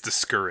distracted. He gets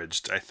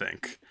discouraged, I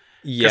think.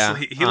 Yeah,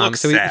 he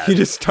looks so sad. He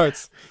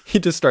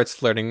just starts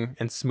flirting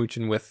and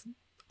smooching with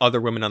other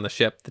women on the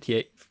ship that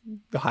he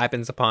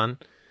happens upon.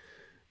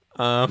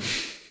 And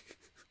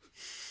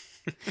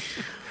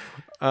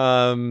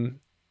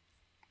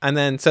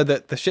then so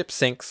the ship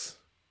sinks.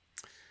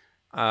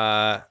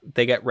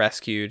 They get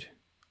rescued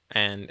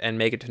and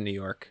make it to New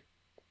York.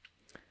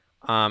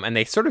 And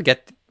they sort of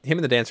him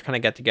and the dancer kind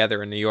of get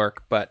together in New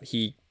York, but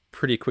he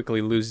pretty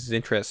quickly loses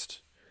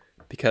interest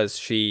because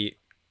she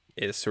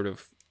is sort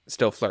of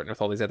still flirting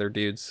with all these other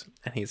dudes,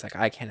 and he's like,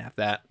 I can't have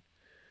that.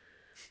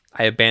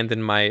 I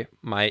abandoned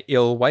my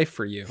ill wife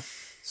for you.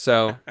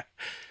 So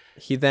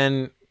he's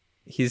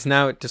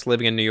now just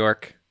living in New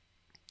York.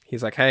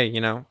 He's like, hey,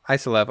 I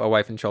still have a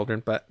wife and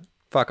children, but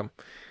fuck them.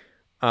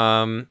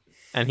 And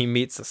he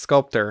meets a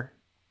sculptor,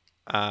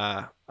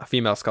 a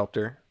female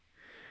sculptor,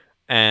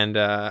 and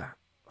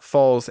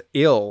falls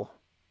ill,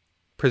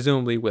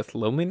 presumably with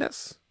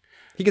loneliness.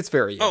 He gets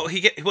very ill. He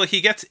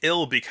gets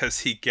ill because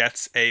he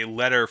gets a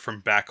letter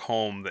from back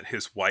home that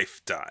his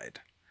wife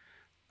died.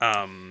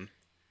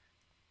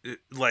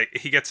 Like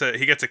he gets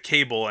a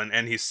cable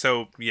and he's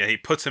he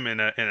puts him in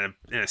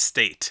a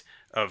state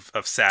of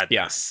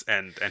sadness,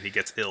 and he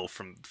gets ill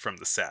from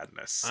the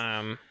sadness.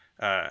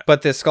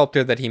 But the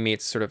sculptor that he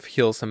meets sort of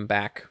heals him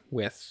back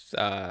with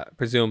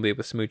presumably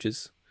with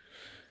smooches.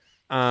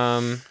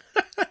 And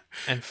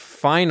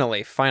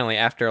finally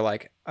after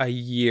like a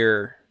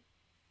year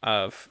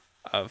of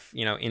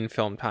in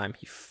film time,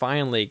 he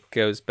finally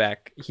goes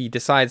back. He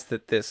decides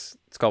that this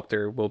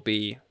sculptor will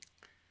be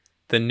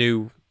the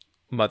new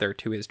mother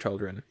to his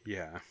children.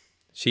 Yeah.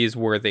 She is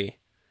worthy.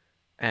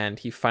 And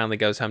he finally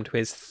goes home to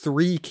his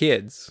 3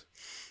 kids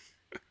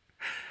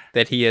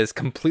that he has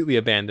completely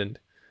abandoned.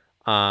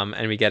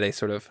 And we get a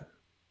sort of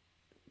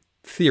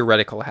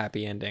theoretical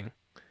happy ending.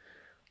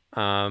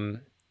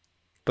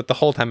 But the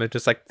whole time it's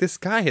just like, this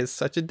guy is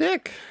such a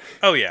dick.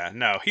 Oh yeah,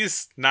 no,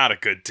 he's not a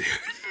good dude.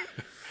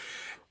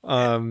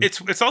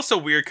 It's also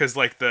weird because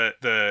like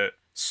the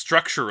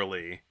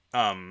structurally,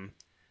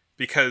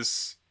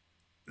 because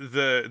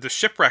the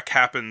shipwreck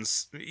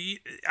happens.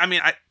 I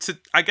mean,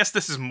 I guess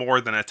this is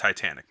more than a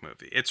Titanic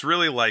movie. It's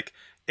really like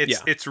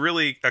it's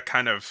really a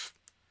kind of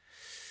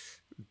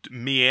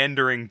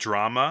meandering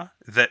drama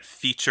that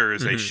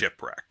features a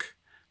shipwreck.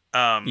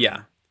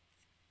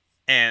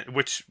 And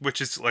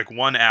which is like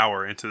 1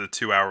 hour into the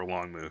 2-hour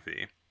long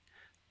movie.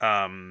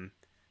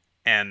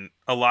 And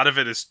a lot of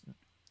it is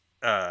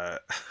a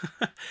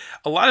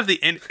lot of the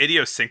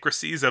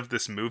idiosyncrasies of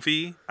this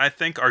movie, I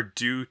think, are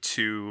due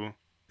to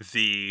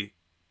the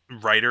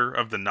writer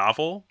of the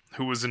novel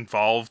who was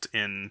involved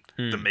in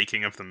the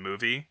making of the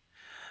movie.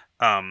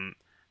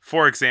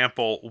 For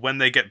example, when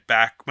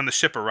the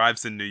ship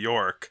arrives in New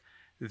York,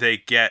 they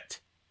get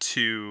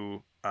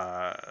to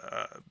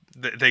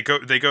they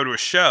go to a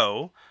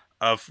show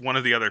of one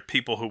of the other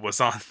people who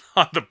was on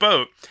the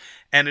boat,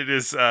 and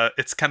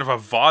it's kind of a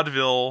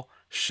vaudeville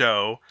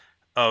show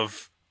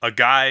of a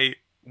guy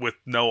with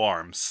no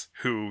arms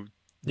who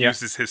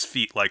uses his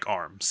feet like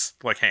arms,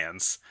 like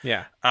hands.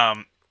 Yeah.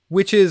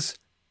 Which is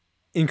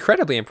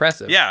incredibly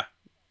impressive. Yeah.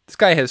 This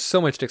guy has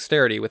so much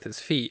dexterity with his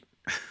feet.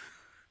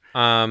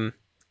 No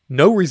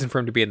reason for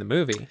him to be in the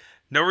movie.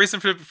 No reason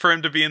for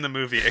him to be in the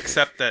movie,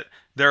 except that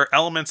there are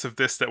elements of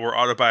this that were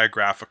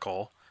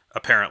autobiographical,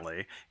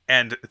 apparently,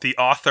 and the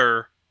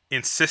author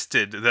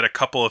insisted that a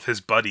couple of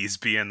his buddies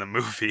be in the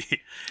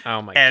movie.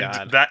 Oh my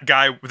and god.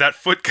 that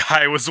foot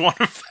guy was one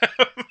of them.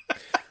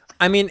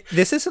 I mean,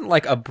 this isn't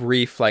like a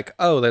brief, like,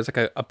 oh, there's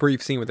like a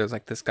brief scene where there's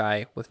like this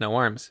guy with no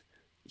arms.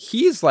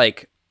 He's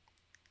like,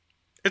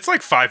 it's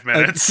like 5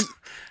 minutes.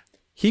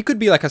 He could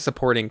be like a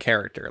supporting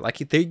character. Like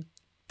they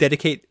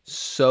dedicate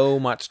so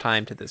much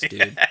time to this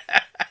dude.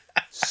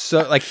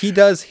 So like he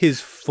does his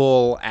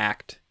full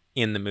act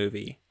in the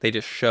movie. They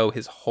just show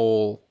his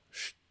whole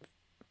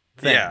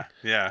thing.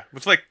 Yeah,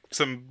 with like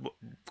some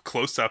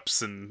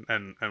close-ups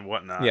and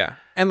whatnot. Yeah,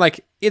 and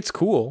like it's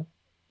cool,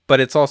 but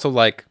it's also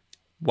like,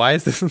 why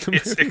is this in the movie?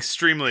 It's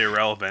extremely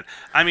irrelevant.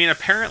 I mean,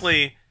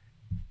 apparently,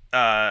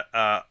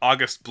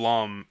 August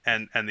Blom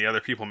and the other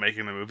people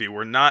making the movie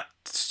were not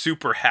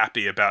super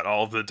happy about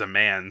all the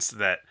demands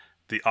that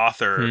the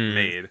author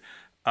made,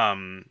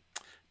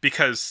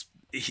 because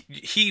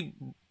he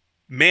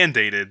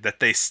mandated that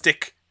they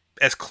stick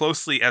as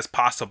closely as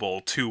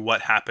possible to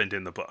what happened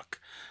in the book.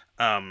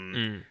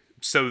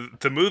 So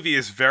the movie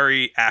is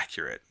very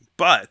accurate,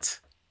 but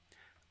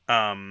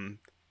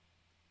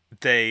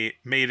they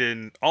made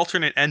an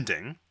alternate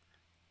ending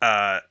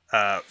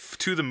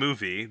to the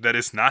movie that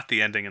is not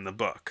the ending in the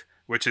book,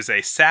 which is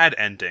a sad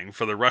ending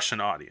for the Russian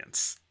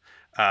audience.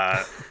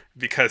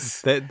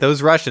 Because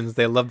those Russians,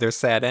 they love their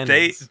sad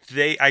endings.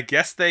 I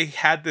guess they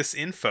had this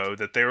info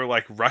that they were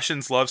like,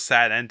 Russians love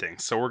sad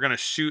endings, so we're going to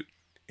shoot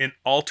an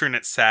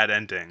alternate sad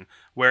ending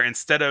where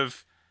instead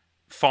of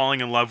falling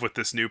in love with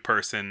this new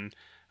person,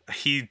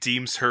 he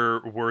deems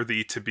her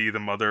worthy to be the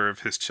mother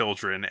of his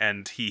children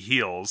and he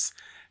heals.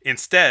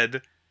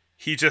 Instead,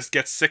 he just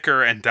gets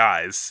sicker and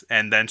dies,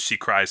 and then she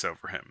cries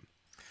over him.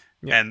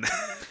 Yeah.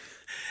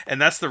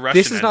 And that's the Russian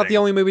This is ending. not the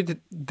only movie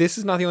this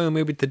is not the only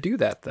movie to do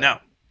that, though. No.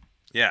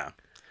 Yeah.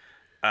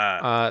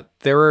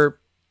 There were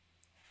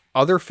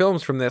other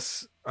films from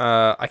this,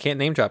 I can't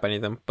name drop any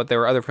of them, but there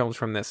were other films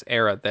from this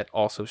era that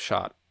also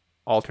shot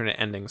alternate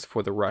endings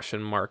for the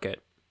Russian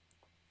market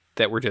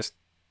that were just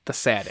the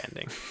sad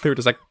ending. They were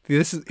just like,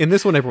 in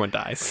this one everyone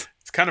dies.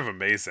 It's kind of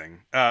amazing.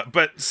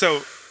 But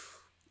so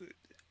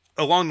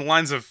along the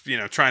lines of,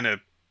 trying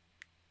to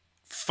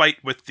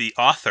fight with the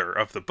author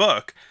of the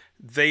book,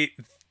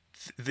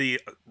 the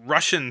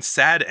Russian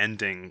sad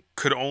ending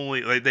could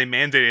only, they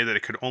mandated that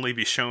it could only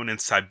be shown in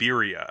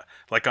Siberia,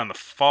 like on the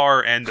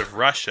far end of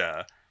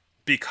Russia,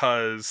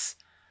 because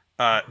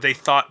they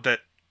thought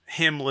that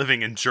him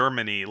living in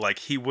Germany, like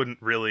he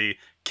wouldn't really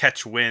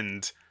catch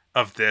wind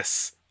of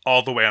this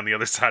all the way on the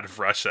other side of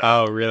Russia.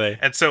 Oh, really?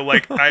 And so,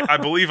 like, I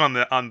believe on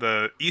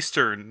the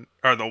eastern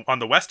or on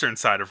the western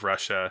side of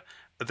Russia,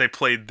 they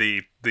played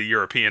the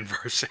European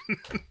version.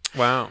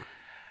 Wow,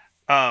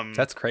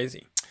 that's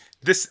crazy.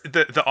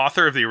 The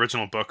author of the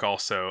original book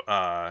also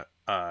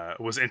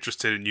was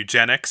interested in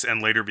eugenics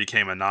and later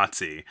became a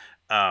Nazi.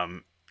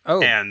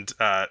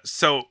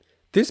 So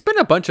there's been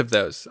a bunch of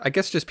those. I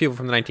guess just people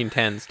from the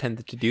 1910s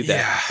tended to do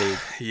that.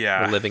 They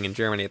were living in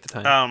Germany at the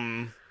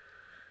time.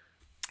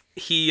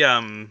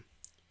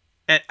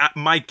 And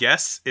my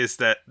guess is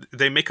that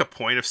they make a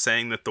point of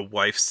saying that the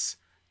wife's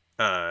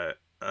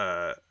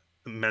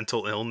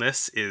mental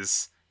illness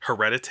is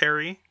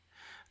hereditary.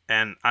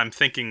 And I'm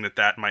thinking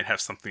that might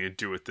have something to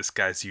do with this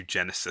guy's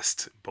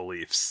eugenicist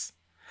beliefs.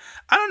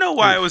 I don't know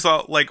why I was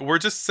all like, we're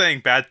just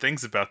saying bad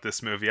things about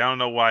this movie. I don't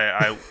know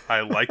why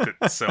I liked it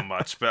so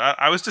much, but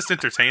I was just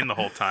entertained the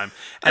whole time.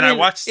 And I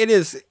watched.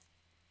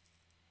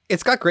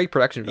 It's got great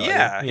production value.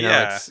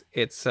 Yeah,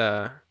 it's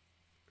a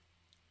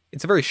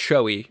very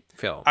showy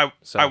film.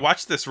 I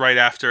watched this right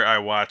after I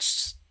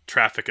watched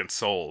Traffic and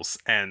Souls,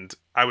 and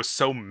I was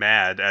so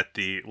mad at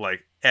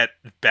at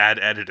bad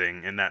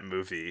editing in that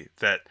movie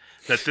that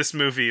this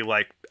movie,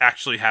 like,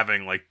 actually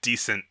having like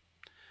decent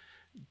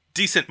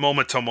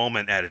moment to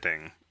moment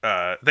editing.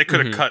 They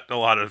could have cut a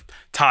lot of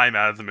time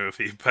out of the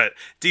movie, but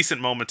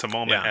decent moment to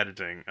moment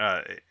editing.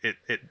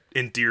 It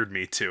endeared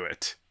me to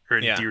it, or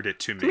endeared it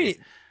to me. I mean,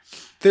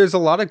 there's a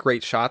lot of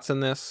great shots in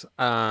this.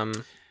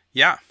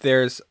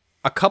 There's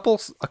a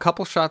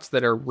couple shots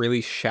that are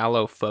really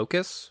shallow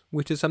focus,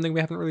 which is something we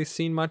haven't really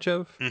seen much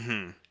of.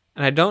 Mm-hmm.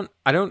 And I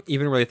don't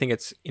even really think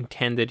it's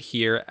intended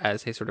here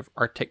as a sort of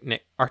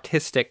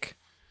artistic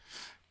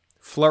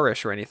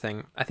flourish or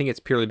anything. I think it's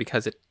purely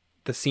because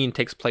the scene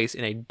takes place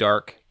in a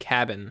dark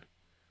cabin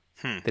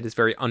that is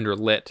very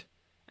underlit,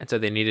 and so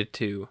they needed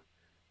to,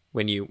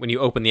 when you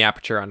open the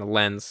aperture on a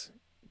lens,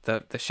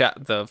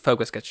 the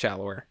focus gets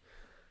shallower,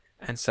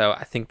 and so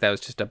I think that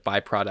was just a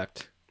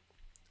byproduct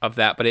of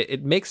that. But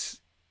it makes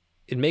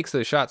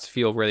those shots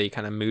feel really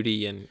kind of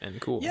moody and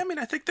cool. Yeah, I mean,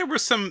 I think there were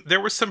some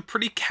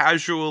pretty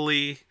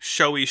casually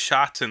showy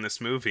shots in this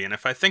movie, and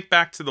if I think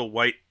back to the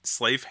white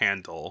slave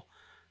handle,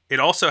 it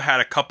also had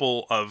a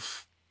couple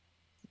of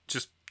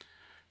just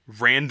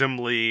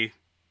randomly,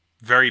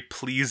 very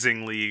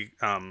pleasingly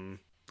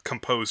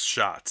composed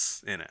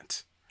shots in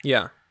it.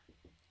 Yeah,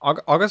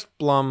 August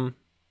Blum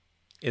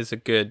is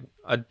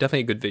definitely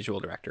a good visual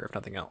director, if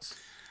nothing else.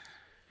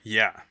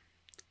 Yeah,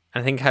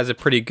 and I think has a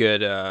pretty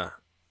good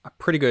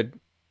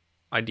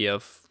idea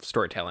of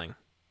storytelling.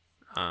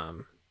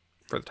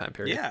 for the time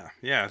period.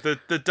 Yeah.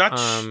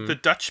 The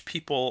Dutch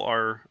people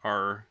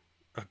are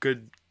a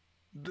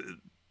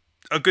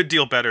good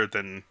deal better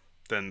than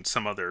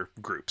some other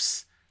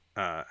groups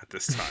at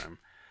this time.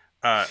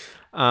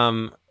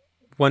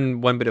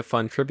 One bit of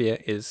fun trivia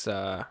is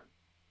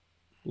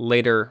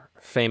later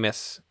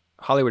famous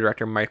Hollywood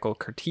director Michael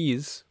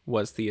Curtiz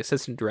was the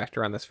assistant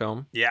director on this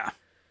film. Yeah.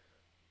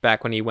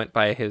 Back when he went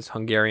by his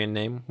Hungarian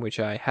name, which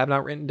I have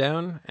not written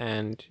down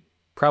and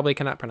probably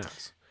cannot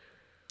pronounce.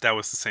 That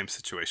was the same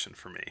situation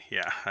for me.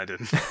 Yeah, I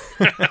didn't.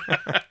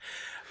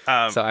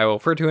 So I will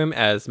refer to him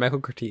as Michael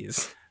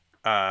Curtiz.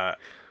 I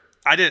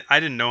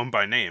didn't know him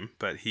by name,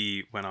 but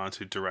he went on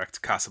to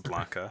direct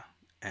Casablanca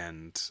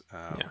and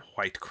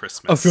White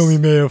Christmas. A film you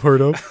may have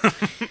heard of.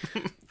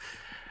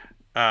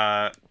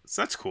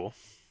 So that's cool.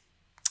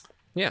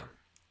 Yeah.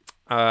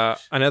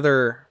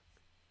 Another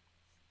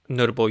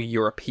notable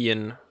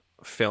European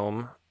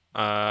film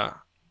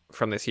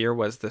from this year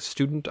was The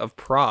Student of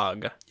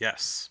Prague.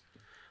 Yes.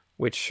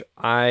 Which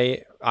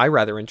I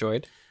rather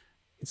enjoyed.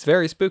 It's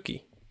very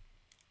spooky.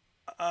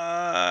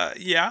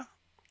 Yeah.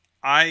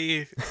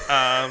 I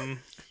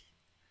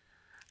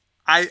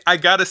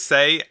gotta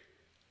say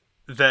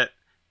that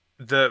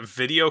the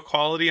video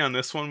quality on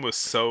this one was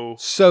so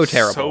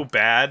terrible, so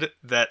bad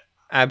that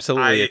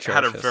absolutely I atrocious.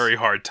 had a very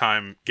hard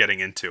time getting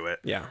into it.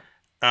 Yeah.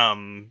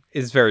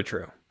 It's very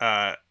true.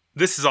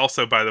 This is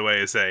also, by the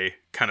way, is a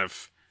kind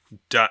of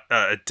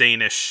a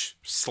Danish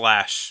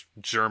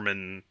 /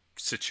 German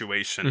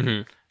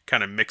situation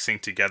kind of mixing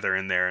together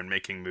in there and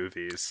making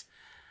movies.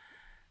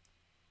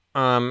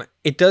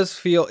 It does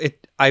feel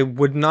it. I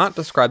would not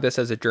describe this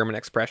as a German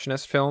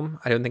expressionist film.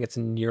 I don't think it's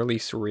nearly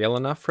surreal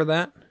enough for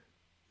that.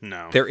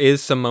 No. There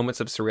is some moments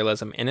of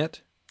surrealism in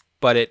it,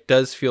 but it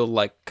does feel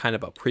like kind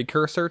of a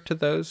precursor to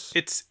those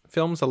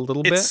films a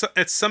little bit.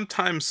 It's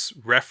sometimes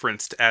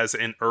referenced as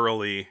an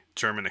early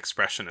German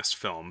expressionist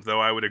film, though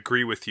I would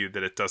agree with you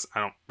that I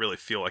don't really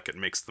feel like it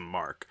makes the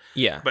mark.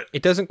 Yeah, but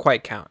it doesn't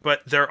quite count.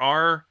 But there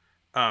are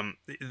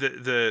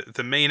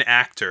the main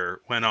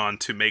actor went on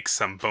to make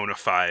some bona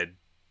fide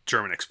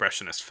German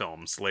expressionist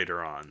films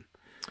later on.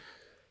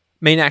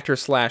 Main actor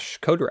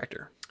 /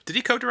 co-director. Did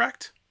he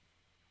co-direct?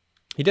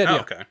 He did. Oh,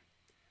 yeah. Okay.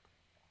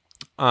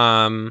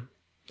 I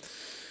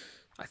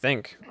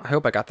think. I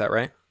hope I got that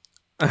right.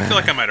 I feel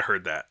like I might have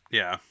heard that.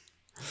 Yeah.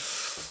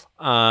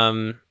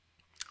 But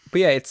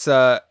yeah, it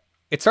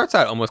starts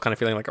out almost kind of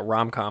feeling like a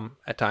rom-com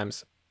at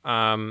times.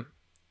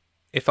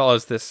 It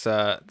follows this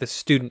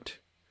student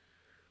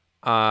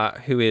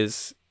who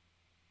is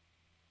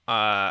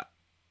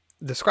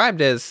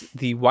described as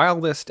the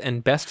wildest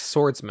and best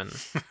swordsman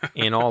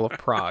in all of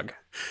Prague.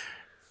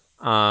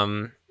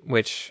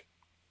 Which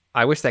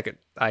I wish I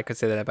could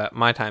say that about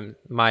my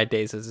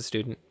days as a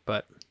student,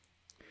 but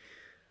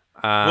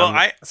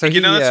that's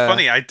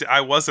funny.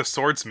 I was a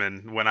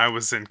swordsman when I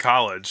was in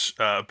college,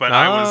 but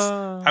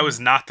I was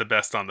not the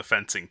best on the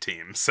fencing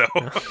team. So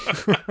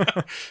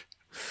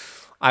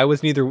I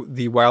was neither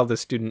the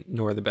wildest student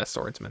nor the best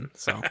swordsman.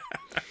 So,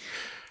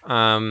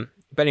 but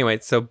anyway,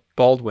 so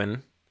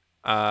Baldwin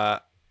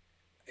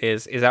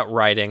is out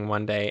riding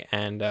one day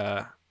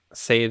and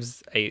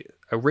saves a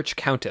rich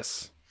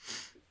countess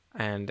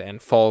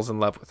and falls in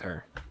love with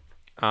her.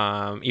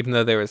 Even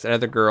though there was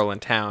another girl in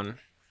town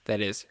that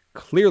is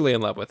clearly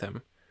in love with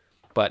him,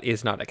 but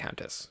is not a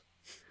countess.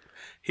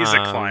 He's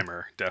a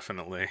climber,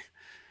 definitely.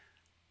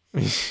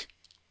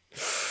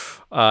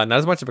 Not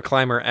as much of a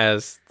climber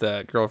as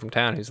the girl from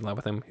town who's in love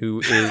with him,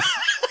 who is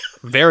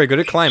very good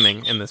at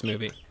climbing in this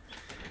movie.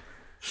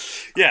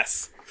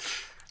 Yes.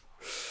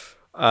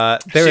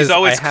 She's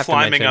always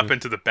climbing up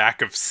into the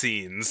back of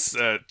scenes,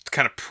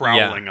 kind of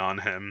prowling on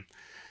him.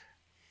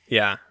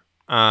 Yeah.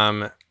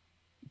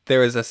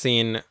 There is a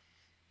scene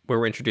where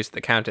we're introduced to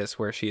the Countess,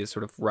 where she is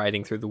sort of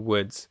riding through the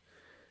woods,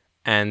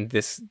 and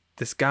this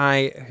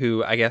guy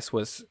who I guess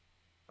was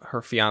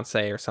her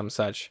fiance or some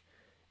such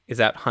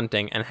is out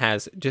hunting and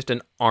has just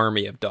an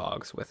army of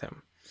dogs with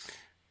him.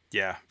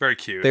 Yeah, very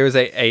cute. There is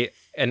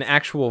an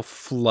actual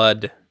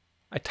flood,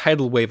 a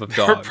tidal wave of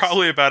dogs.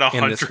 Probably about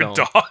 100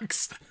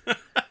 dogs.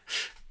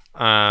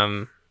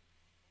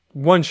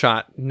 One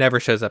shot never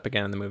shows up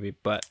again in the movie,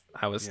 but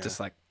I was just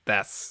like,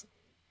 that's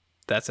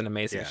an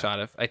amazing shot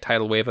of a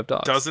tidal wave of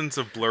dogs. Dozens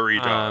of blurry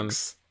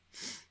dogs.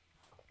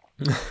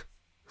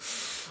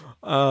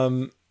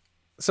 So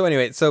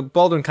anyway, so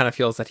Baldwin kind of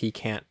feels that he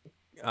can't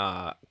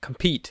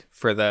compete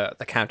for the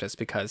Countess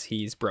because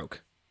he's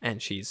broke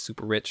and she's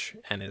super rich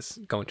and is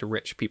going to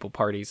rich people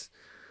parties.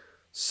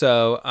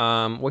 So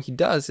what he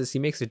does is he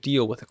makes a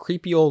deal with a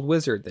creepy old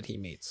wizard that he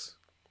meets,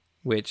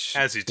 which,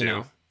 as you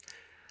do,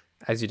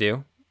 as you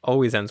do,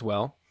 always ends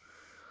well.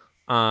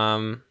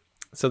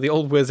 So the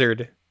old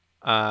wizard,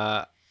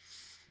 the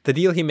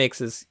deal he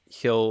makes is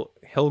he'll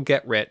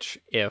get rich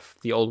if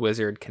the old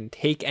wizard can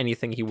take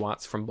anything he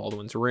wants from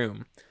Baldwin's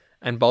room.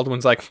 And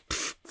Baldwin's like,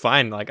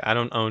 fine, like I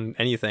don't own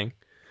anything,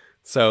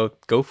 so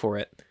go for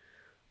it.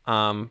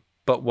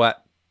 But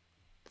what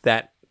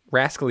that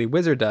rascally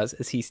wizard does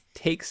is he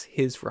takes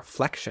his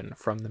reflection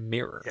from the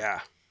mirror. Yeah,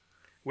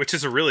 which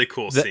is a really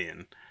cool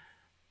scene.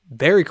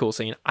 Very cool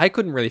scene. I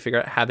couldn't really figure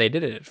out how they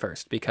did it at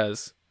first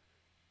because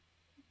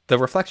the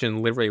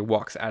reflection literally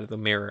walks out of the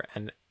mirror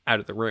and out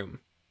of the room.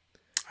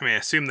 I mean, I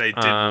assume they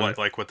did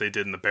what they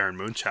did in the Baron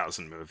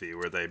Munchausen movie,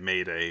 where they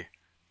made a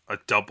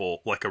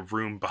double, like a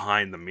room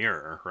behind the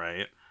mirror,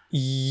 right?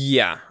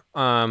 Yeah.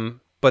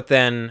 But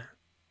then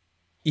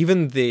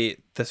even the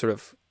sort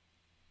of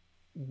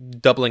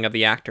doubling of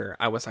the actor,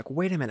 I was like,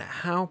 wait a minute,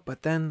 how?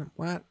 But then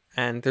what?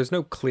 And there's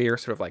no clear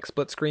sort of like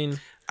split screen.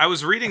 I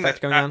was reading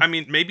that. I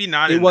mean, maybe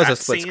not. It in was that a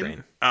split scene,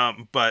 screen.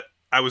 But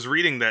I was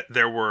reading that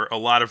there were a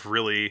lot of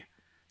really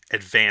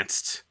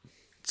advanced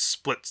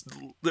splits.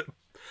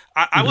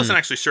 I wasn't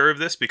actually sure of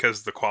this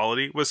because the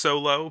quality was so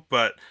low,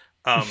 but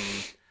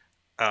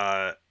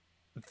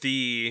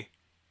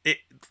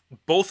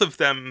both of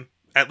them,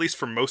 at least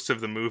for most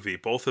of the movie,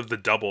 both of the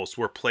doubles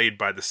were played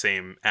by the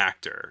same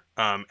actor,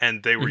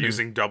 and they were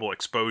using double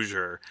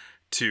exposure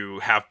to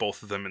have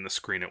both of them in the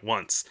screen at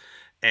once.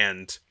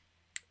 And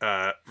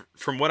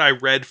from what I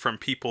read from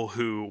people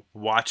who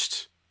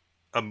watched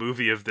a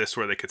movie of this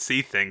where they could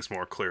see things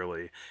more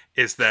clearly,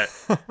 is that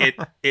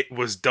it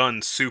was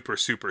done super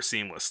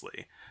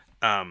seamlessly.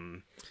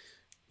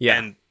 Yeah.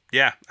 And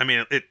yeah, I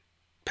mean, it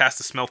passed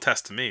the smell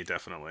test to me,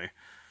 definitely.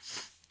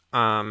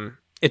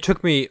 It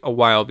took me a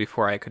while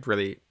before I could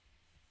really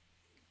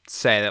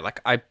say that, like,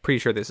 I'm pretty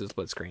sure this is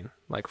split screen.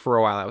 Like, for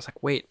a while I was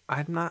like, wait,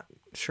 I'm not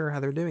sure how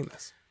they're doing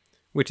this,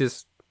 which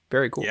is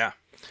very cool. Yeah.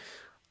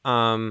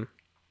 So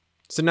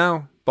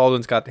now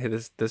Baldwin's got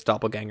this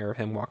doppelganger of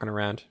him walking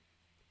around.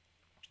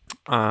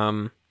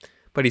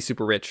 But he's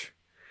super rich.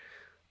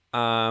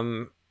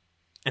 And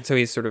so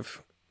he's sort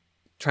of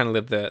trying to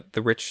live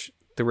the rich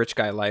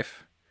guy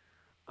life.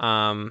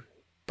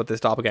 But this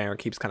doppelganger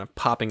keeps kind of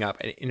popping up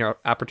at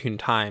opportune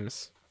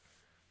times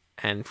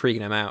and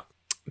freaking him out.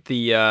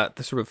 The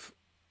sort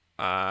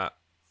of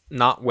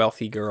not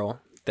wealthy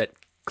girl that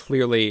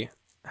clearly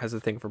has a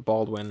thing for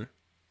Baldwin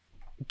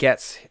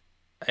gets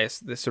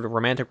this sort of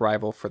romantic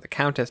rival for the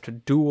Countess to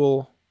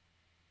duel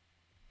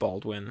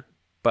Baldwin,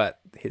 but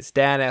his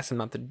dad asks him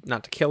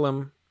not to kill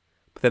him.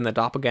 But then the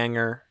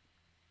doppelganger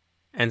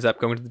ends up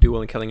going to the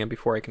duel and killing him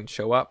before he can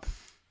show up.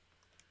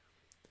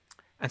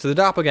 And so the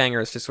doppelganger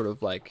is just sort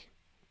of like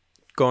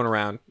going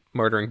around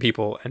murdering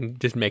people and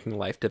just making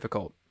life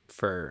difficult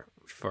for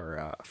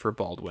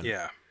Baldwin.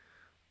 Yeah.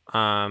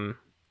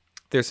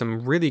 There's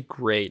some really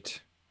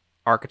great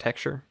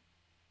architecture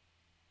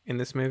in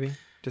this movie.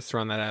 Just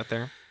throwing that out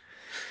there.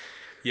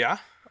 Yeah.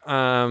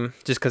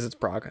 Just because it's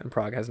Prague, and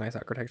Prague has nice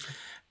architecture.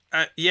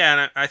 Yeah,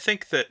 and I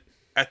think that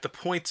at the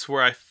points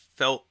where I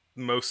felt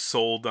most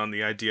sold on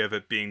the idea of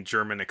it being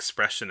German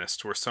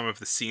expressionist were some of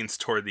the scenes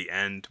toward the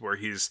end where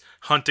he's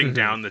hunting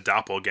down the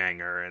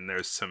doppelganger, and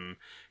there's some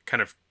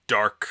kind of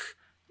dark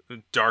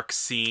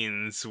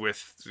scenes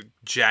with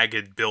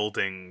jagged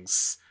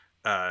buildings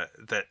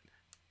that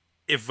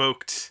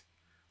evoked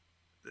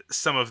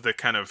some of the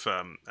kind of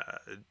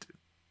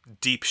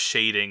deep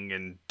shading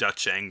and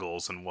Dutch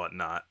angles and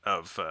whatnot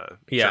of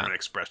German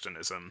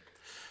expressionism.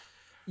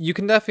 I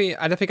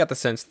definitely got the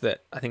sense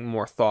that I think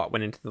more thought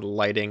went into the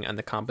lighting and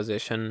the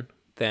composition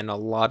than a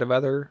lot of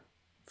other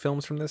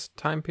films from this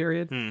time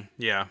period.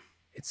 Yeah.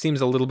 It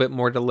seems a little bit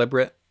more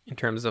deliberate in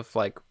terms of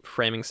like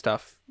framing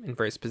stuff in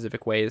very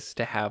specific ways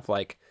to have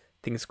like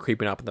things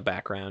creeping up in the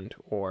background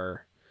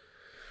or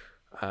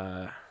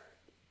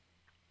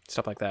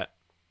stuff like that.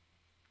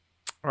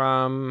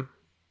 But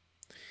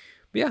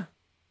yeah.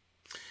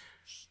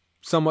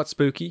 Somewhat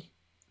spooky.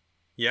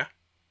 Yeah.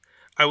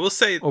 I will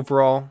say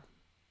overall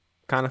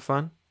kind of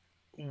fun.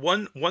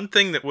 One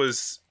thing that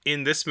was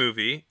in this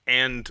movie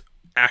and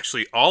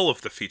actually all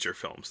of the feature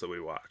films that we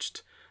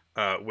watched,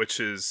 which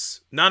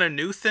is not a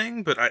new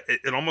thing, but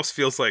it almost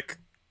feels like,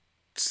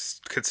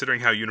 considering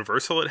how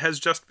universal it has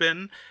just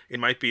been, it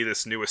might be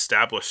this new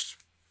established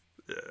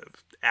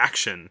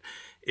action,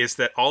 is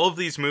that all of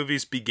these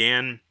movies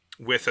began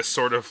with a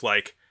sort of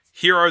like,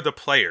 here are the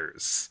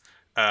players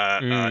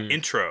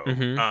intro,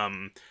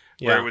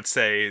 where it would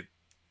say,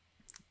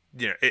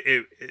 you know,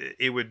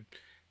 it would,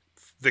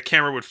 the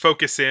camera would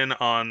focus in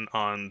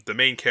on the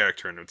main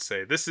character and it would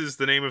say, this is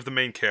the name of the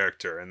main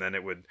character, and then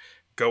it would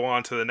go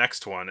on to the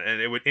next one, and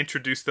it would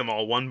introduce them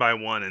all one by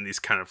one in these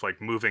kind of like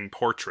moving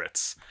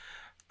portraits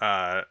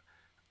that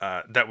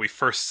we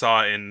first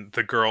saw in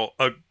the girl,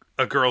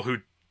 a girl who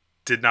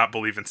did not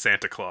believe in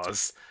Santa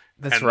Claus.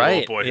 That's and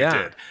right. The little boy who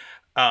did.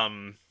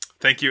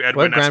 Thank you,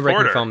 Edwin What a S.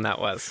 Porter. groundbreaking film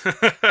that was.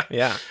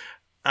 Yeah.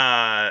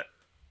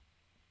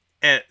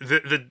 And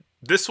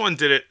this one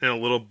did it in a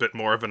little bit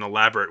more of an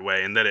elaborate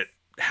way, in that it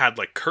had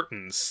like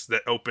curtains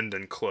that opened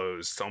and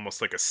closed,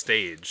 almost like a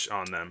stage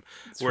on them.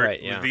 That's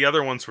right, yeah. The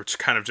other ones were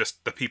kind of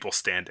just the people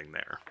standing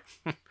there.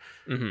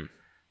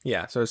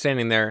 Yeah, so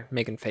standing there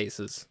making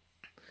faces.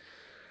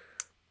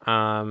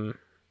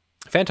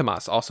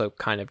 Fantômas also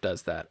kind of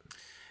does that.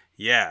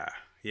 Yeah.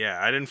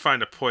 I didn't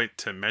find a point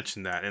to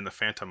mention that in the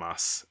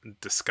Fantômas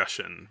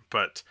discussion,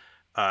 but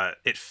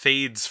it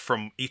fades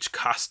from each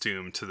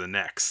costume to the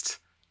next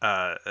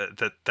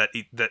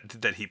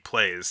that he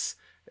plays.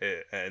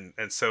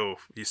 And so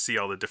you see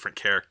all the different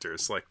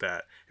characters like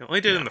that. It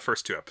only did in the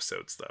first 2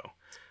 episodes, though.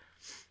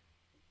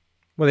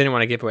 Well, they didn't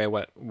want to give away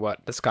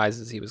what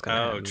disguises he was going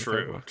to have.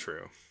 Oh,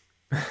 true.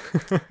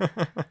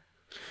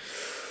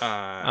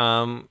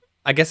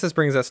 I guess this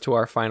brings us to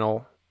our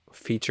final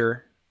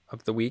feature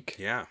of the week.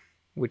 Yeah.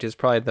 Which is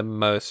probably the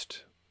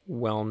most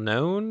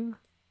well-known,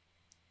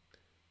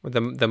 or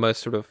the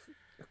most sort of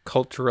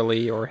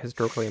culturally or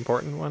historically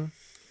important one.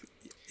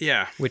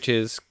 Yeah. Which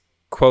is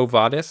Quo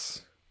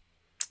Vadis,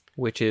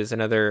 which is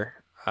another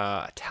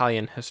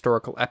Italian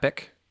historical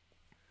epic.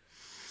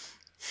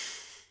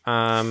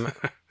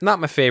 Not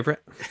my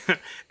favorite.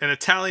 An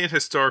Italian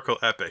historical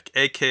epic,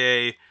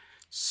 aka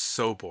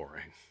so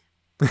boring.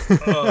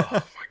 Oh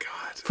my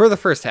god. For the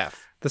first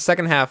half. The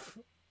second half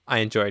I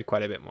enjoyed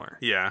quite a bit more.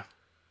 Yeah.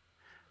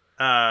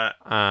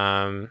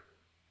 I'm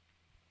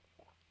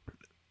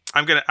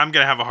gonna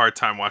have a hard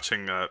time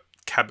watching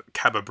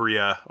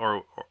Cababria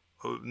or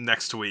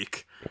next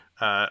week.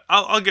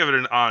 I'll give it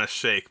an honest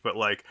shake, but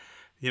like,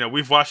 you know,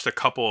 we've watched a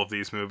couple of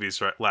these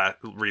movies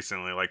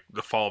recently, like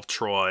The Fall of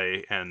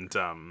Troy and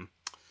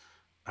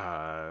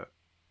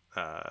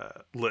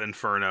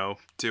L'Inferno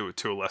to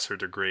a lesser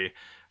degree,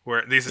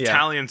 where these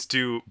Italians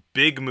do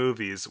big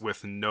movies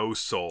with no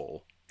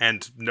soul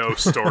and no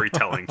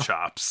storytelling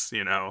chops.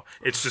 You know,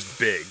 it's just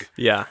big.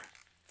 Yeah.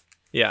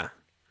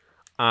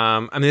 I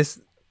mean, this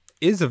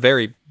is a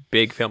very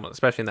big film,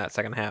 especially in that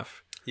second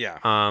half. Yeah.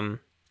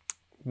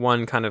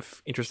 One kind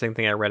of interesting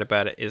thing I read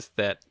about it is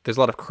that there's a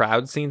lot of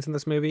crowd scenes in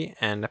this movie,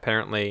 and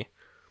apparently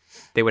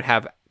they would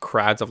have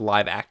crowds of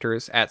live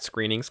actors at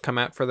screenings come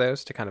out for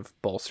those to kind of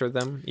bolster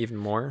them even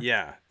more.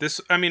 Yeah.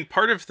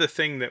 Part of the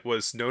thing that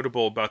was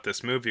notable about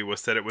this movie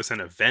was that it was an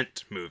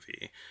event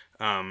movie.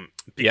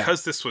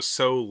 Because this was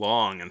so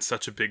long and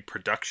such a big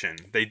production,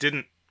 they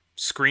didn't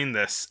screen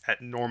this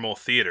at normal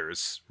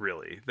theaters,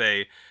 really.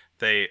 They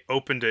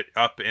opened it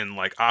up in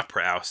like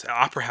opera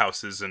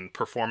houses and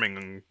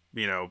performing,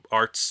 you know,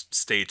 arts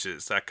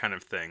stages, that kind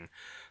of thing.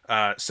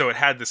 So it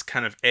had this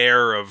kind of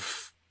air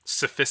of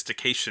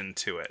sophistication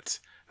to it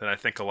that I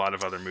think a lot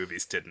of other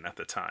movies didn't at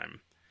the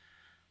time.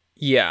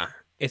 Yeah,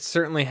 it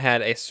certainly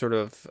had a sort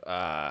of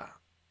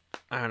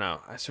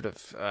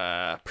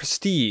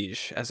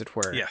prestige, as it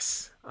were.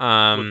 Yes.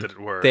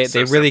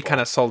 They really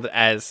kind of sold it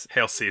as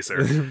Hail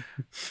Caesar.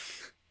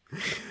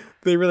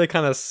 They really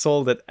kind of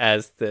sold it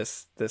as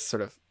this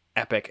sort of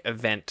epic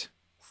event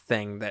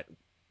thing that,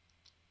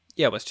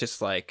 was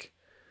just like,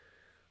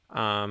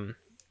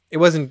 it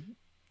wasn't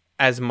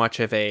as much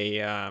of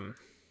a,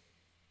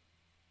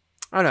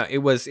 I don't know. It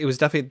was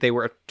definitely, they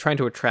were trying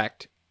to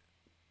attract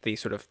the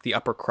sort of the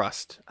upper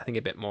crust, I think,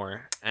 a bit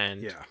more.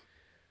 And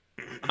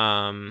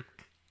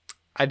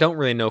I don't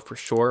really know for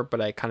sure,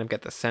 but I kind of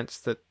get the sense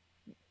that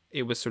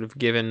it was sort of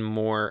given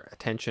more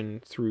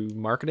attention through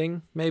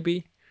marketing,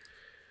 maybe.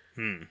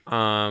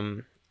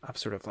 Of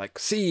sort of like,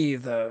 see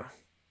the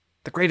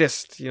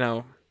greatest, you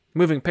know,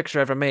 moving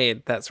picture ever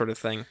made, that sort of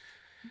thing.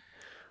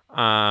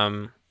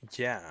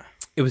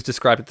 It was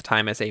described at the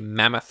time as a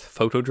mammoth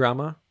photo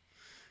drama,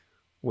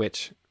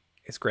 which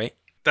is great.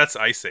 That's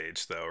Ice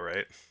Age, though,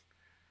 right?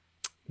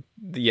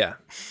 Yeah,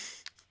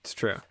 it's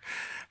true.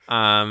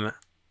 I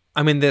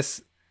mean,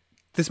 this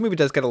movie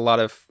does get a lot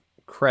of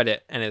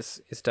credit and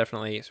is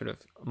definitely sort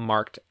of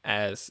marked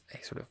as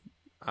a sort of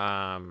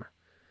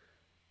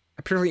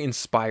a purely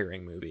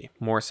inspiring movie,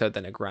 more so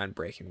than a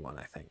groundbreaking one,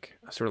 I think.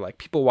 Sort of like,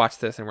 people watch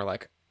this and we're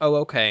like, oh,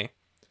 okay,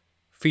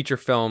 feature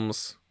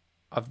films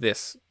of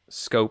this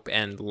scope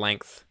and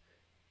length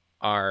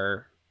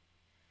are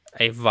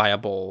a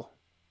viable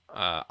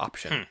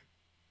option.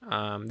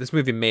 This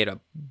movie made a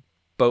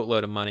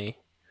boatload of money.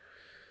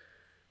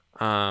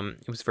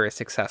 It was very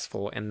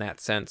successful in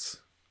that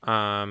sense.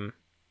 And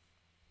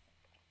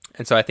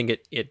so I think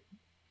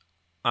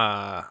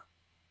I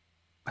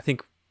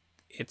think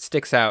it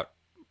sticks out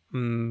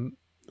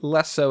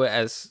less so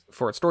as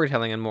for its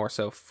storytelling and more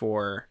so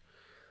for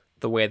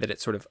the way that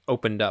it sort of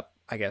opened up,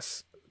 I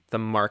guess, the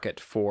market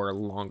for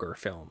longer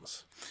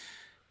films.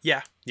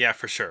 Yeah,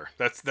 for sure.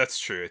 That's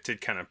true. It did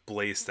kind of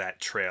blaze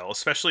that trail,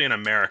 especially in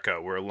America,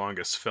 where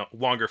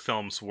longer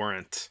films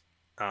weren't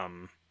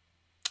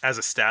as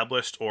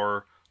established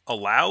or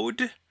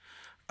allowed.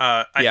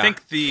 I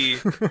think the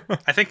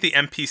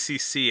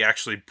MPCC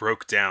actually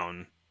broke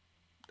down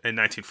in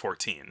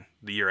 1914,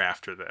 the year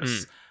after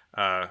this,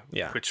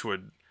 which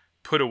would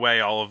put away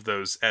all of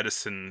those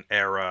Edison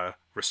era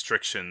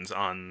restrictions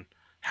on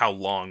how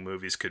long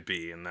movies could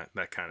be and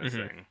that kind of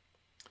thing.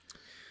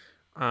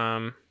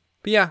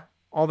 But yeah,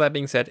 all that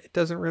being said, it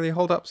doesn't really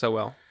hold up so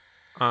well.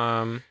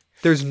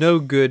 There's no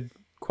good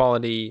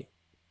quality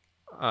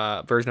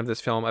version of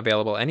this film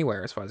available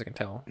anywhere, as far as I can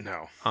tell.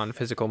 No. On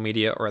physical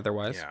media or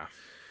otherwise. Yeah.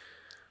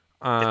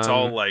 It's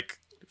all like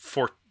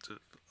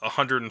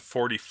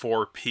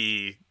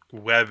 144p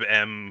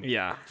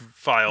WebM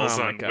files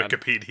on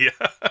Wikipedia.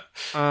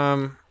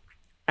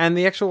 And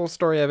the actual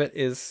story of it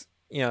is,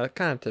 you know,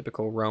 kind of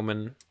typical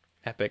Roman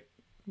epic.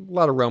 A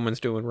lot of Romans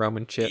doing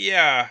Roman shit.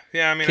 Yeah.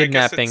 I mean,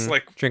 kidnapping, I guess it's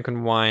like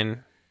drinking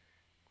wine.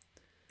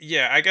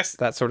 Yeah, I guess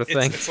that sort of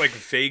thing. It's like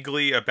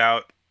vaguely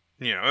about,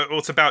 well,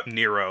 it's about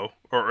Nero,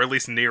 or at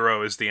least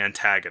Nero is the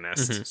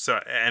antagonist.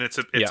 So, and it's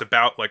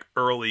about like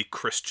early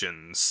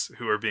Christians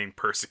who are being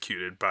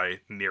persecuted by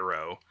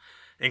Nero,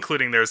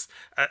 including there's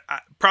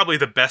probably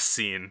the best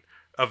scene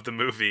of the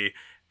movie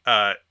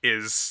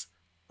is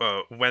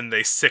when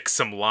they sick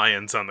some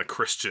lions on the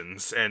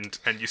Christians, and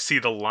you see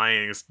the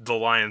lions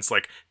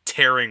like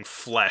tearing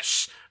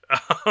flesh.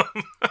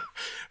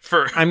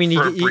 For a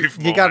brief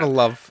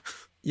moment.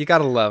 You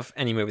gotta love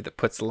any movie that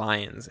puts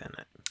lions in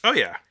it. Oh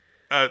yeah,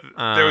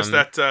 there was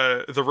that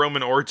the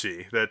Roman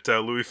orgy that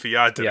Louis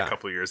Feuillade did a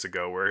couple years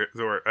ago, where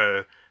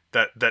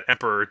that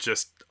emperor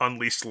just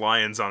unleashed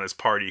lions on his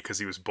party because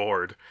he was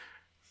bored.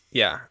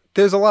 Yeah,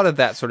 there's a lot of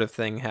that sort of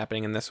thing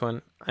happening in this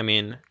one. I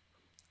mean,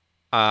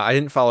 I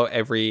didn't follow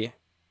every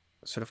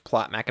sort of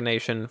plot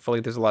machination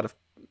fully. There's a lot of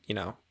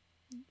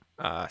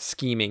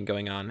scheming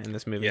going on in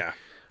this movie. Yeah.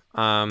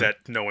 That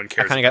no one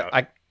cares about.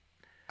 I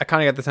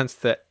kind of got the sense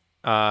that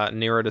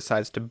Nero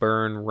decides to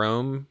burn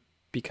Rome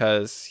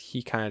because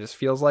he kind of just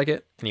feels like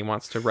it, and he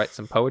wants to write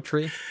some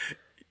poetry,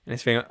 and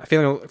he's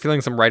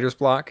feeling some writer's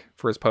block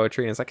for his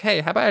poetry, and it's like,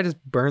 hey, how about I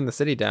just burn the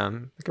city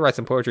down? I could write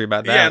some poetry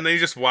about that. Yeah, and then he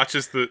just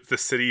watches the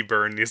city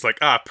burn, and he's like,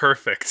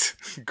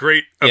 perfect,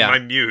 great of my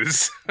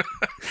muse.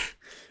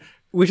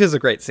 Which is a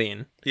great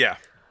scene. Yeah.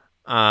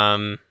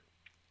 And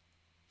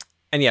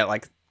yeah,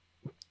 like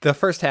the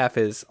first half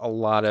is a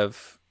lot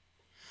of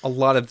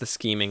the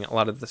scheming, a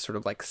lot of the sort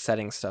of like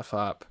setting stuff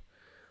up.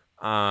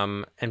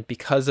 And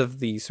because of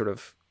the sort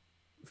of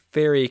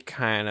very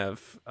kind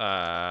of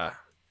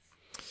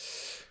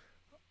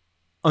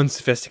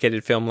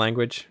unsophisticated film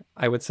language,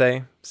 I would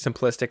say,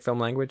 simplistic film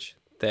language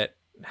that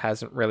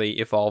hasn't really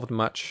evolved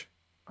much.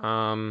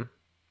 It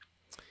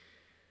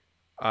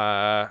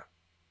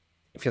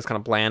feels kind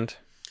of bland.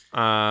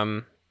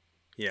 Yeah.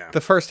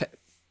 The first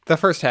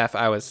half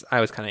I was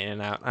kind of in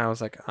and out. I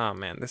was like, oh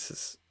man, this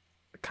is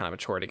kind of a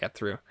chore to get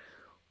through.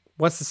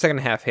 Once the second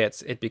half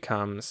hits, it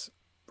becomes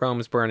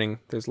Rome's burning,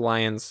 there's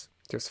lions,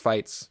 there's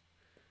fights.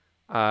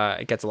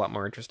 It gets a lot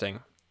more interesting.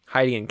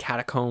 Hiding in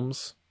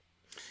catacombs.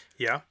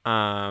 Yeah.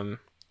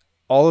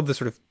 All of the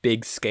sort of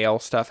big scale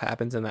stuff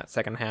happens in that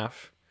second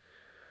half.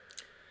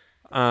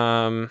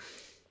 The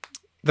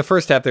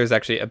first half, there's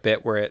actually a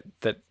bit where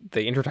the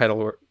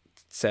intertitle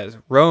says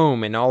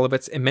Rome in all of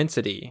its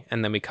immensity,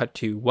 and then we cut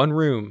to one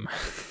room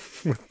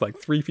with like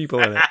 3 people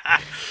in it.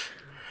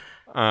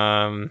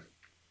 I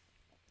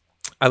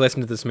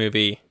listened to this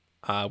movie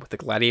with the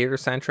Gladiator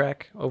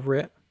soundtrack over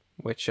it,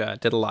 which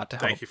did a lot to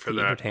help. Thank you for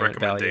that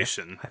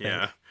recommendation.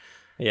 Value,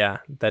 yeah,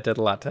 that did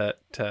a lot to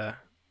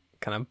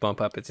kind of bump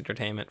up its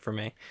entertainment for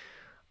me.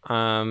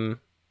 I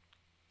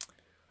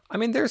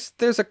mean,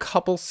 there's a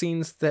couple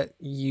scenes that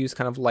use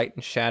kind of light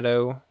and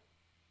shadow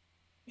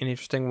in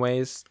interesting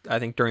ways. I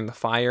think during the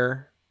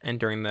fire and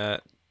during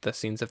the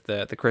scenes of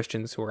the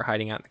Christians who are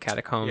hiding out in the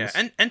catacombs.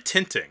 Yeah, and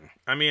tinting.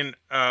 I mean,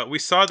 we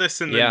saw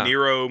this in the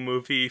Nero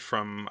movie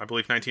from, I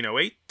believe,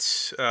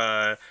 1908.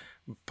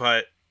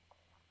 But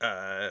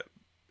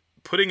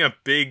putting a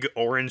big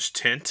orange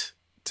tint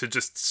to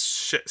just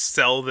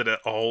sell that a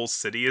whole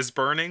city is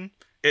burning,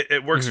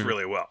 it works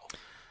really well.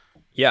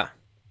 Yeah.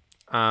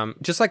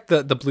 Just like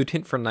the blue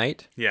tint for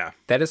night. Yeah.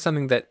 That is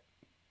something that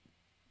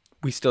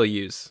we still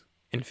use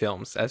in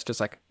films as just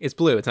like, it's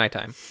blue, it's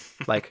nighttime.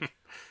 Like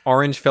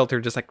orange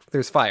filter, just like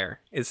there's fire,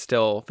 is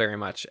still very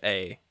much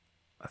a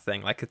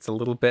thing. Like there's a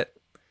little bit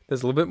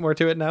more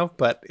to it now,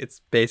 but it's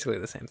basically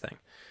the same thing.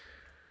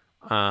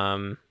 I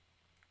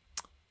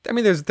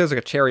mean, there's like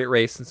a chariot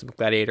race and some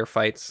gladiator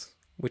fights,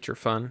 which are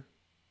fun.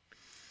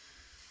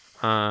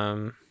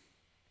 So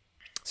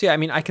yeah, I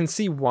mean, I can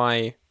see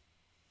why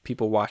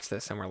people watch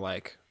this and were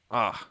like,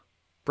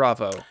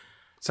 bravo.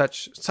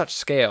 Such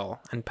scale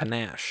and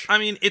panache. I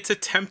mean, it's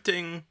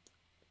attempting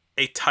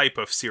a type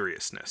of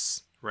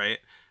seriousness, right?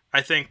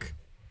 I think,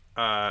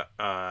 I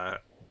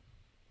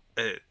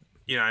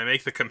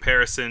make the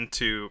comparison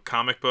to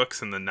comic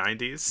books in the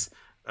 90s,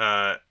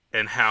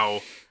 and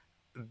how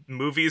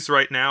movies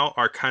right now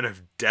are kind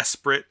of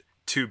desperate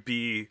to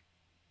be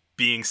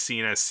being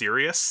seen as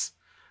serious.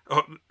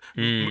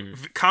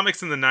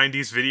 Comics in the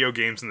 90s, video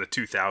games in the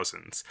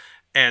 2000s,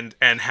 and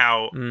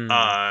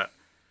how...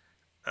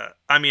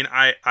 I mean,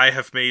 I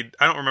have made...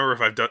 I don't remember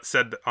if I've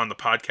said on the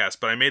podcast,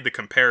 but I made the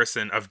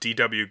comparison of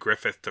D.W.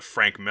 Griffith to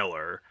Frank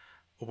Miller,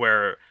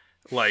 where,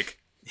 like,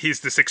 he's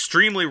this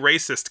extremely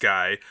racist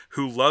guy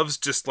who loves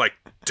just, like,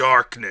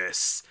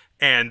 darkness,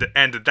 and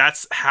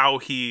that's how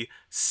he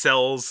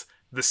sells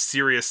the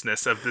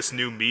seriousness of this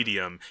new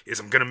medium, is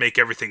I'm gonna make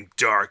everything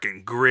dark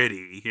and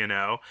gritty, you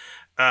know?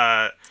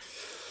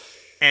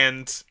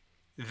 And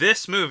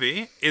this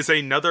movie is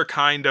another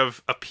kind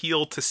of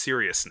appeal to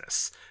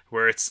seriousness,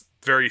 where it's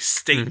very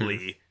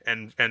stately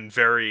and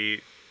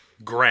very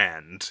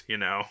grand, you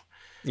know?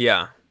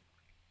 Yeah.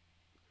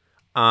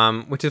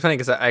 Which is funny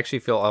because I actually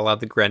feel a lot of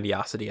the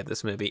grandiosity of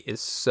this movie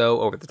is so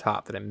over the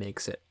top that it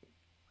makes it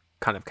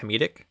kind of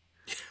comedic.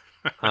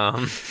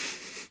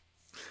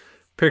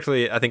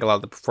 Particularly, I think a lot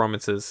of the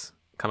performances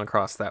come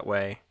across that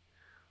way.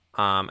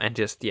 And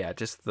just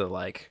the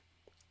like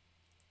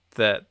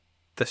the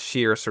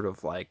sheer sort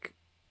of like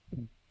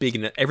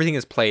big, everything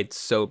is played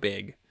so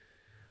big.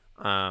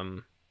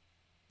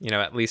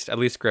 At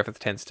least Griffith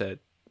tends to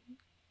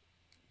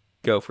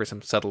go for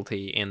some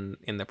subtlety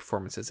in the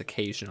performances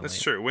occasionally. That's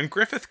true. When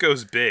Griffith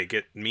goes big,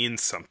 it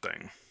means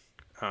something,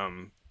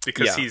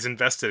 because he's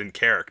invested in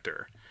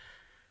character.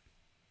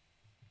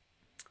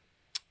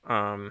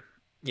 Quo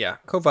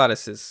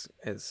Vadis is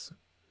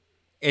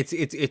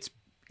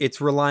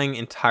it's relying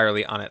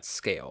entirely on its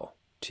scale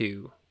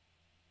to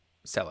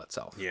sell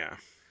itself. Yeah.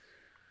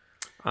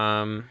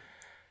 But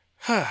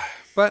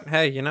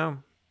hey,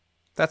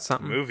 that's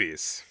something.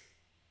 Movies.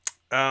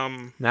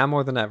 Now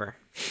more than ever.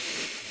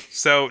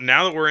 So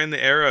now that we're in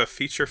the era of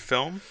feature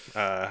film,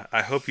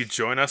 I hope you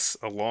join us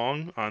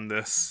along on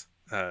this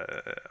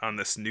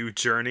new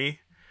journey.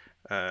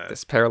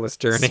 This perilous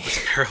journey.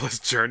 This perilous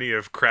journey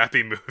of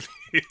crappy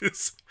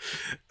movies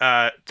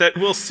that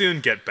will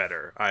soon get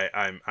better.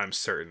 I'm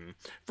certain.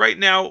 Right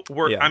now,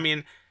 I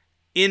mean,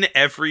 in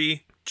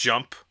every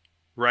jump,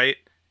 right?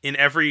 In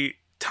every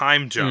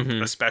time jump,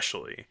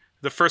 especially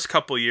the first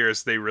couple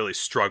years, they really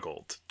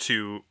struggled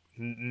to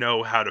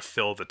know how to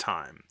fill the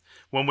time.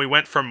 When we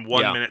went from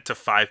 1 minute to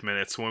 5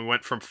 minutes, when we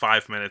went from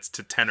 5 minutes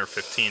to 10 or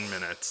 15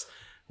 minutes,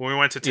 when we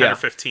went to 10 or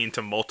 15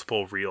 to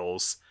multiple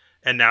reels,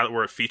 and now that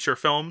we're at feature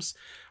films,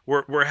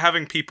 we're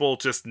having people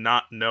just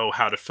not know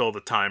how to fill the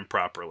time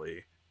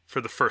properly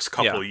for the first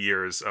couple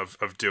years of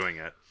doing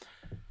it.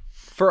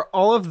 For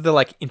all of the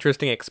like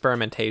interesting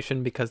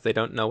experimentation, because they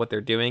don't know what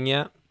they're doing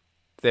yet,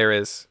 there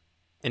is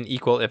an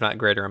equal, if not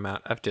greater,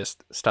 amount of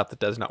just stuff that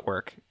does not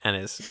work and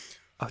is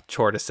a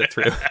chore to sit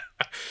through.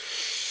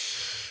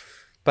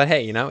 But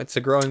hey, it's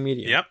a growing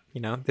medium.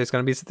 Yep. There's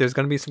gonna be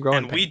some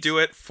growing. And we do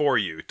it for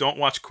you. Don't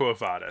watch Quo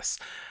Vadis.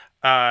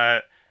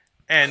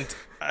 And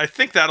I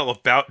think that'll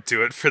about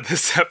do it for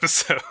this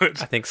episode.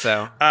 I think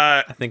so.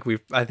 I think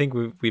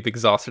we've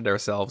exhausted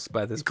ourselves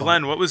by this point.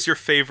 Glenn, what was your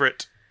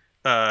favorite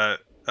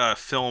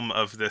film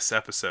of this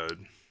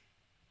episode?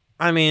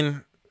 I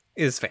mean,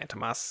 is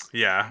Fantômas.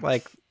 Yeah.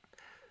 Like,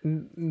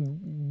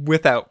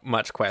 without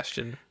much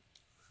question.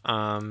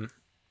 I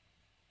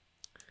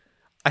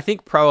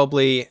think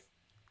probably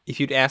if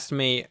you'd asked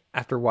me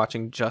after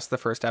watching just the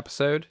first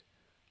episode,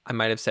 I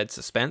might have said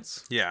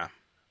Suspense. Yeah.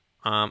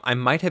 I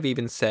might have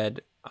even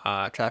said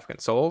Traffic in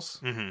Souls.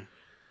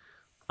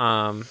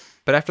 Mm-hmm.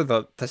 But after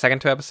the second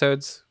two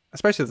episodes,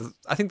 especially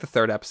I think the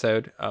third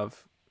episode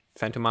of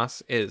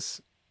Fantômas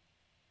is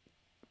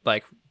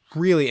like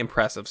really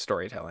impressive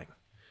storytelling.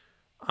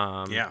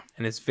 And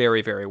it's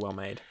very, very well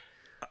made.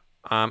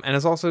 And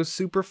it's also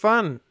super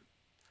fun.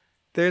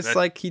 There's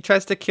he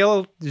tries to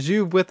kill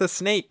Juve with a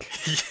snake.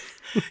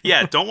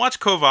 Yeah, don't watch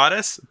Quo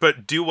Vadis,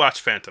 but do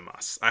watch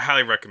Fantômas. I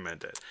highly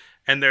recommend it.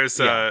 And there's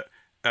a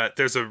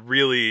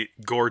really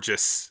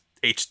gorgeous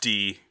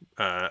HD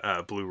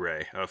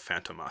Blu-ray of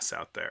Fantômas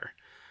out there.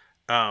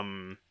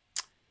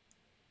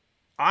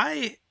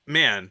 I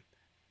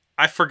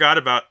forgot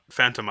about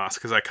Fantômas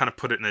because I kind of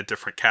put it in a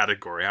different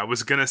category. I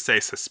was gonna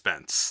say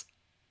Suspense,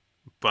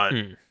 but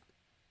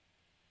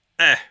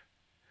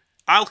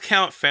I'll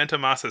count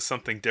Fantômas as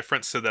something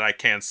different so that I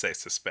can say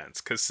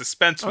Suspense, because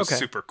Suspense was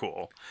super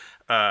cool.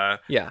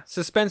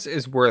 Suspense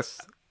is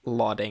worth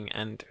lauding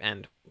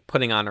and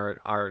putting on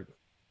our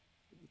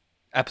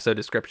episode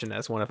description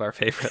as one of our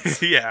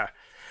favorites. Yeah.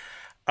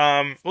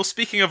 Well,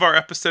 speaking of our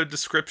episode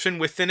description,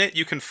 within it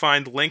you can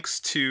find links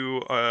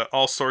to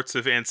all sorts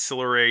of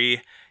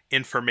ancillary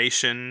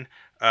information,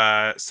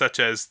 such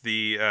as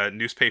the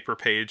newspaper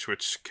page,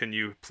 which can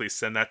you please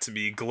send that to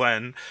me,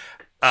 Glenn?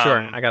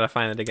 Sure, I gotta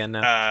find it again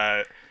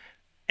now.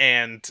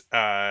 And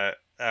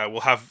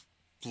we'll have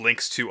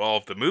links to all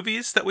of the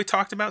movies that we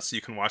talked about, so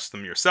you can watch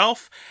them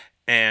yourself.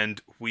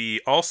 And we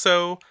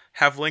also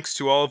have links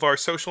to all of our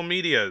social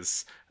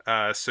medias.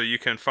 So you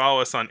can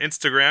follow us on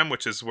Instagram,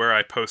 which is where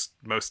I post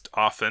most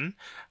often,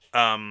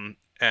 and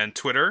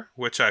Twitter,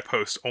 which I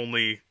post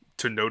only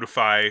to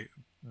notify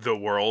the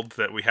world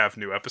that we have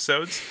new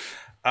episodes.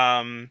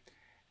 All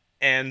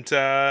that's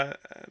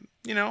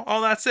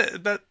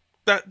it.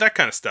 That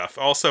kind of stuff.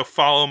 Also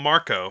follow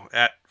Marco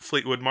at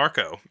Fleetwood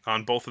Marco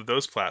on both of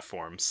those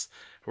platforms,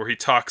 where he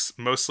talks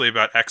mostly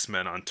about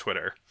X-Men on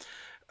Twitter.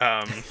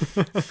 And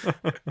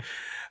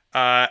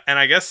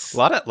I guess a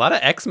lot of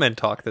X-Men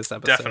talk this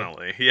episode.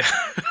 Definitely, yeah.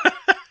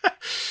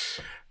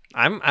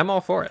 I'm all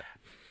for it.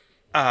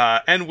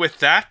 And with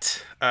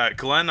that,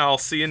 Glenn, I'll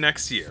see you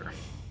next year.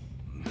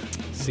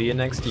 See you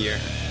next year.